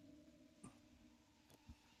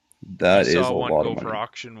 That is a lot of money. You saw one go for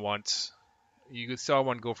auction once. You saw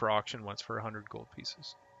one go for auction once for 100 gold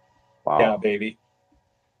pieces. Wow. Yeah, baby.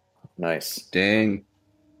 Nice. Dang.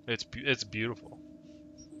 It's beautiful.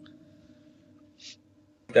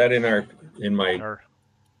 That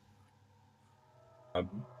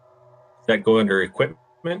that go under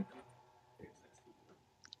equipment?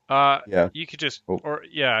 Yeah. You could just,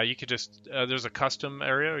 there's a custom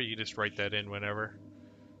area, or you just write that in whenever.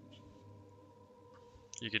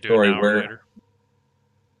 You could do it now or later.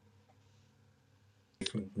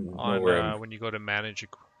 When you go to manage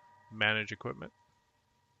equipment.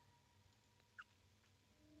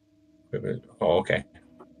 Oh, okay.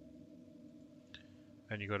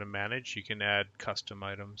 And you go to manage, you can add custom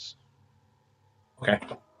items. Okay.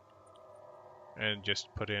 And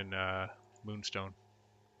just put in Moonstone.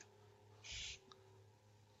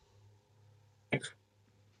 Thanks.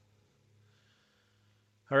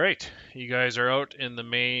 All right, you guys are out in the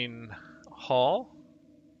main hall.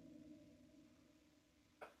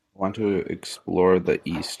 I want to explore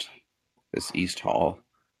this east hall.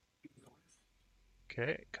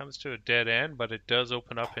 Okay, it comes to a dead end, but it does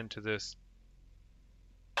open up into this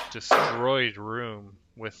destroyed room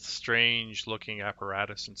with strange looking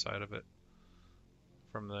apparatus inside of it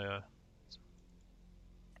from the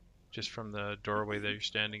doorway that you're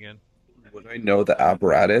standing in. Would I know the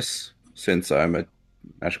apparatus since I'm a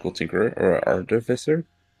magical tinkerer or an artificer?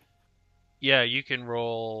 Yeah, you can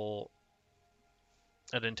roll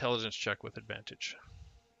an intelligence check with advantage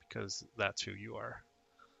because that's who you are.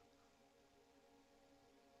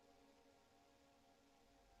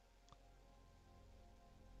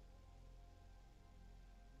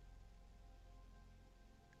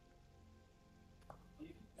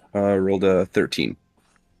 Rolled a 13.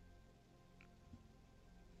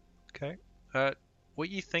 Okay. What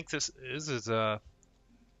you think this is the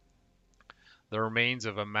remains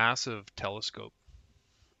of a massive telescope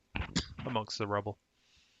amongst the rubble.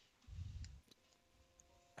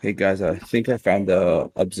 Hey guys, I think I found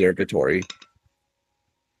the observatory.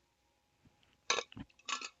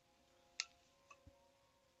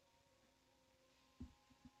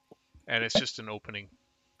 And it's just an opening.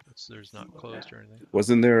 There's not closed or anything.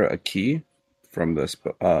 Wasn't there a key from this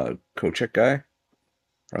code check guy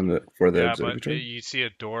for the observatory? But you see a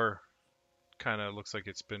door kind of looks like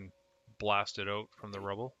it's been blasted out from the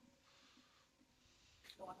rubble.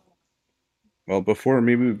 Well, before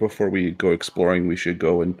we go exploring, we should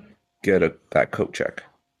go and get that code check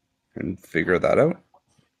and figure that out.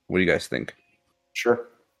 What do you guys think? Sure.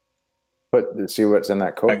 But see what's in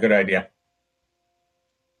that code. A good idea.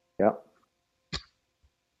 Yeah.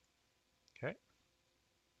 Okay.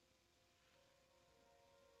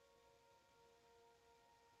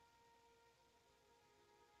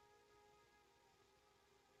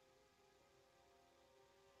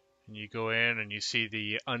 And you go in and you see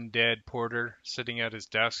the undead porter sitting at his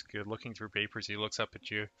desk, looking through papers. He looks up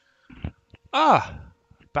at you. Ah,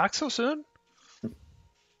 back so soon?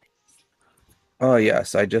 Oh,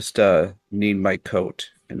 yes. I just need my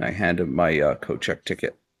coat, and I hand him my coat check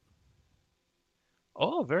ticket.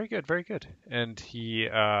 Oh, very good, very good. And he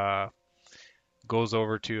goes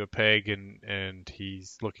over to a peg and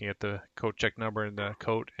he's looking at the coat check number in the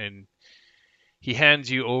coat, and he hands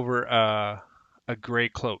you over a gray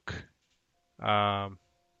cloak.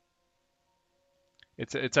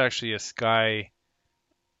 It's actually a sky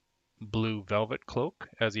blue velvet cloak.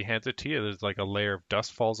 As he hands it to you, there's like a layer of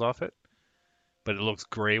dust falls off it, but it looks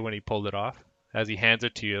gray when he pulled it off. As he hands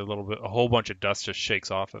it to you, a whole bunch of dust just shakes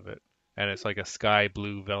off of it, and it's like a sky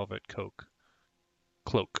blue velvet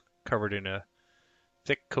cloak covered in a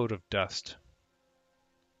thick coat of dust.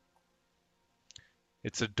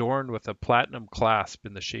 It's adorned with a platinum clasp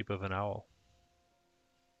in the shape of an owl.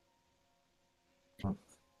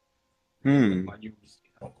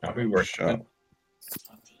 Probably worth it.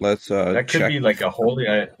 Let's that could check. Be like a holy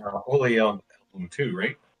album too,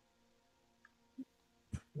 right?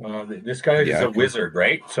 This guy is a wizard,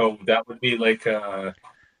 right? So that would be like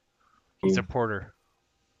he's a porter.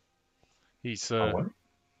 He's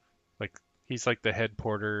he's like the head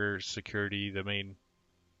porter, security, the main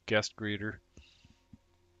guest greeter,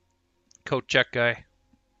 coat check guy.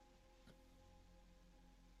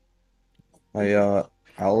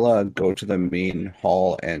 I'll go to the main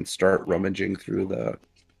hall and start rummaging through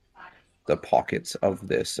the pockets of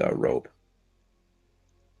this robe.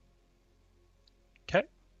 Okay.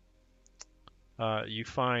 You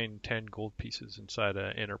find 10 gold pieces inside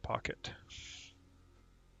an inner pocket.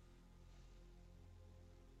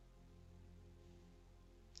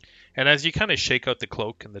 And as you kind of shake out the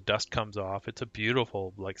cloak and the dust comes off, it's a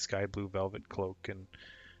beautiful like sky blue velvet cloak, and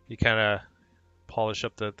you kind of polish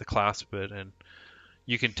up the clasp bit, and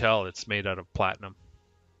you can tell it's made out of platinum,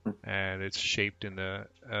 and it's shaped in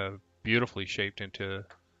beautifully shaped into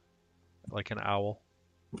like an owl.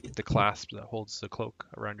 The clasp that holds the cloak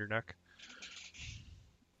around your neck.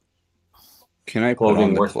 Can I put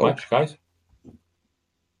on the worth cloak, much, guys?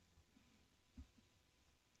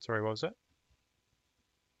 Sorry, what was that?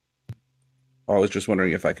 I was just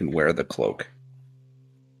wondering if I can wear the cloak.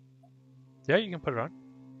 Yeah, you can put it on.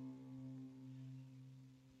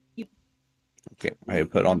 Okay, I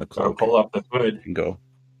put on the cloak. Pull up the hood and go.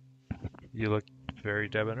 You look very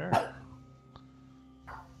debonair.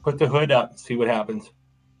 Put the hood up, see what happens.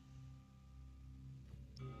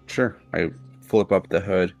 Sure, I flip up the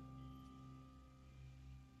hood.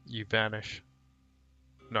 You vanish.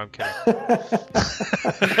 No, I'm kidding.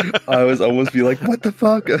 I was almost be like, what the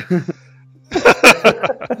fuck?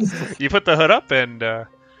 You put the hood up, and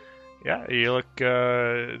yeah, you look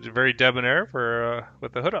very debonair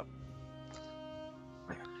with the hood up.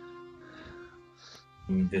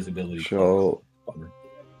 Invisibility. So,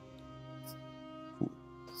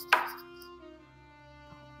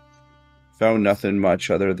 found nothing much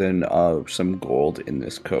other than some gold in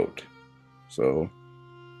this coat. So,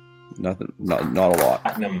 nothing, not a lot.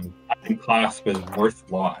 Platinum clasp is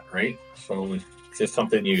worth a lot, right? So it's just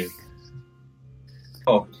something you.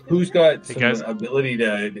 Oh, who's got some ability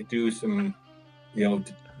to do some,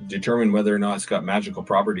 determine whether or not it's got magical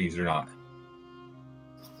properties or not?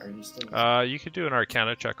 You could do an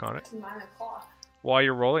Arcana check on it. While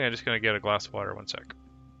you're rolling, I'm just going to get a glass of water. 1 sec.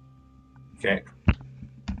 Okay.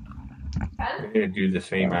 I'm going to do the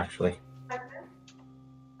same, actually.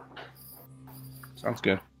 Sounds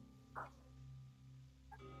good.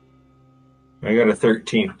 I got a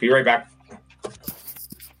 13. Be right back.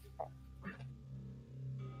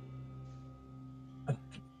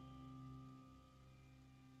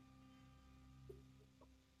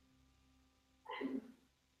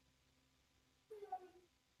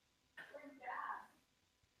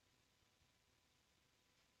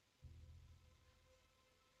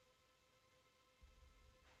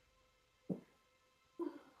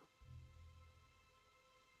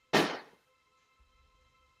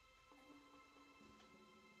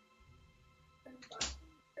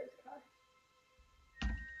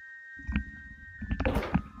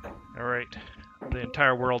 All right. The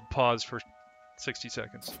entire world paused for 60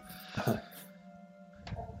 seconds.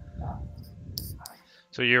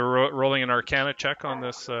 So you're rolling an Arcana check on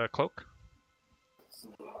this cloak?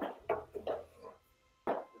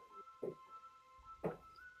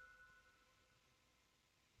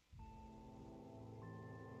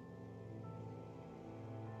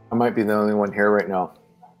 I might be the only one here right now.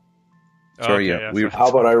 Sorry, Okay, yeah. How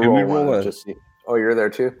about I roll one? Oh, you're there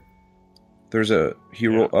too? He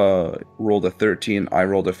rolled a 13. I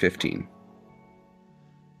rolled a 15.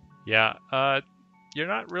 Yeah. You're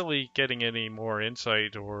not really getting any more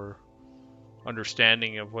insight or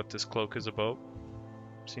understanding of what this cloak is about.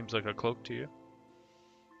 Seems like a cloak to you.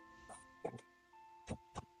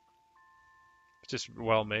 It's just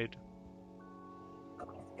well made.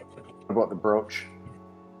 What about the brooch?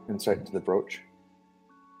 Insight into the brooch?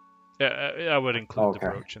 Yeah, I would include the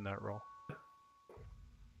brooch in that roll.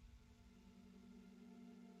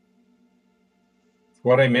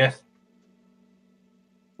 What I missed?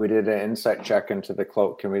 We did an insight check into the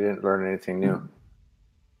cloak and we didn't learn anything new.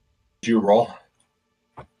 Did you roll?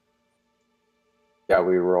 Yeah,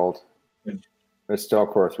 we rolled. The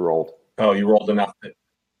Stelcorth rolled. Oh, you rolled enough.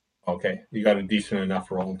 Okay, you got a decent enough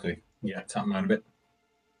roll to get something out of it.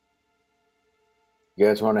 You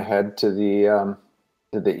guys want to head to the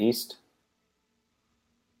east?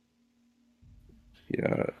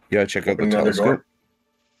 Yeah. Check out the Another telescope. door.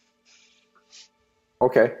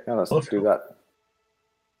 Okay, yeah, let's do that.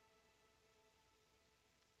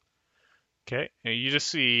 Okay, and you just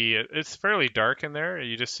see it's fairly dark in there.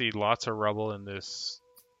 You just see lots of rubble and this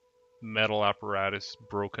metal apparatus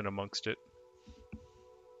broken amongst it.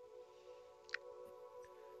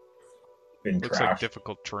 Looks like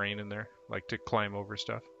difficult terrain in there, like to climb over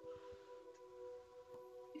stuff.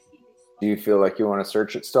 Do you feel like you want to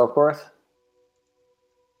search it, Stelcorth?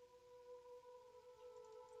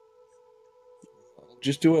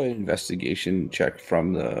 Just do an investigation check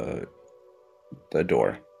from the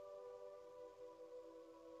door.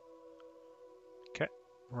 Okay,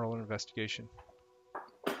 roll an investigation.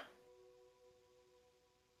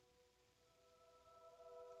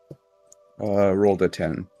 Rolled a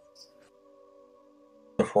 10.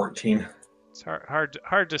 A 14. It's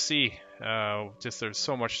hard to see. Just there's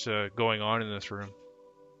so much going on in this room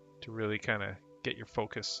to really kind of get your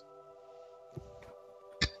focus.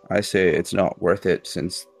 I say it's not worth it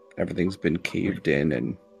since everything's been caved in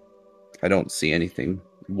and I don't see anything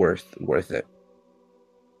worth it.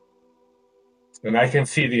 And I can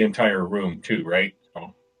see the entire room too, right?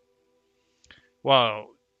 So. Well,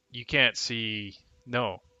 you can't see.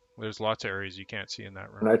 No, there's lots of areas you can't see in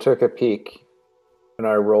that room. And I took a peek and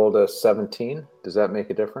I rolled a 17. Does that make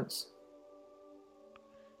a difference?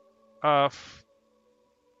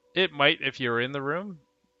 It might if you're in the room,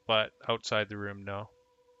 but outside the room, no.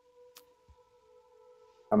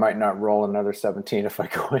 I might not roll another 17 if I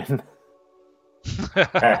go in.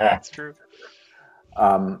 That's true.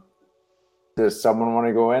 Does someone want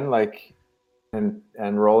to go in,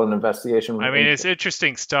 and roll an investigation? I mean, it's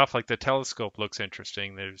interesting stuff. Like the telescope looks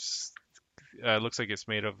interesting. There's, looks like it's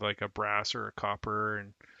made of like a brass or a copper,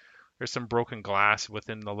 and there's some broken glass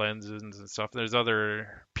within the lenses and stuff. There's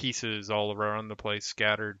other pieces all around the place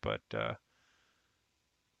scattered, but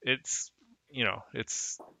it's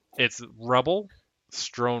rubble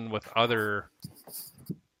strewn with other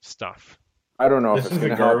stuff. I don't know if it's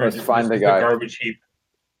going to help us find the guy. The garbage heap.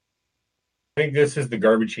 I think this is the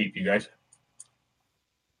garbage heap, you guys.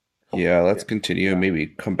 Yeah, let's continue. Maybe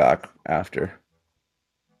come back after.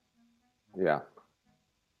 Yeah.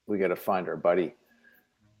 We got to find our buddy.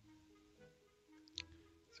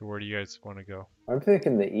 So where do you guys want to go? I'm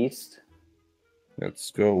thinking the east. Let's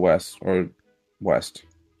go west or west.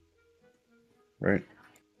 Right?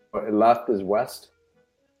 Left is west?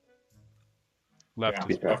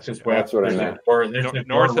 Left is west. west. That's what I meant.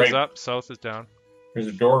 North is up, south is down. There's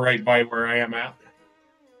a door right by where I am at.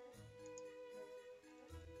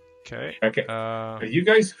 Okay. You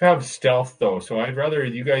guys have stealth though, so I'd rather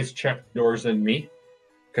you guys check doors than me,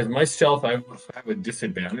 because my stealth I have a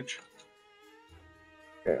disadvantage.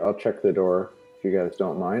 Okay, I'll check the door if you guys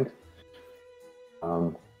don't mind.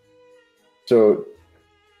 So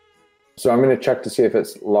I'm going to check to see if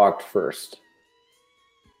it's locked first.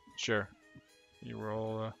 Sure. You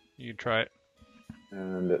roll. You try it.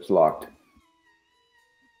 And it's locked.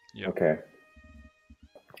 Yep. Okay.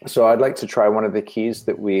 So I'd like to try one of the keys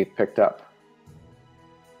that we picked up.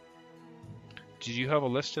 Did you have a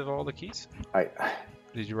list of all the keys?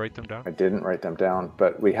 Did you write them down? I didn't write them down,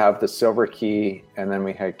 but we have the silver key, and then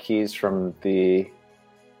we had keys from the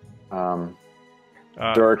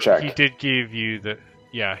Door check. He did give you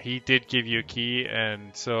he did give you a key,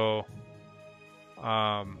 and so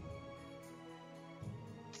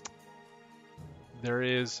there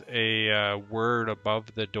is a word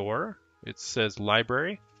above the door. It says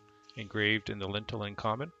library, engraved in the lintel in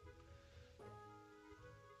common.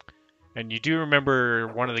 And you do remember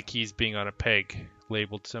one of the keys being on a peg,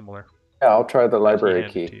 labeled similar. Yeah, I'll try the library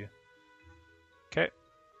key. Okay.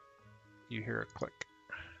 You hear a click.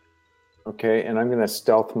 Okay, and I'm going to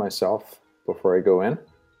stealth myself before I go in.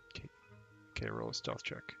 Okay, roll a stealth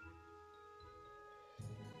check.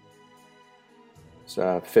 It's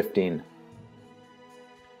 15.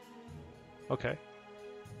 Okay.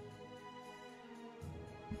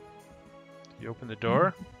 You open the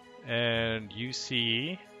door, and you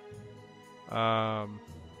see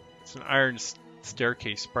it's an iron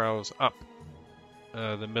staircase spirals up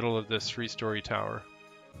the middle of this 3-story tower.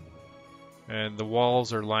 And the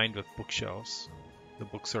walls are lined with bookshelves. The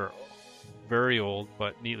books are very old,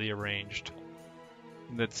 but neatly arranged.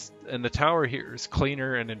 And the tower here is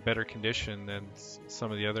cleaner and in better condition than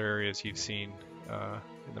some of the other areas you've seen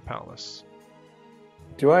in the palace.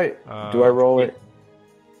 Do I roll it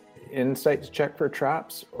insight to check for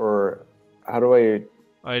traps, or how do I?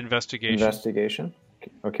 Investigation. Investigation.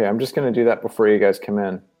 Okay, I'm just going to do that before you guys come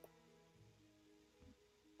in.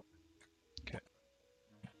 Okay.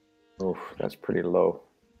 Oof, that's pretty low.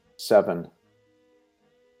 7.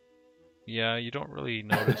 Yeah, you don't really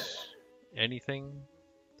notice anything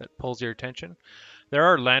that pulls your attention. There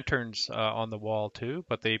are lanterns on the wall too,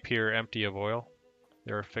 but they appear empty of oil.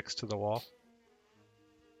 They're affixed to the wall.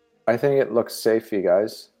 I think it looks safe, you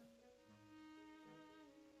guys.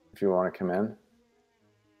 If you want to come in.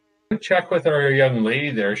 Check with our young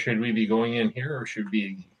lady there. Should we be going in here, or should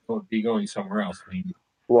we be going somewhere else? I mean,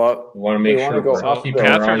 well, we want to make sure go we're up keeping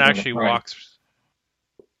there. our Catherine eyes on actually the prize.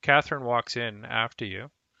 Catherine walks in after you,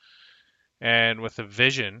 and with a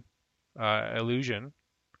vision, illusion,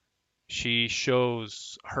 she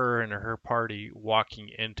shows her and her party walking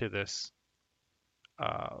into this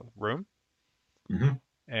room,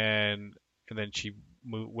 and then she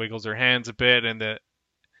wiggles her hands a bit, and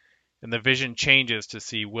the vision changes to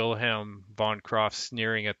see Wilhelm von Croft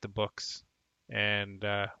sneering at the books, and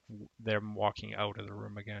them walking out of the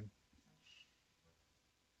room again.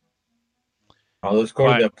 Let's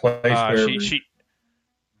go to that place where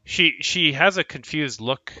she has a confused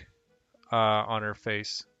look on her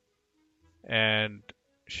face, and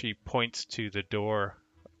she points to the door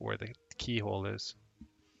where the keyhole is.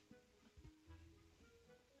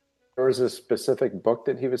 There was a specific book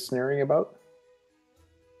that he was sneering about?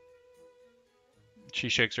 She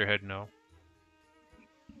shakes her head no.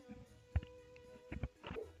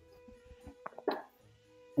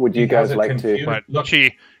 Would you guys like to? But look.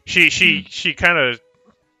 She kind of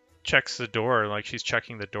checks the door, like she's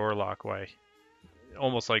checking the door lock. Why?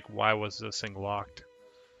 Almost like, why was this thing locked?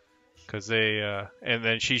 Because they and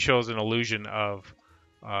then she shows an illusion of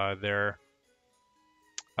their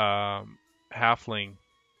halfling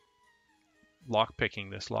lock picking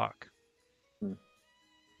this lock.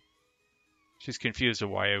 She's confused of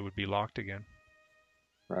why it would be locked again.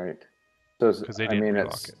 Right. So they didn't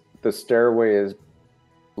relock it. The stairway is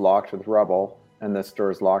locked with rubble, and this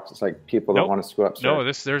door is locked. It's like people don't want to go upstairs.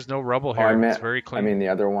 No, there's no rubble here. It's very clean. I mean the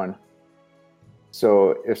other one.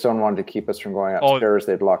 So if someone wanted to keep us from going upstairs,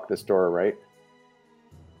 they'd lock this door, right?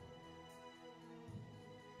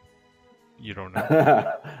 You don't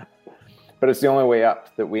know. But it's the only way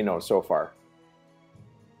up that we know so far.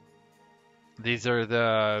 These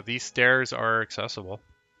stairs are accessible.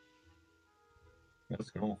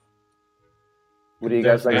 Let's go. What do you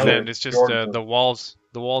guys like? And then it's just the walls.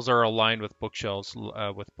 The walls are aligned with bookshelves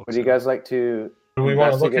with books. Would you guys like to we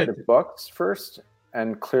want to look at the books first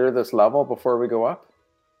and clear this level before we go up?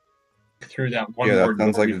 Through that one. Yeah, that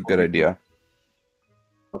sounds like a good idea.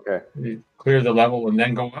 Okay. Clear the level and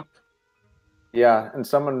then go up. Yeah, and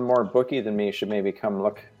someone more booky than me should maybe come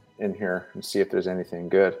look in here and see if there's anything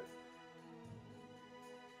good.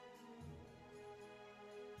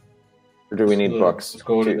 Or do we need books? Let's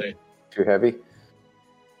go too heavy?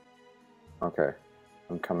 Okay,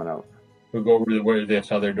 I'm coming out. We'll go over to where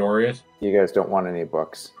this other door is. You guys don't want any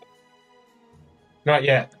books? Not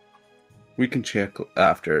yet. We can check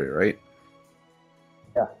after, right?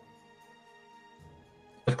 Yeah.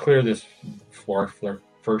 Let's clear this floor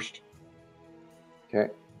first. Okay.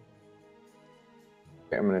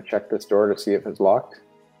 I'm going to check this door to see if it's locked.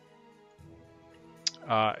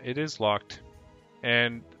 It is locked.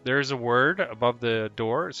 And there's a word above the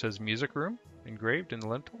door. It says music room, engraved in the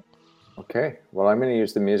lintel. Okay. Well, I'm going to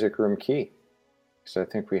use the music room key, because I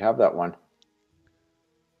think we have that one.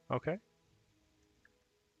 Okay.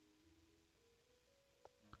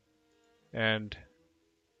 and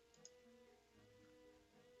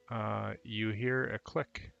you hear a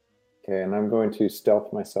click. Okay, and I'm going to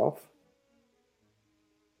stealth myself.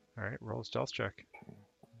 All right, roll a stealth check.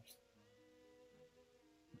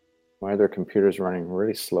 Why are their computers running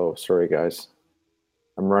really slow? Sorry, guys.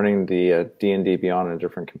 I'm running the D&D Beyond on a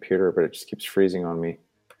different computer, but it just keeps freezing on me.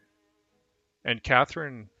 And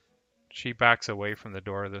Catherine, she backs away from the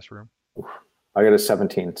door of this room. I got a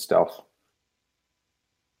 17 stealth.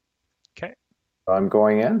 Okay. I'm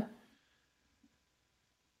going in?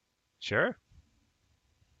 Sure.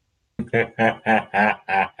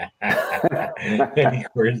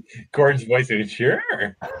 Gordon's voice is sure.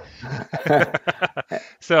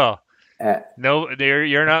 So, no,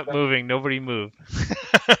 you're not moving. Nobody move.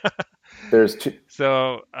 There's two.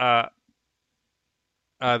 So,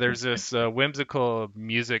 there's this whimsical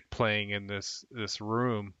music playing in this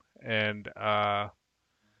room, and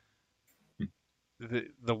the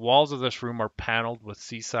walls of this room are paneled with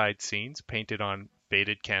seaside scenes painted on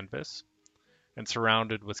faded canvas and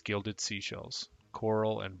surrounded with gilded seashells,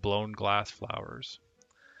 coral, and blown glass flowers.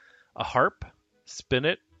 A harp,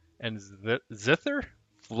 spinet, and zither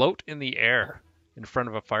float in the air in front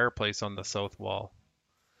of a fireplace on the south wall.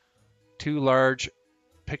 Two large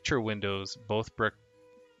picture windows, both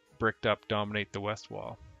bricked up, dominate the west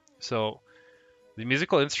wall. So the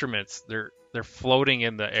musical instruments, they're floating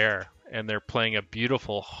in the air, and they're playing a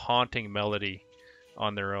beautiful, haunting melody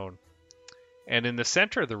on their own. And in the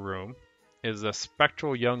center of the room is a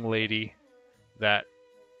spectral young lady that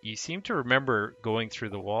you seem to remember going through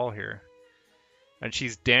the wall here. And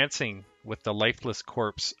she's dancing with the lifeless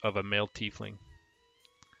corpse of a male tiefling.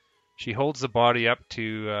 She holds the body up,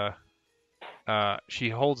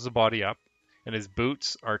 and his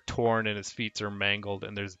boots are torn and his feet are mangled,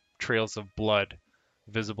 and there's trails of blood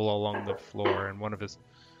visible along the floor, and one of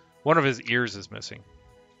his ears is missing.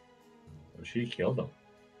 She killed him.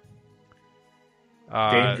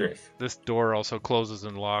 Dangerous. This door also closes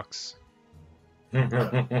and locks. You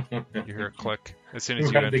hear a click as soon as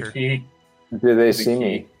you enter. Do they see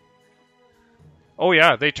me? Oh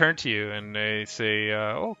yeah, they turn to you and they say,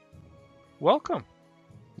 "Oh, welcome.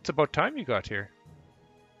 It's about time you got here."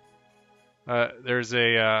 There's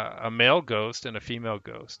a male ghost and a female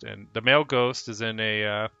ghost, and the male ghost is in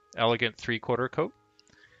a elegant 3/4 coat.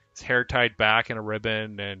 His hair tied back in a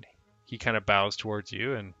ribbon, and he kind of bows towards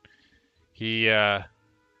you, and he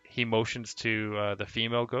motions to the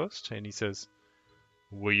female ghost, and he says,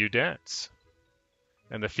 "Will you dance?"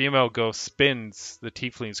 And the female ghost spins the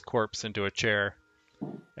tiefling's corpse into a chair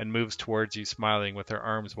and moves towards you, smiling with her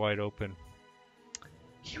arms wide open.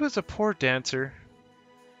 "He was a poor dancer.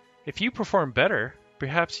 If you perform better,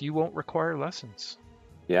 perhaps you won't require lessons."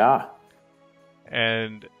 Yeah.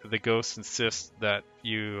 And the ghost insists that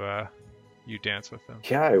you dance with them.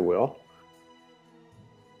 Yeah, I will.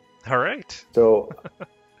 All right. So,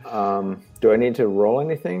 do I need to roll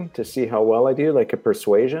anything to see how well I do, like a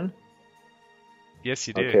persuasion? Yes,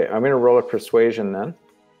 you do. Okay, I'm going to roll a persuasion then.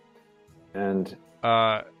 And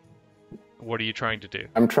what are you trying to do?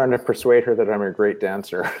 I'm trying to persuade her that I'm a great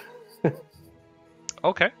dancer.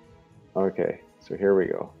 Okay. Okay, so here we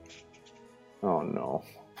go. Oh no.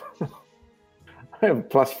 I have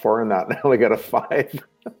 +4 in that, and I only got a 5.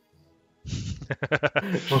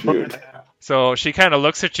 Shoot. So she kind of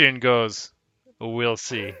looks at you and goes, "We'll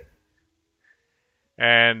see."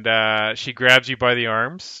 And she grabs you by the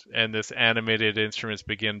arms, and this animated instruments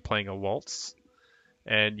begin playing a waltz.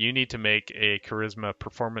 And you need to make a charisma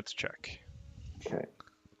performance check. Okay.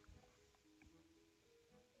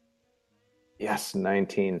 Yes,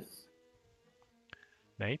 19.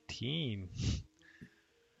 19.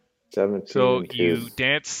 17. So you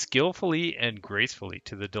dance skillfully and gracefully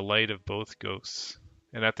to the delight of both ghosts.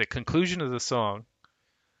 And at the conclusion of the song,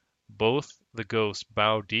 both the ghosts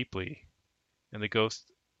bow deeply, and the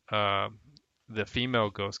female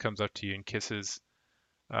ghost comes up to you and kisses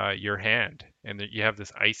your hand, and you have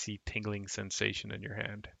this icy tingling sensation in your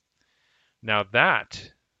hand. "Now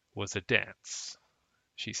that was a dance,"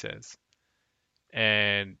 she says.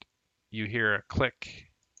 And you hear a click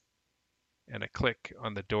and a click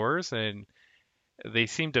on the doors, and they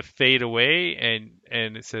seem to fade away,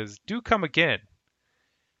 and it says, "Do come again.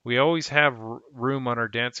 We always have room on our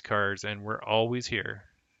dance cards, and we're always here."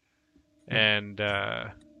 And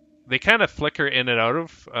they kind of flicker in and out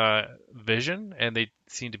of vision, and they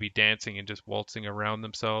seem to be dancing and just waltzing around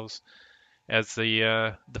themselves as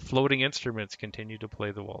the floating instruments continue to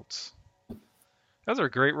play the waltz. That was a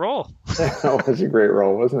great roll. That was a great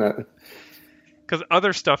roll, wasn't it? Because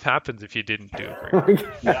other stuff happens if you didn't do a great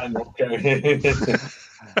roll.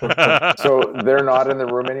 So they're not in the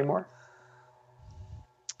room anymore?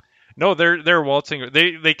 No, they're waltzing.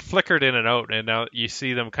 They flickered in and out, and now you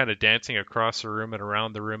see them kind of dancing across the room and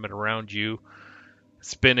around the room and around you,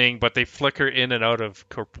 spinning. But they flicker in and out of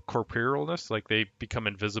corporealness, like they become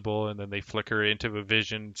invisible, and then they flicker into a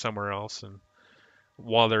vision somewhere else, and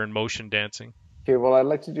while they're in motion dancing. Okay, well, I'd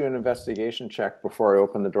like to do an investigation check before I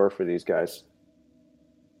open the door for these guys.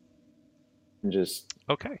 And just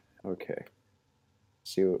Okay.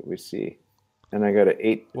 See what we see. And I got an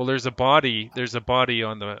 8. Well, there's a body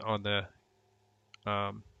on the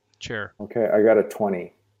chair. Okay, I got a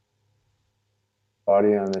 20.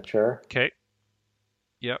 Body on the chair. Okay.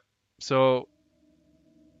 Yep. So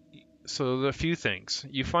a few things.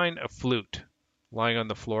 You find a flute lying on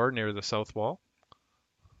the floor near the south wall.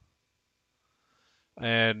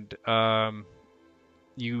 And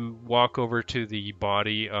you walk over to the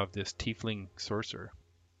body of this tiefling sorcerer.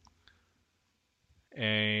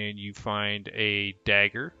 And you find a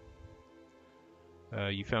dagger.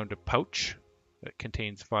 You found a pouch that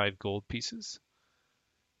contains 5 gold pieces.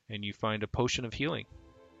 And you find a potion of healing.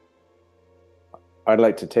 I'd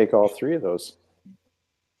like to take all 3 of those.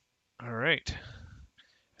 All right.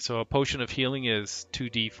 So a potion of healing is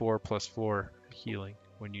 2d4 plus 4 healing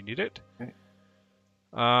when you need it. Okay.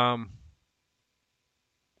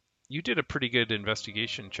 You did a pretty good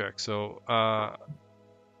investigation check. So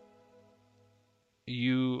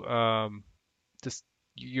you're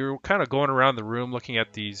kind of going around the room looking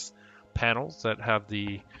at these panels that have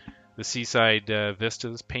the seaside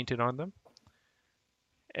vistas painted on them,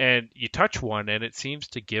 and you touch one and it seems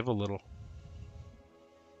to give a little.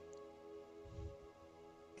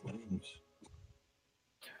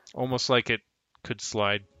 Almost like it could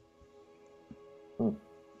slide.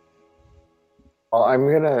 Well, I'm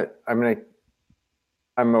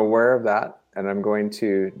aware of that, and I'm going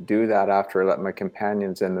to do that after I let my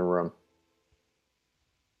companions in the room.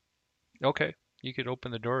 Okay, you could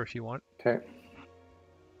open the door if you want. Okay.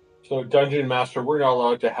 So, Dungeon Master, we're not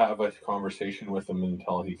allowed to have a conversation with him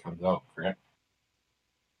until he comes out, correct?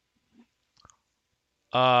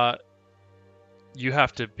 You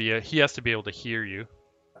have to he has to be able to hear you.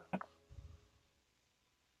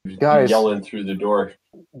 Guys, yelling through the door.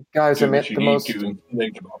 Guys, I met the most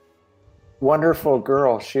wonderful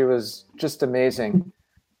girl. She was just amazing,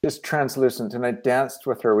 just translucent, and I danced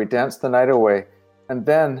with her. We danced the night away, and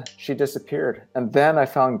then she disappeared. And then I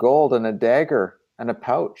found gold and a dagger and a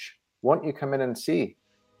pouch. Won't you come in and see?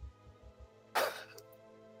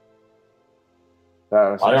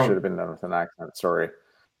 That should have been done with an accent. Sorry,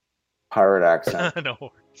 pirate accent. No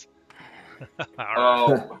worries.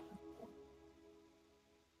 Oh.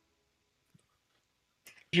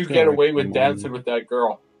 You get away with dancing with that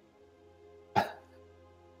girl.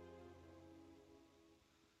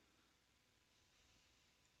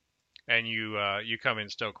 And you come in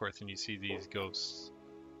Stokeworth and you see these ghosts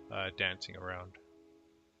dancing around.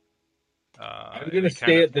 I'm going to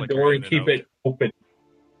stay at the door and keep it open.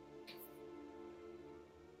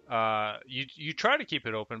 You try to keep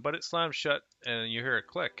it open, but it slams shut and you hear it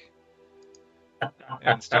click.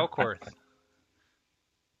 And Stokeworth,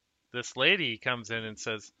 this lady comes in and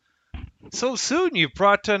says, "So soon you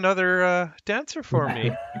brought another dancer for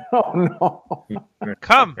me." Oh no.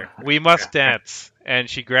 "Come, we must dance." And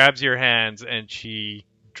she grabs your hands and she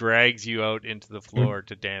drags you out into the floor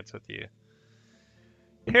to dance with you.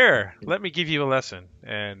 "Here, let me give you a lesson."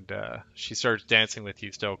 And she starts dancing with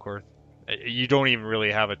you, Stokeworth. You don't even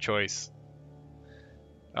really have a choice.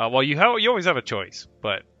 Well, you always have a choice,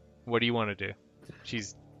 but what do you want to do?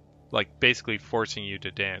 She's like basically forcing you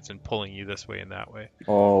to dance and pulling you this way and that way.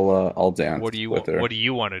 I'll dance. What do you with her. What do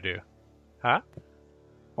you want to do? Huh?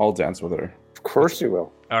 I'll dance with her. Of course you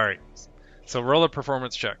will. All right. So roll a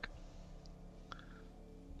performance check.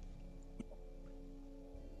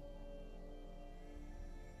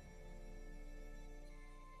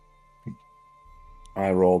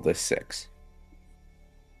 I rolled a 6.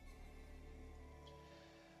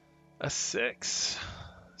 A 6.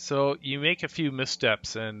 So you make a few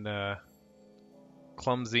missteps and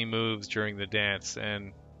clumsy moves during the dance,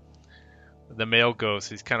 and the male ghost,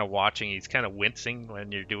 he's kind of watching, he's kind of wincing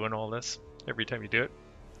when you're doing all this, every time you do it.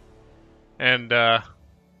 And at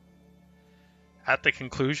the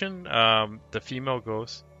conclusion, the female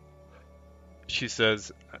ghost, she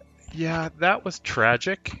says, "Yeah, that was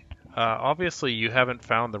tragic. Obviously you haven't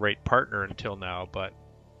found the right partner until now, but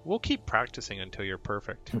we'll keep practicing until you're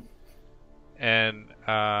perfect." And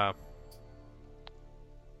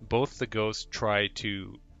both the ghosts try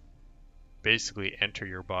to basically enter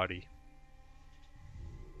your body.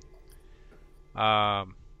 So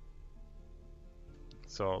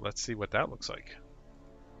let's see what that looks like.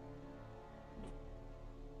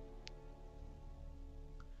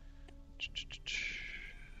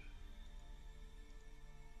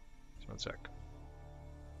 One sec.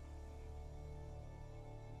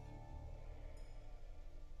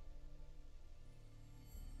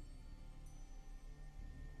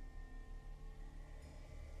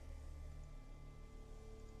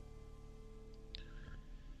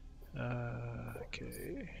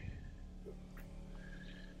 Okay.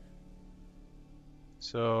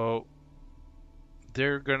 So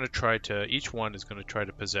they're gonna try to. Each one is gonna try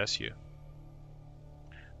to possess you.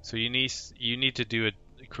 So you need to do a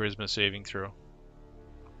charisma saving throw.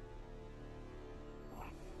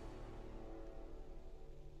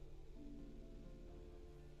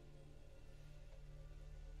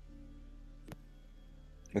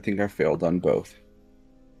 I think I failed on both.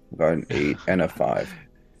 I got an 8 and a 5.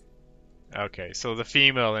 Okay, so the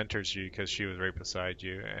female enters you because she was right beside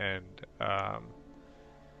you, and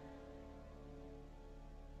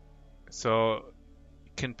so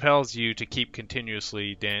compels you to keep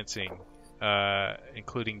continuously dancing,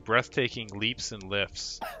 including breathtaking leaps and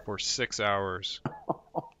lifts for 6 hours.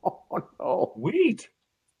 Oh no! Sweet.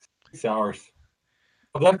 6 hours.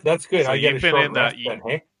 Well, that's good. So I get a short rest the then,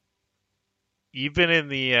 hey? you've been in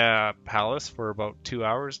the palace for about 2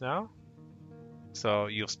 hours now. So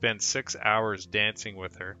you'll spend 6 hours dancing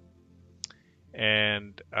with her,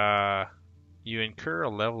 and you incur a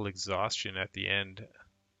level of exhaustion at the end.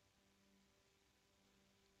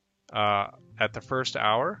 At the first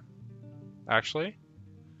hour, actually.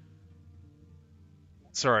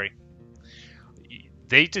 Sorry.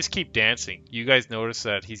 They just keep dancing. You guys notice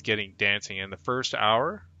that he's getting dancing. In the first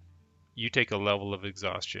hour, you take a level of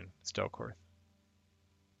exhaustion, Stelkorth.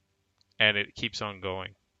 And it keeps on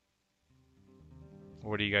going.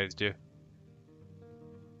 What do you guys do?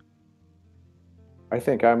 I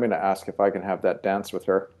think I'm going to ask if I can have that dance with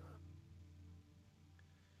her.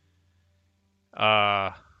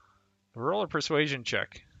 Roll a persuasion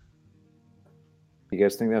check. You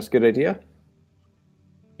guys think that's a good idea?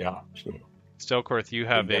 Yeah. Stelkorth, you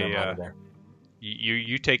have Get him out of there.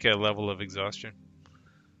 you take a level of exhaustion.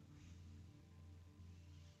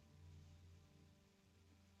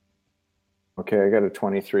 Okay, I got a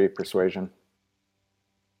 23 persuasion.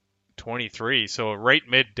 23. So right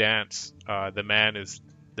mid dance, the man is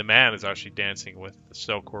actually dancing with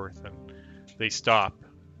Stelkorth, and they stop,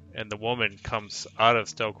 and the woman comes out of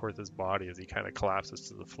Stelkorth's body as he kind of collapses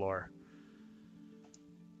to the floor,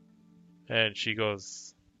 and she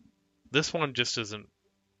goes, "This one just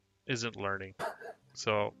isn't learning,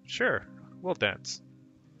 so sure, we'll dance.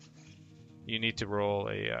 You need to roll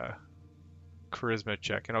a charisma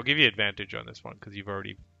check, and I'll give you advantage on this one because you've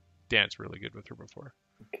already danced really good with her before."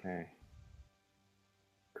 Okay.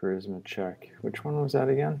 Charisma check. Which one was that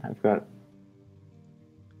again? I've got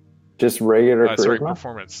just regular charisma? Sorry,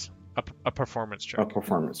 performance. A performance check. Oh,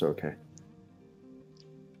 performance, okay.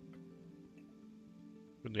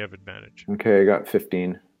 When you have advantage. Okay, I got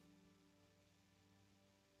 15.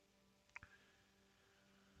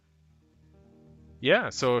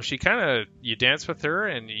 Yeah, so you dance with her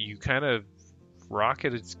and you kind of rock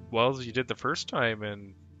it as well as you did the first time,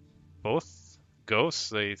 and both ghosts,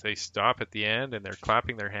 they stop at the end and they're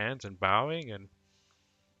clapping their hands and bowing, and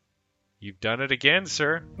you've done it again,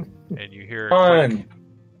 sir. And you hear a click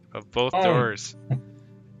of both doors.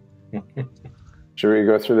 Should we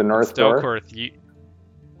go through the north door?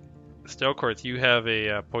 Stelkorth, you have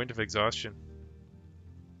a point of exhaustion.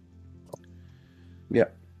 Yeah.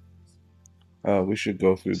 We should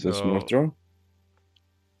go through this north door.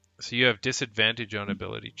 So you have disadvantage on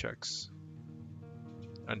ability checks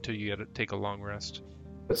until you take a long rest.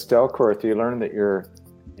 But Stelkorth, you learned that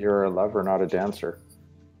you're a lover, not a dancer.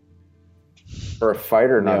 Or a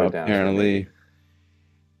fighter, not a dancer. Apparently.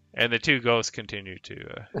 And the two ghosts continue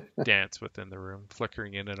to dance within the room,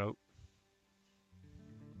 flickering in and out.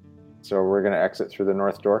 So we're going to exit through the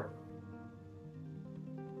north door?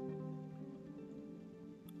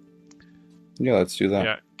 Yeah, let's do that.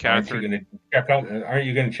 Yeah, Catherine. Aren't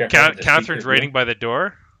you going to check out? Catherine's waiting by the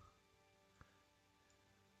door.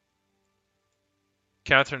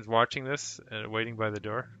 Catherine's watching this and waiting by the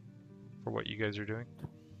door for what you guys are doing.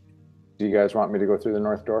 Do you guys want me to go through the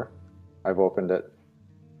north door? I've opened it.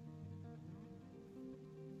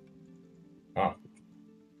 Oh.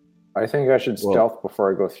 I think I should stealth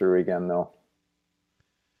before I go through again, though.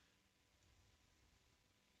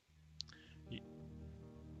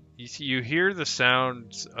 You hear the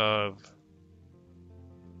sounds of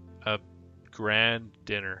a grand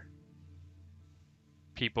dinner.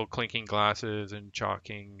 People clinking glasses and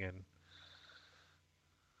chalking, and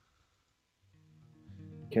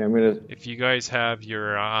okay, I'm gonna. If you guys have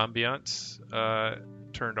your ambiance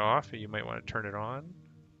turned off, you might want to turn it on.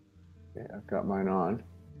 Yeah, I've got mine on.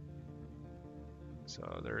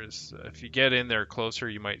 So there is, if you get in there closer,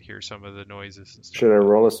 you might hear some of the noises and stuff. Should I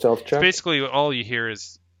roll a stealth check? Basically, all you hear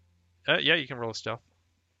is, yeah, you can roll a stealth.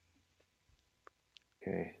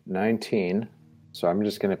 Okay, 19. So I'm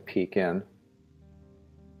just going to peek in.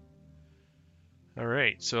 All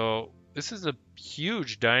right, so this is a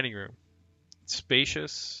huge dining room. It's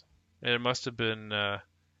spacious, and it must have been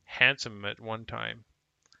handsome at one time.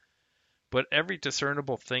 But every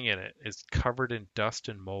discernible thing in it is covered in dust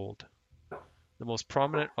and mold. The most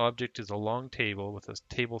prominent object is a long table with a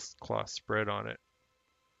tablecloth spread on it,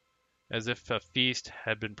 as if a feast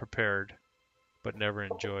had been prepared, but never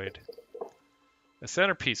enjoyed. A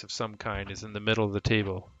centerpiece of some kind is in the middle of the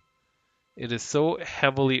table. It is so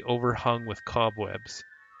heavily overhung with cobwebs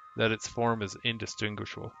that its form is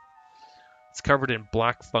indistinguishable. It's covered in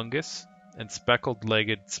black fungus, and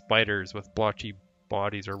speckled-legged spiders with blotchy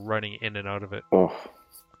bodies are running in and out of it. Oh.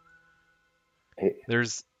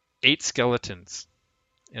 There's 8 skeletons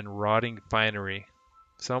in rotting finery,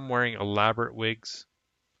 some wearing elaborate wigs,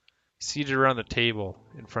 seated around the table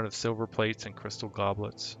in front of silver plates and crystal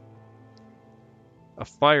goblets. A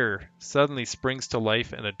fire suddenly springs to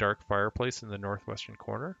life in a dark fireplace in the northwestern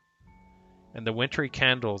corner, and the wintry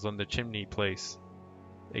candles on the chimney place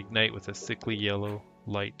ignite with a sickly yellow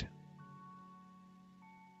light.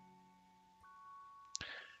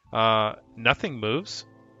 Nothing moves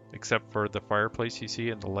except for the fireplace you see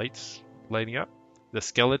and the lights lighting up. The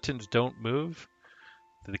skeletons don't move.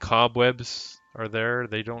 The cobwebs are there.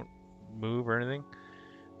 They don't move or anything.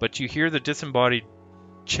 But you hear the disembodied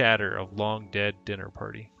chatter of long dead dinner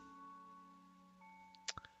party.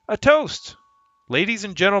 A toast, ladies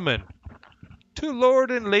and gentlemen, to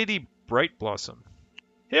Lord and Lady Brightblossom.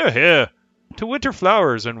 Hear, hear, to winter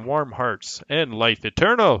flowers and warm hearts and life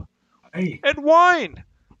eternal. Hey. And wine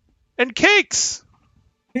and cakes.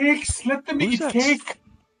 Cakes, let them eat cake.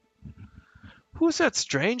 Who's that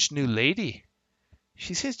strange new lady?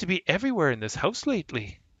 She seems to be everywhere in this house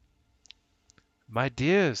lately. My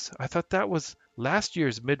dears, I thought that was last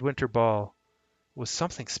year's midwinter ball. It was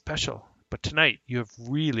something special, but tonight you have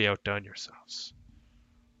really outdone yourselves.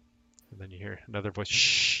 And then you hear another voice.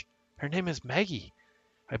 Shh! Her name is Maggie.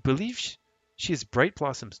 I believe she is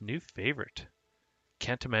Brightblossom's new favorite.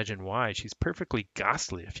 Can't imagine why. She's perfectly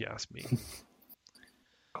ghastly, if you ask me.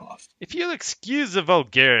 If you'll excuse the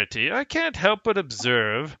vulgarity, I can't help but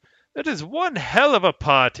observe that is one hell of a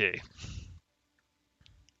party.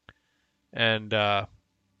 And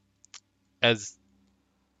as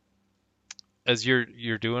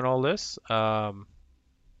you're doing all this,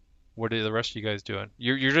 what are the rest of you guys doing?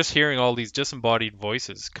 You're just hearing all these disembodied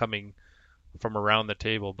voices coming from around the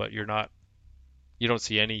table, but you don't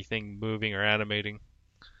see anything moving or animating.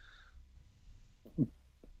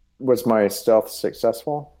 Was my stealth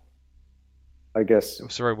successful? I guess.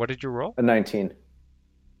 Sorry, what did you roll? A 19.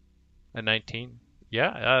 A 19?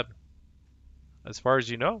 Yeah. As far as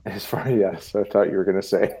you know. Yes, I thought you were going to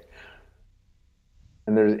say.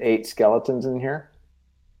 And there's 8 skeletons in here?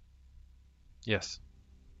 Yes.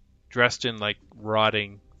 Dressed in like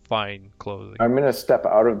rotting, fine clothing. I'm going to step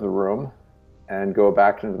out of the room and go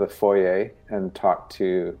back into the foyer and talk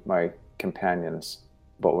to my companions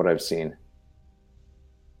about what I've seen.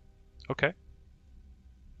 Okay.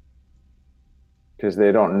 Because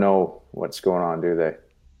they don't know what's going on, do they?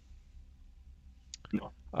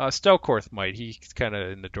 No. Stelkorth might. He's kind of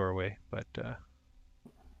in the doorway, but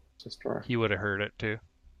he would have heard it too.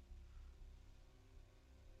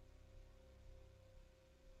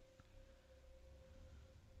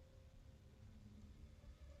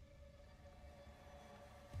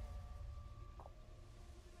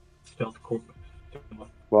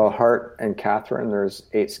 Well, Hart and Catherine, there's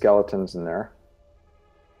 8 skeletons in there.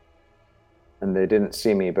 And they didn't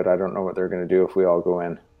see me, but I don't know what they're going to do if we all go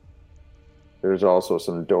in. There's also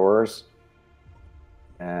some doors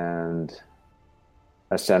and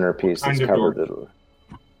a centerpiece that's covered.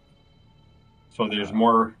 So there's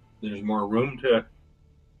more room to...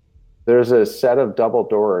 There's a set of double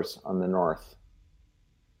doors on the north.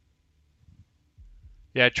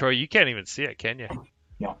 Yeah, Troy, you can't even see it, can you?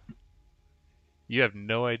 No. You have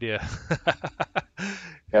no idea.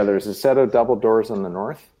 Yeah, there's a set of double doors on the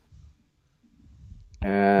north.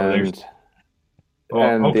 And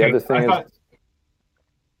the other thing is,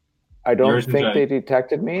 I don't think they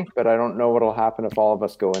detected me, but I don't know what'll happen if all of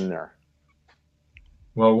us go in there.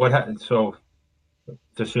 Well, so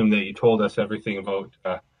to assume that you told us everything about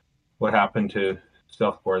what happened to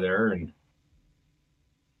Stealthcore there,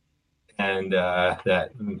 and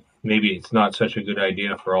that maybe it's not such a good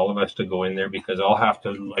idea for all of us to go in there because I'll have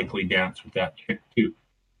to likely dance with that chick too.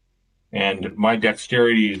 And my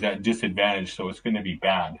dexterity is at disadvantage, so it's going to be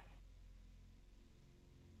bad.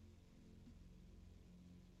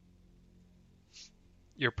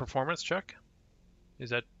 Your performance check?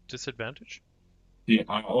 Is that disadvantage? Yeah.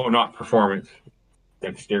 Not performance.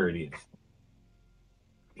 Dexterity.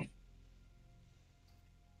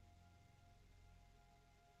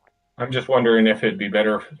 I'm just wondering if it'd be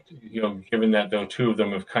better, given that the two of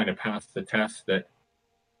them have kind of passed the test, that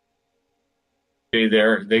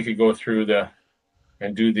they could go through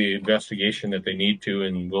and do the investigation that they need to,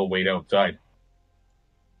 and we'll wait outside.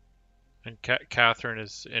 And Catherine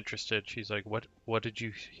is interested. She's like, "What did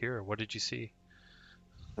you hear? What did you see?"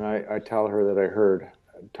 And I tell her that I heard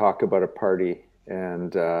talk about a party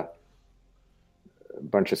and a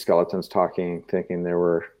bunch of skeletons talking, thinking they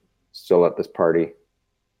were still at this party.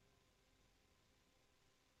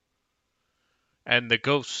 And the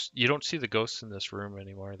ghosts, you don't see the ghosts in this room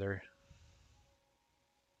anymore.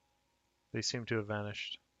 They seem to have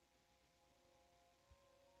vanished.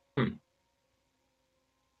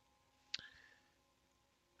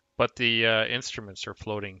 But the instruments are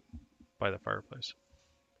floating by the fireplace.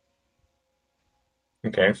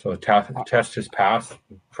 Okay, so the test is passed.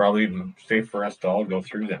 Probably safe for us to all go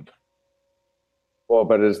through them. Well,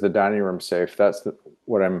 but is the dining room safe? That's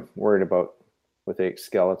what I'm worried about with 8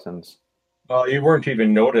 skeletons. Well, you weren't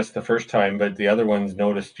even noticed the first time, but the other ones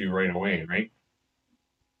noticed you right away, right?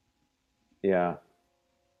 Yeah.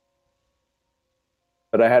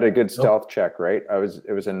 But I had a good stealth check, right?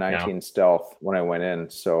 It was a 19 stealth when I went in,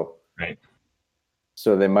 so right.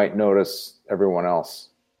 So they might notice everyone else.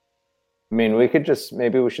 I mean, we should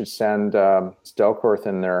send Stelkorth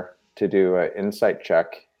in there to do an insight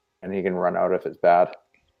check, and he can run out if it's bad.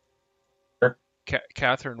 Sure.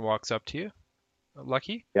 Catherine walks up to you,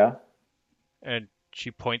 Lucky. Yeah. And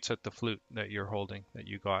she points at the flute that you're holding, that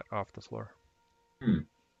you got off the floor. Can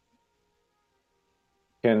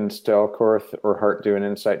Stelkorth or Hart do an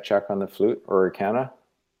insight check on the flute or Arcana?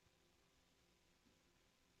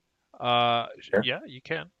 Sure. Yeah, you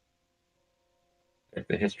can. Like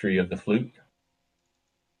the history of the flute.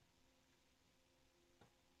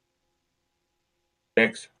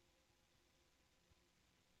 6.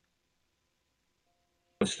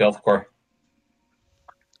 Stealth core.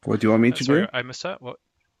 What do you want me to do? I missed that. What?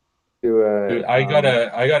 I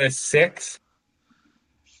got a 6.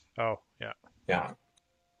 Oh, yeah. Yeah.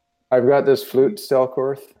 I've got this flute,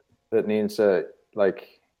 Stelkorth, that needs it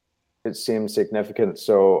seems significant.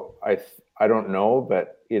 So I don't know,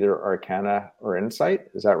 but either Arcana or Insight.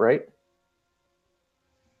 Is that right?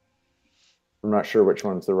 I'm not sure which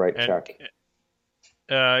one's the right check.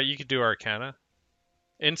 You could do Arcana.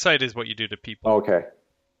 Insight is what you do to people. Okay.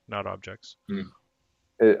 Not objects.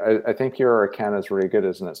 I think your Arcana is really good,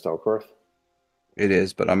 isn't it, Stelkorth? It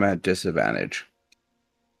is, but I'm at disadvantage.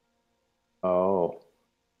 Oh.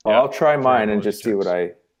 Well, I'll try mine and just see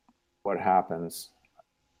what happens.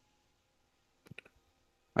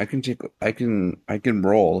 I can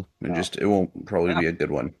roll and it won't probably be a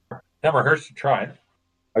good one. Never hurts to try.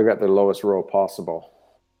 I got the lowest roll possible.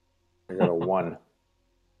 I got a 1.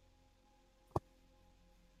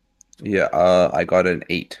 Yeah, I got an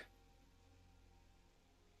 8.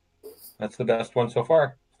 That's the best one so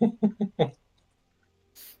far.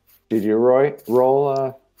 Did you, Roy,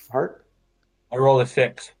 roll Hart? I rolled a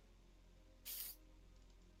 6.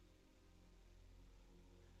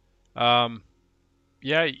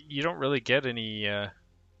 Yeah, you don't really get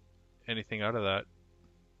anything out of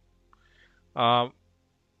that.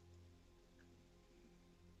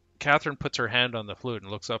 Catherine puts her hand on the flute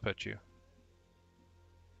and looks up at you.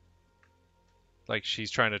 Like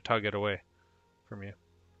she's trying to tug it away from you.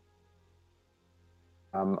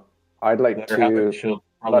 I'd like to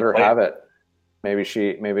let her have it. Maybe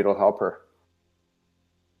it'll help her.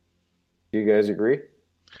 Do you guys agree?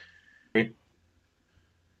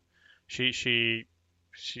 She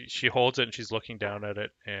holds it and she's looking down at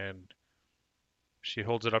it, and she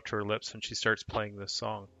holds it up to her lips and she starts playing this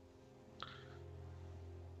song.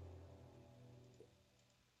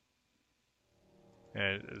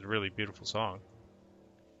 And it's a really beautiful song.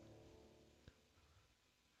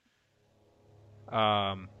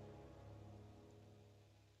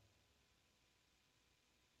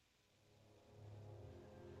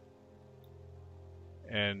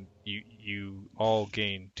 And you all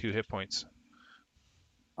gain 2 hit points.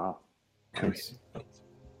 Wow. Nice.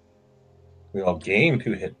 We all gain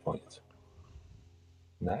 2 hit points.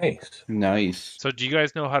 Nice. So do you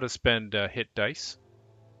guys know how to spend hit dice?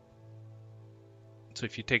 So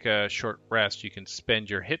if you take a short rest, you can spend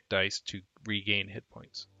your hit dice to regain hit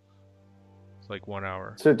points. It's like 1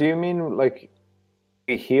 hour. So do you mean like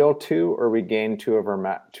we heal 2 or we gain 2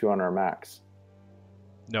 on our max?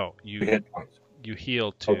 No, hit points. You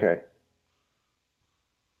heal 2.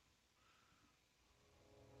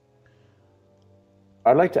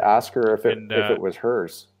 I'd like to ask her if it was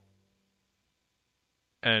hers.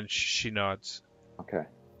 And she nods. Okay.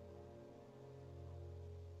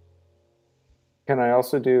 Can I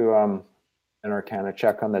also do an Arcana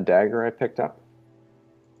check on the dagger I picked up?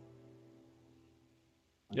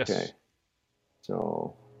 Yes. Okay.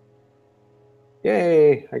 So,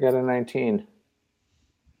 yay! I got a 19.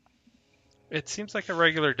 It seems like a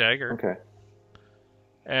regular dagger. Okay.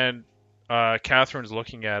 And Catherine's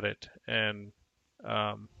looking at it, and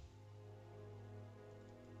let's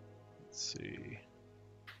see.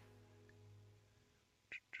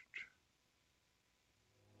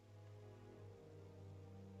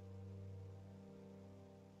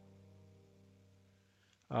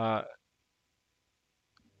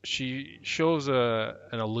 She shows an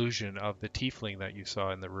illusion of the tiefling that you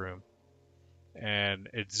saw in the room, and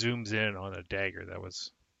it zooms in on a dagger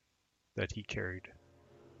that he carried.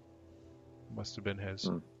 Must have been his.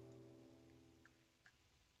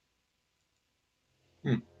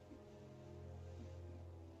 And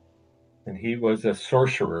he was a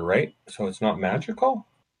sorcerer, right? So it's not magical?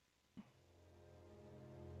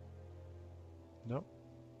 Nope.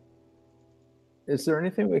 Is there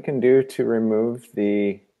anything we can do to remove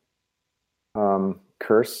the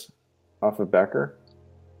curse off of Becker?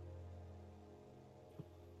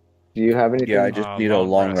 Do you have anything? Yeah, I just need a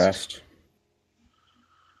long rest.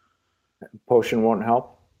 Potion won't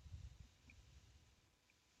help?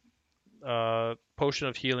 Potion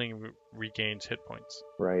of healing regains hit points.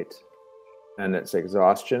 Right. And it's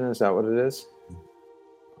exhaustion, is that what it is?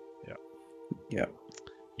 Yeah. Yeah.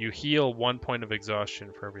 You heal 1 point of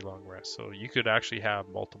exhaustion for every long rest, so you could actually have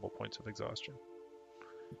multiple points of exhaustion.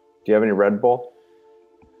 Do you have any Red Bull?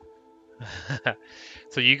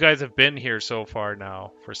 So you guys have been here so far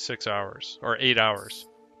now for 6 hours or 8 hours.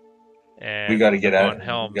 And we got to get out.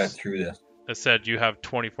 Helms we got through this. Has said you have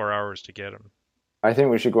 24 hours to get him. I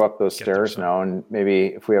think we should go up those stairs now, and maybe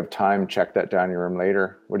if we have time, check that dining room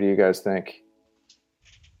later. What do you guys think?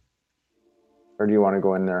 Or do you want to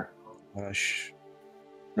go in there? No,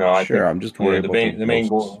 I sure. think I'm just worried about the main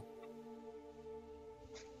goal.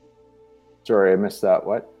 Sorry, I missed that.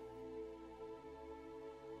 What?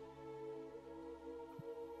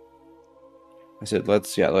 I said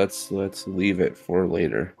let's leave it for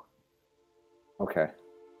later. Okay.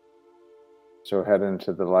 So head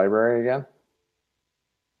into the library again?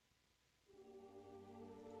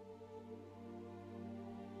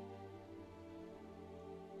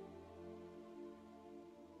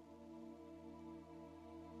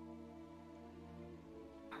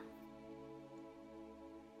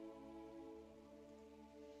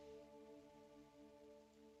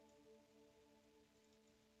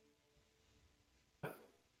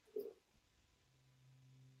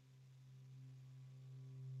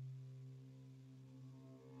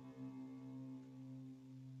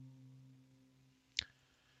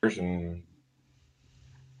 And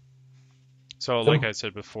so, like I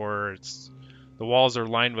said before, the walls are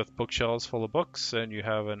lined with bookshelves full of books, and you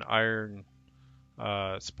have an iron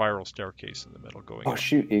spiral staircase in the middle going. Oh,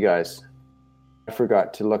 shoot, you guys. I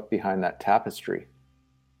forgot to look behind that tapestry.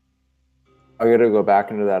 I gotta go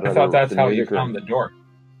back into that. I thought that's how you found the door.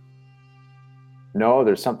 No,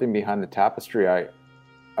 there's something behind the tapestry. I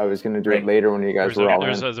was gonna do it later when you guys were all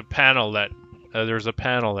in. There's a panel that there's a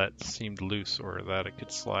panel that seemed loose or that it could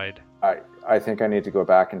slide. I think I need to go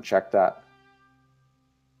back and check that.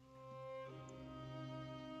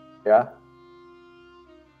 Yeah?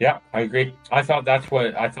 Yeah, I agree. I thought that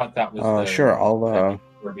was sure,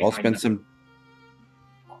 I'll spend some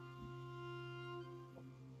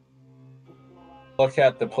look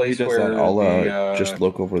at the place where I'll just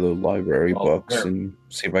look over the library books and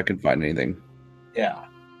see if I can find anything. Yeah.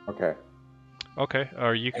 Okay. Okay,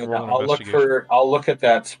 or you can roll an investigation. I'll look at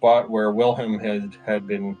that spot where Wilhelm had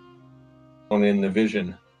been on in the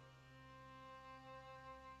vision.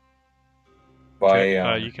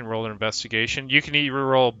 You can roll an investigation. You can either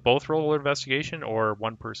roll an investigation or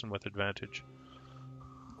one person with advantage.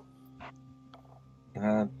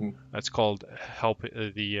 That's called help.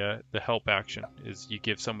 The help action is you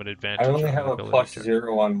give someone advantage. I only have a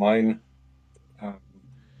 +0 on mine.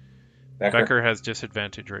 Becker has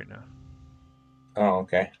disadvantage right now. Oh,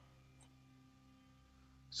 okay.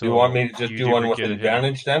 So you want me to just do one with an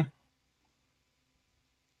advantage then?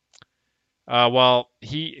 Well,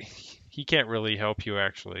 he can't really help you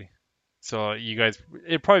actually. So you guys,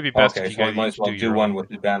 it'd probably be best if you guys might as well do one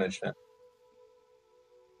with advantage then.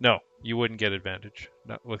 No, you wouldn't get advantage,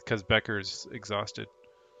 because Becker's exhausted.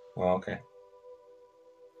 Well, okay.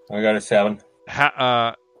 I got a 7.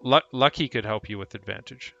 Lucky could help you with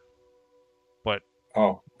advantage, but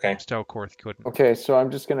Oh, okay. Stelkorth couldn't. Okay, so I'm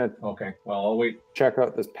just gonna. Okay. Well, I'll wait. Check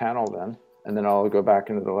out this panel then, and then I'll go back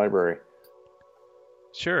into the library.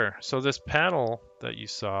 Sure. So this panel that you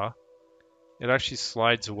saw, it actually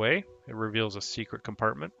slides away. It reveals a secret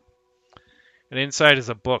compartment. And inside is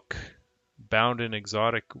a book bound in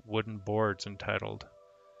exotic wooden boards entitled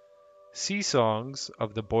Sea Songs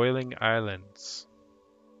of the Boiling Islands.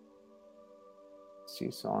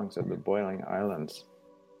 Sea Songs of the Boiling Islands.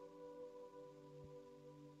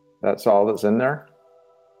 That's all that's in there?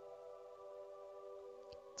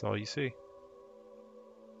 That's all you see.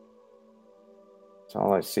 That's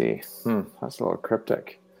all I see. That's a little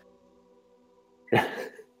cryptic.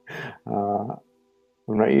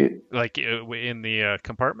 Like in the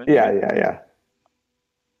compartment? Yeah.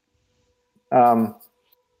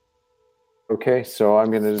 Okay, so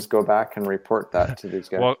I'm going to just go back and report that to these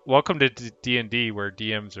guys. Well, welcome to D&D, where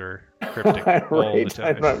DMs are cryptic all the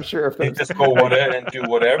time. I'm not sure if they just go ahead and do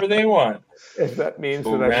whatever they want. If that means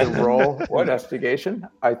that I should roll investigation,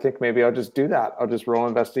 I think maybe I'll just do that. I'll just roll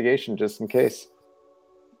investigation just in case.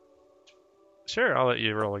 Sure, I'll let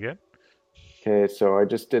you roll again. Okay, so I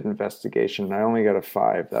just did investigation. I only got a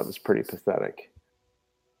 5. That was pretty pathetic.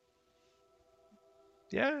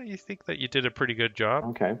 Yeah, you think that you did a pretty good job.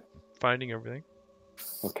 Okay. Finding everything.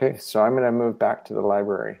 Okay, so I'm going to move back to the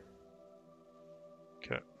library.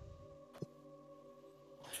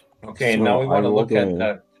 Okay, so now we want to look at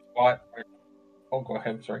that spot. Oh, go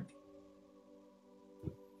ahead. Sorry.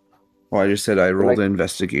 Well, I just said I rolled an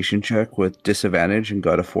investigation check with disadvantage and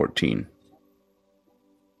got a 14.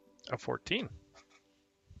 A 14.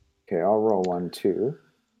 Okay, I'll roll 1 too.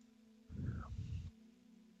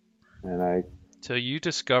 And So you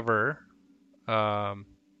discover.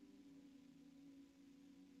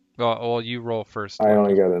 Well, you roll first. I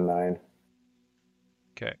only got a 9.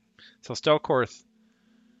 Okay, so Stelkorth,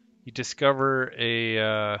 you discover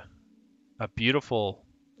a beautiful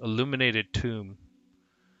illuminated tomb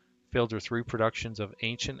filled with reproductions of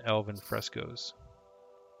ancient elven frescoes.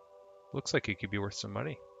 Looks like it could be worth some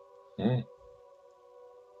money.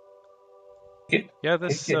 Yeah,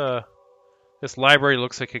 this library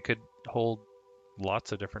looks like it could hold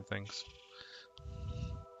lots of different things.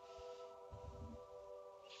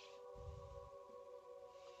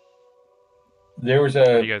 What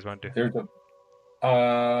do you guys want to do? There's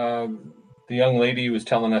the young lady was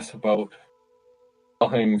telling us about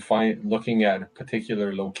looking at a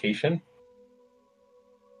particular location. Is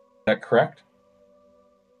that correct?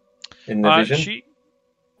 In the vision?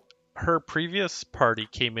 Her previous party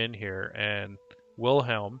came in here, and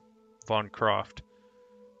Wilhelm von Croft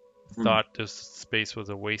thought this space was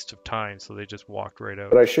a waste of time, so they just walked right out.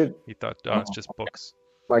 But he thought, it's just books.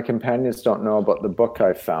 My companions don't know about the book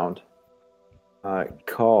I found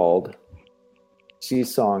called Sea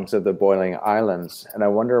Songs of the Boiling Islands, and I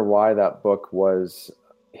wonder why that book was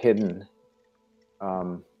hidden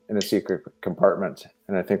in a secret compartment.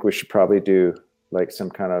 And I think we should probably do like some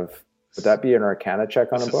kind of, would that be an Arcana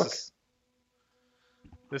check on a book?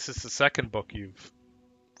 This is the second book you've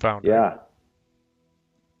found. Yeah.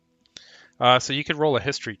 Right? So you could roll a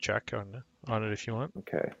history check on it if you want.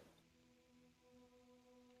 Okay.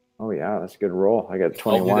 Oh yeah, that's a good roll. I got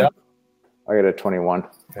 21. I got a 21.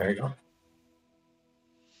 There you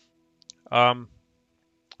go.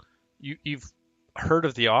 You've heard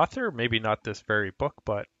of the author? Maybe not this very book,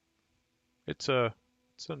 but it's a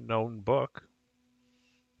known book.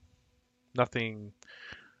 Nothing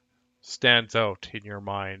stands out in your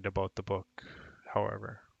mind about the book,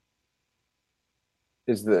 however.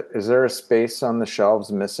 Is there a space on the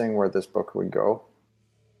shelves missing where this book would go?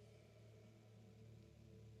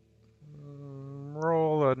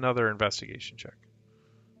 Roll another investigation check.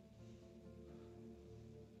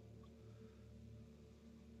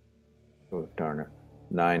 Oh, darn it.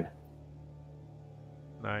 9.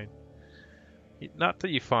 9. Not that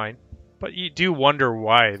you find, but you do wonder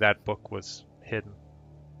why that book was hidden.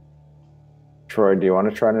 Troy, do you want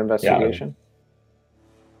to try an investigation?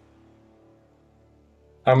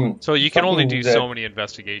 Yeah. So you can only do so many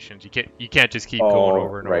investigations. You can't just keep going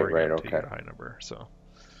over and over again until you get a high number. So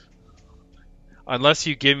unless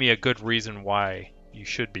you give me a good reason why you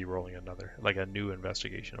should be rolling a new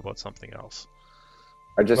investigation about something else.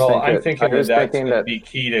 I'm thinking that would be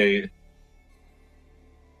key to.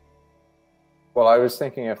 Well, I was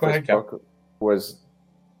thinking if this book was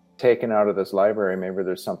taken out of this library, maybe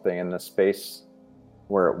there's something in the space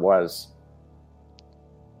where it was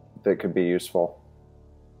that could be useful.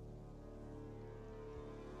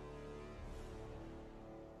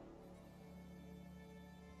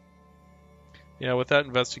 Yeah, with that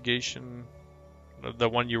investigation, the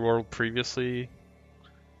one you rolled previously,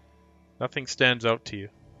 Nothing stands out to you.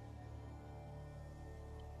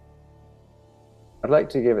 I'd like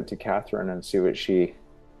to give it to Catherine and see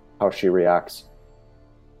how she reacts.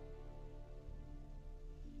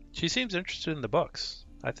 She seems interested in the books.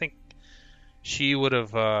 I think she would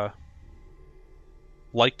have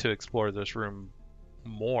liked to explore this room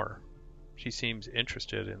more. She seems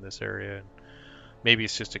interested in this area, and maybe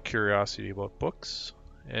it's just a curiosity about books.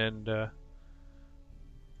 And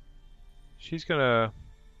she's gonna,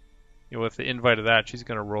 with the invite of that, she's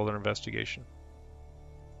gonna roll an investigation.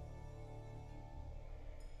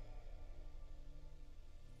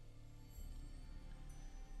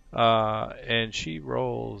 And she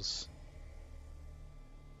rolls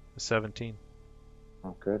a 17.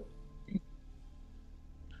 Oh, good.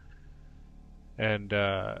 And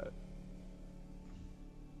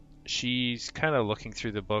she's kind of looking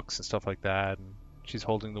through the books and stuff like that, and she's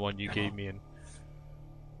holding the one you gave me, and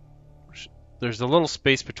there's a little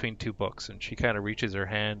space between two books, and she kind of reaches her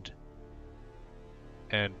hand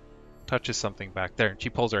and touches something back there, and she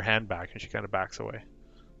pulls her hand back, and she kind of backs away.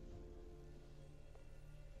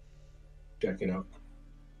 Check it out.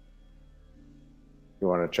 You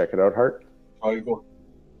want to check it out, Hart? Oh, you go.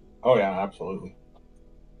 Oh yeah, absolutely.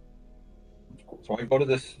 So I go to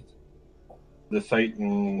the site,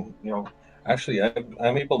 and actually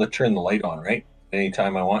I'm able to turn the light on, right?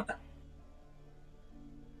 Anytime I want.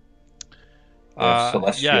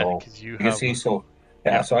 Celestial. Yeah, you can see. So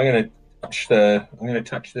yeah, so I'm gonna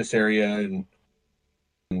touch this area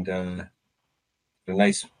and a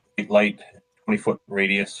nice light, 20-foot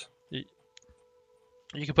radius.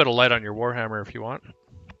 You can put a light on your Warhammer if you want.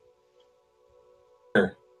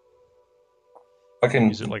 Sure. I can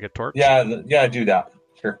use it like a torch. Yeah, do that.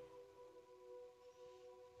 Sure.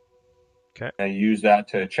 Okay. I use that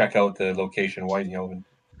to check out the location. Why, trying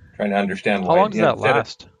to understand why. How long does that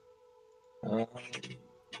last?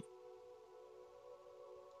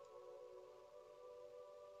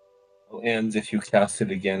 Ends if you cast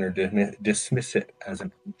it again or dismiss it as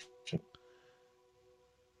an option.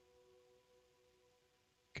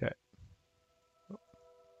 Okay.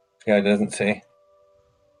 Yeah, it doesn't say.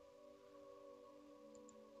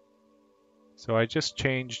 So I just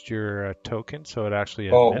changed your token, so it actually.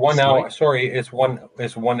 1 hour. Sorry, it's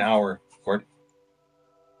 1 hour. Gord.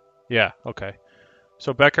 Yeah. Okay.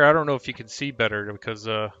 So Becker, I don't know if you can see better because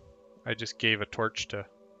I just gave a torch to.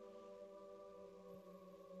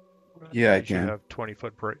 Yeah, I can. Have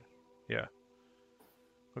 20-foot break. Yeah.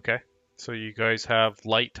 Okay. So you guys have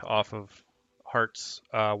light off of Hart's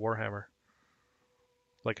Warhammer,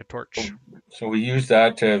 like a torch. So we use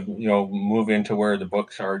that to, move into where the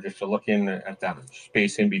books are, just to look in at that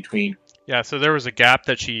space in between. Yeah. So there was a gap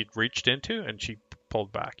that she reached into, and she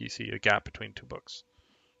pulled back. You see a gap between two books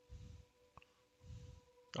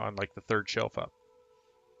on like the third shelf up.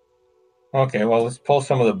 Okay. Well, let's pull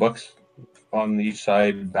some of the books on each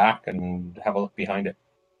side back and have a look behind it.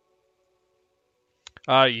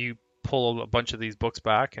 You pull a bunch of these books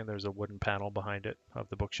back, and there's a wooden panel behind it of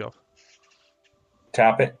the bookshelf.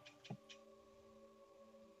 Tap it.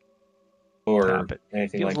 Or tap it.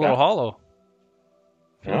 Anything Feels like a little that. Hollow.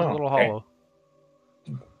 Feels a little hollow.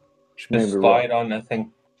 Just slide on that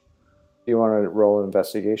thing. Do you want to roll an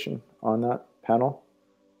investigation on that panel?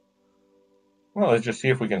 Well, let's just see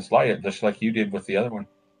if we can slide it, just like you did with the other one.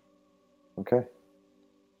 Okay.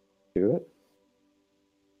 Do it.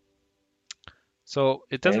 So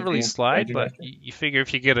it doesn't really slide, but you figure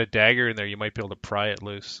if you get a dagger in there, you might be able to pry it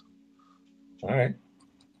loose. All right.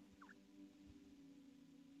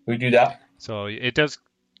 We do that. So it does.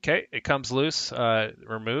 Okay, it comes loose,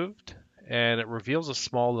 removed, and it reveals a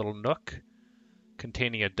small little nook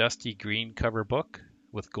containing a dusty green cover book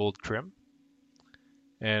with gold trim.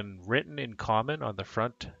 And written in common on the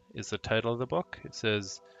front is the title of the book. It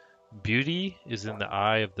says, "Beauty is in the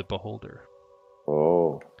eye of the beholder."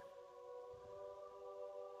 Oh.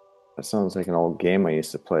 That sounds like an old game I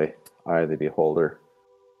used to play, Eye of the Beholder.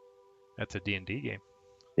 That's a D&D game.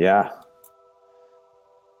 Yeah.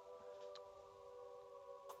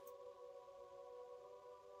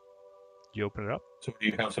 You open it up? So do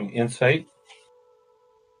you have some insight?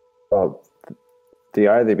 Well, the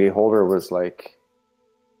Eye of the Beholder was like,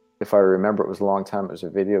 if I remember, it was a long time. It was a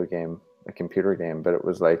video game, a computer game, but it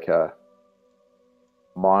was like a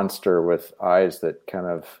monster with eyes that kind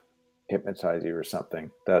of hypnotize you or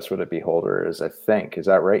something. That's what a beholder is, I think. Is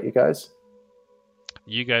that right, you guys?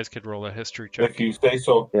 You guys could roll a history check. If you say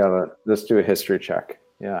so. Yeah, let's do a history check.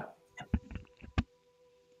 Yeah.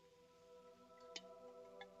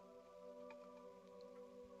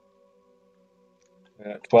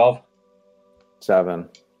 Yeah, 12. 7.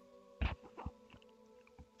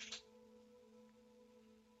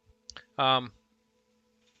 I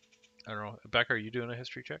don't know. Becca, are you doing a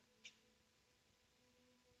history check?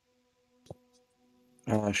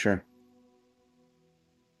 Sure.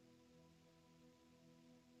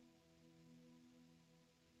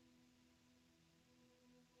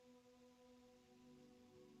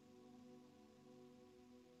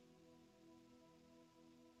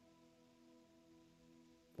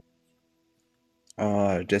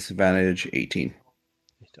 Disadvantage 18.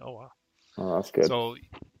 Oh, wow. Oh, that's good. So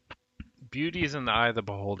beauty is in the eye of the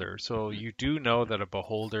beholder. So you do know that a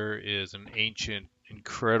beholder is an ancient,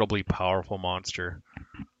 incredibly powerful monster.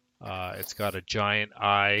 It's got a giant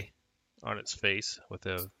eye on its face with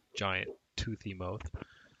a giant toothy mouth.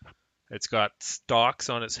 It's got stalks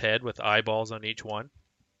on its head with eyeballs on each one.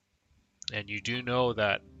 And you do know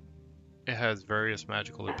that it has various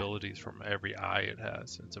magical abilities from every eye it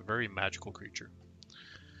has. It's a very magical creature.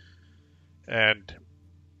 And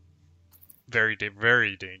very,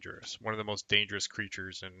 very dangerous. One of the most dangerous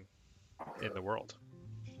creatures in the world.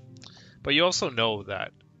 But you also know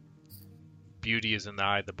that beauty is in the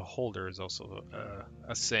eye of the beholder is also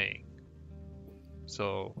a saying.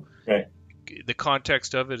 So the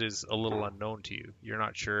context of it is a little unknown to you. You're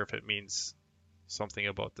not sure if it means something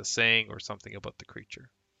about the saying or something about the creature.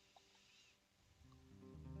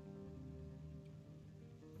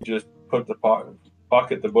 Just put the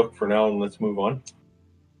pocket the book for now and let's move on.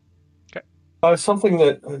 Okay. Something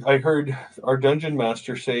that I heard our dungeon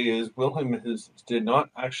master say is Wilhelm did not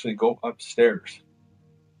actually go upstairs.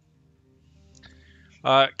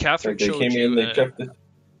 Catherine showed you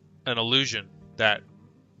an illusion that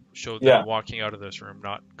showed them walking out of this room,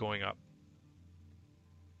 not going up.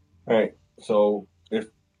 All right. So if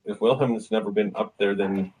Wilhelm's never been up there,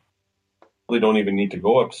 then we don't even need to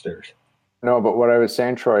go upstairs. No, but what I was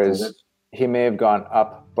saying, Troy, is he may have gone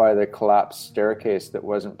up by the collapsed staircase that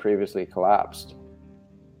wasn't previously collapsed.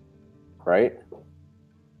 Right?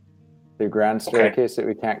 The grand staircase that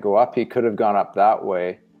we can't go up, he could have gone up that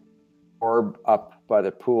way or up by the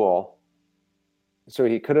pool. So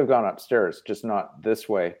he could have gone upstairs, just not this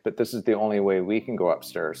way. But this is the only way we can go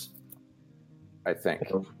upstairs, I think.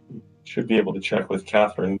 Should be able to check with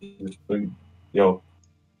Catherine,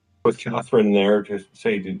 with Catherine there to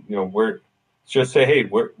say, just say, hey,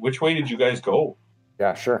 which way did you guys go?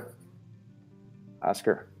 Yeah, sure. Ask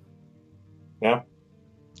her. Yeah.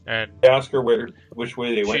 And ask her which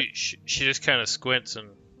way they went. She just kind of squints and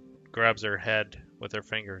grabs her head with her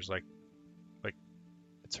fingers, like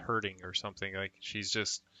it's hurting or something. Like she's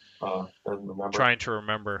just trying to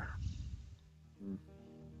remember.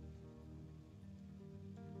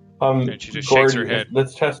 And she just shakes her head.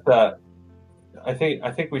 Let's test that. I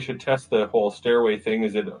think we should test the whole stairway thing.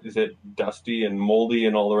 Is it dusty and moldy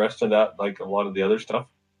and all the rest of that, like a lot of the other stuff?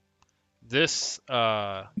 This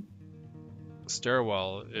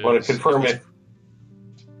stairwell is. Want to confirm it?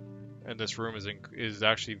 And this room is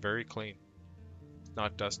actually very clean,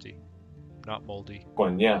 not dusty, not moldy.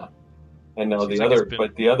 One, yeah. And now the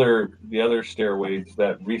other stairway is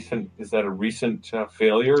that a recent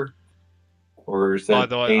failure, or is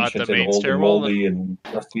that ancient and old and moldy and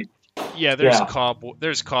dusty? Yeah, there's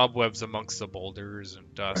cobwebs amongst the boulders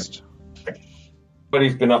and dust. Right. But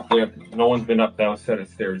he's been up there. No one's been up that set of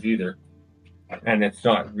stairs either, and it's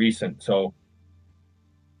not recent, so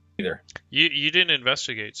either. You didn't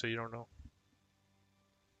investigate, so you don't know.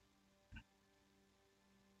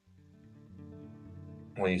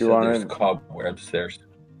 Well, you said there's cobwebs there.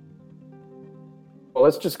 Well,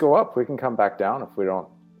 let's just go up. We can come back down if we don't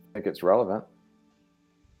think it's relevant.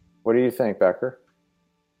 What do you think, Becker?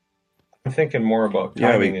 I'm thinking more about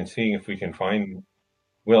timing and seeing if we can find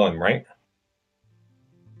Willem, right?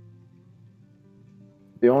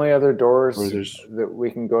 The only other doors that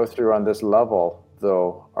we can go through on this level,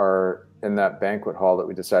 though, are in that banquet hall that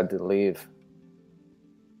we decided to leave.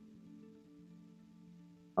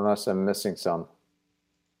 Unless I'm missing some.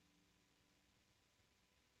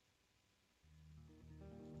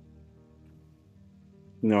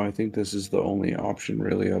 No, I think this is the only option,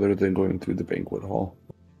 really, other than going through the banquet hall.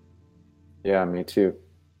 Yeah, me too.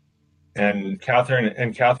 And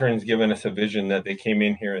Catherine's given us a vision that they came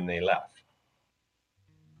in here and they left.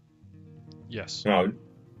 Yes. No, it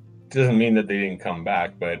doesn't mean that they didn't come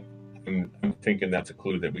back, but I'm thinking that's a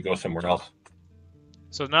clue that we go somewhere else.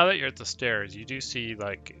 So now that you're at the stairs, you do see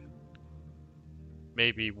like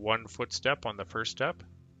maybe one footstep on the first step.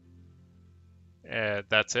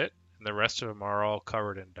 That's it. And the rest of them are all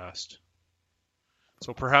covered in dust.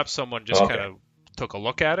 So perhaps someone just kind of took a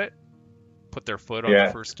look at it, put their foot on the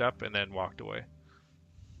first step, and then walked away.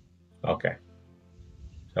 Okay.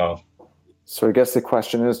 So I guess the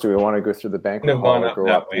question is, do we want to go through the banquet hall or go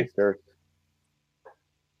up the stairs?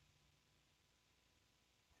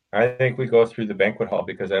 I think we go through the banquet hall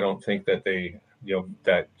because I don't think that they,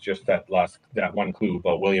 that one clue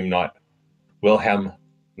about Wilhelm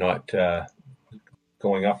not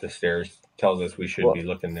going up the stairs tells us we should be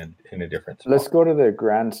looking in a different spot. Let's go to the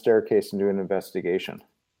grand staircase and do an investigation.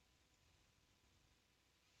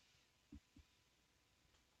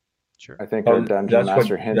 Sure. I think our dungeon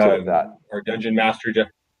master hinted at that. Our dungeon master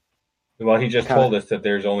he just told us that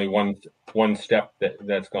there's only one step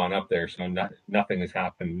that's gone up there, so nothing has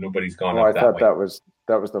happened. Nobody's gone up that way. I thought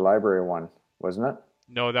that was the library one, wasn't it?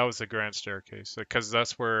 No, that was the grand staircase, because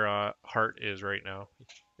that's where Hart is right now.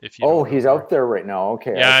 He's out there right now.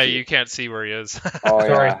 Okay. Yeah, you can't see where he is. Oh,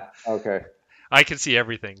 sorry. Yeah. Okay. I can see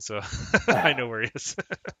everything, so I know where he is.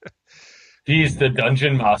 He's the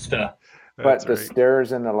dungeon master. But the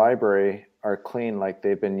stairs in the library are clean, like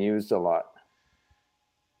they've been used a lot.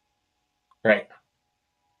 Right.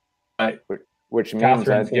 Which means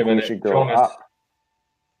I think we should go up.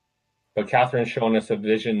 But Catherine's shown us a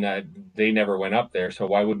vision that they never went up there. So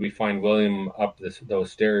why would we find William up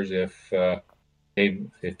those stairs if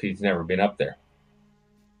he's never been up there?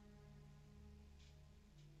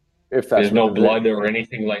 If there's no blood or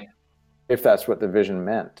anything like. If that's what the vision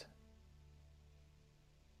meant.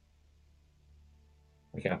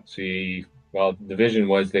 I can't see. Well, the vision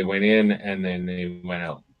was they went in and then they went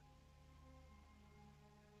out.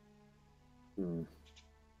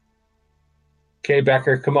 Okay,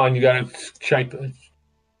 Becker, come on. You got to check in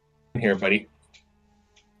here, buddy.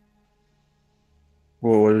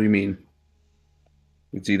 Well, what do you mean?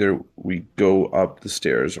 It's either we go up the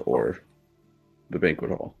stairs or the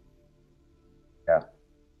banquet hall. Yeah.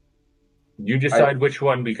 You decide which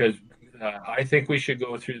one, because I think we should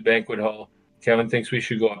go through the banquet hall. Kevin thinks we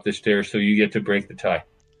should go up the stairs, so you get to break the tie.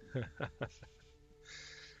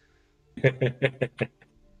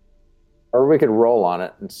 Or we could roll on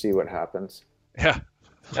it and see what happens. Yeah.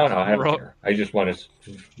 No, I don't care. I just want to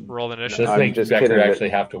roll initiative. Let's make Becker actually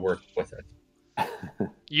have to work with it.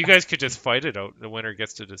 You guys could just fight it out. The winner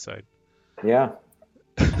gets to decide. Yeah.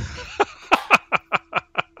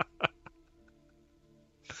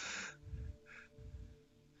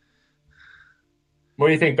 What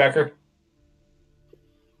do you think, Becker?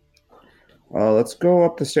 Let's go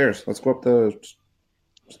up the stairs. Let's go up the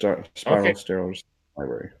spiral stairs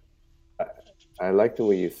library. I like the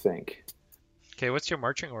way you think. Okay, what's your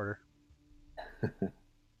marching order?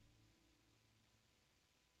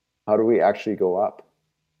 How do we actually go up?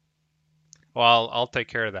 Well, I'll take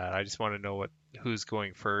care of that. I just want to know who's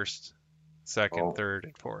going first, second, third,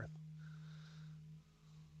 and fourth.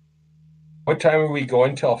 What time are we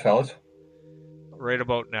going till, fellas? Right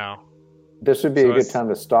about now. This would be a good time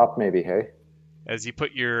to stop, maybe, hey? As you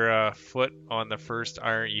put your foot on the first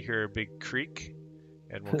iron, you hear a big creak,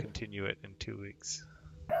 and we'll continue it in 2 weeks.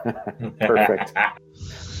 Perfect.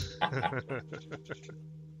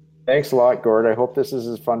 Thanks a lot, Gord. I hope this is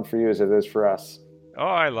as fun for you as it is for us. Oh,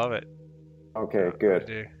 I love it. Okay,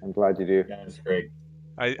 good. I'm glad you do. That's great.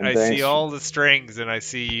 I see all the strings, and I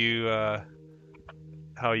see you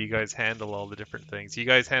how you guys handle all the different things. You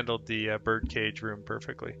guys handled the birdcage room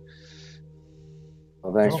perfectly.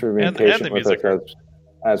 Well, thanks for being patient with us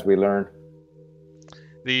as we learn.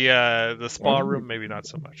 The spa room, maybe not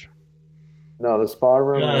so much. No, the spa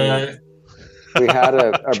room. We had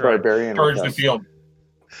a barbarian. Charge the field.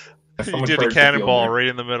 You did a cannonball right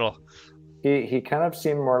in the middle. He kind of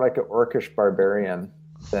seemed more like an orcish barbarian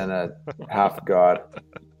than a half god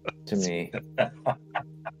to me.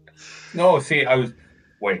 No, see, right.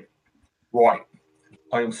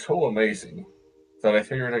 I am so amazing that I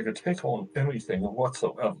figured I could take on anything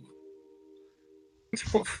whatsoever.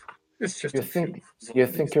 It's just you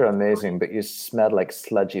think you're amazing, but you smell like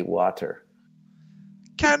sludgy water.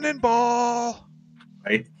 Cannonball!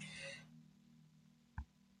 Right?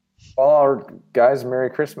 Well, guys,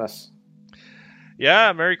 Merry Christmas.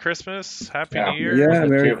 Yeah, Merry Christmas. Happy New Year. Yeah,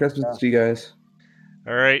 Merry Christmas to you guys.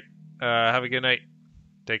 All right. Have a good night.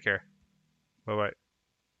 Take care. Bye-bye.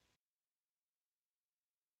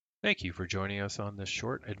 Thank you for joining us on this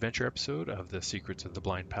short adventure episode of The Secrets of the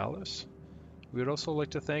Blind Palace. We would also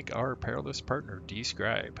like to thank our perilous partner,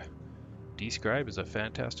 Describe. Describe is a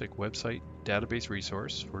fantastic website database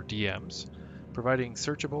resource for DMs, providing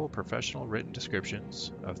searchable professional written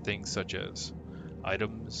descriptions of things such as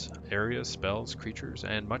items, areas, spells, creatures,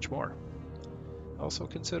 and much more. Also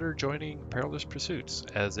consider joining Perilous Pursuits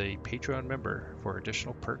as a Patreon member for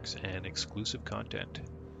additional perks and exclusive content.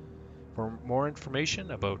 For more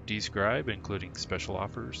information about Describe, including special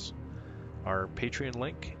offers, our Patreon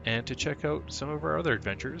link, and to check out some of our other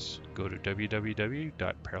adventures, go to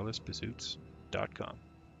www.perilouspursuits.com.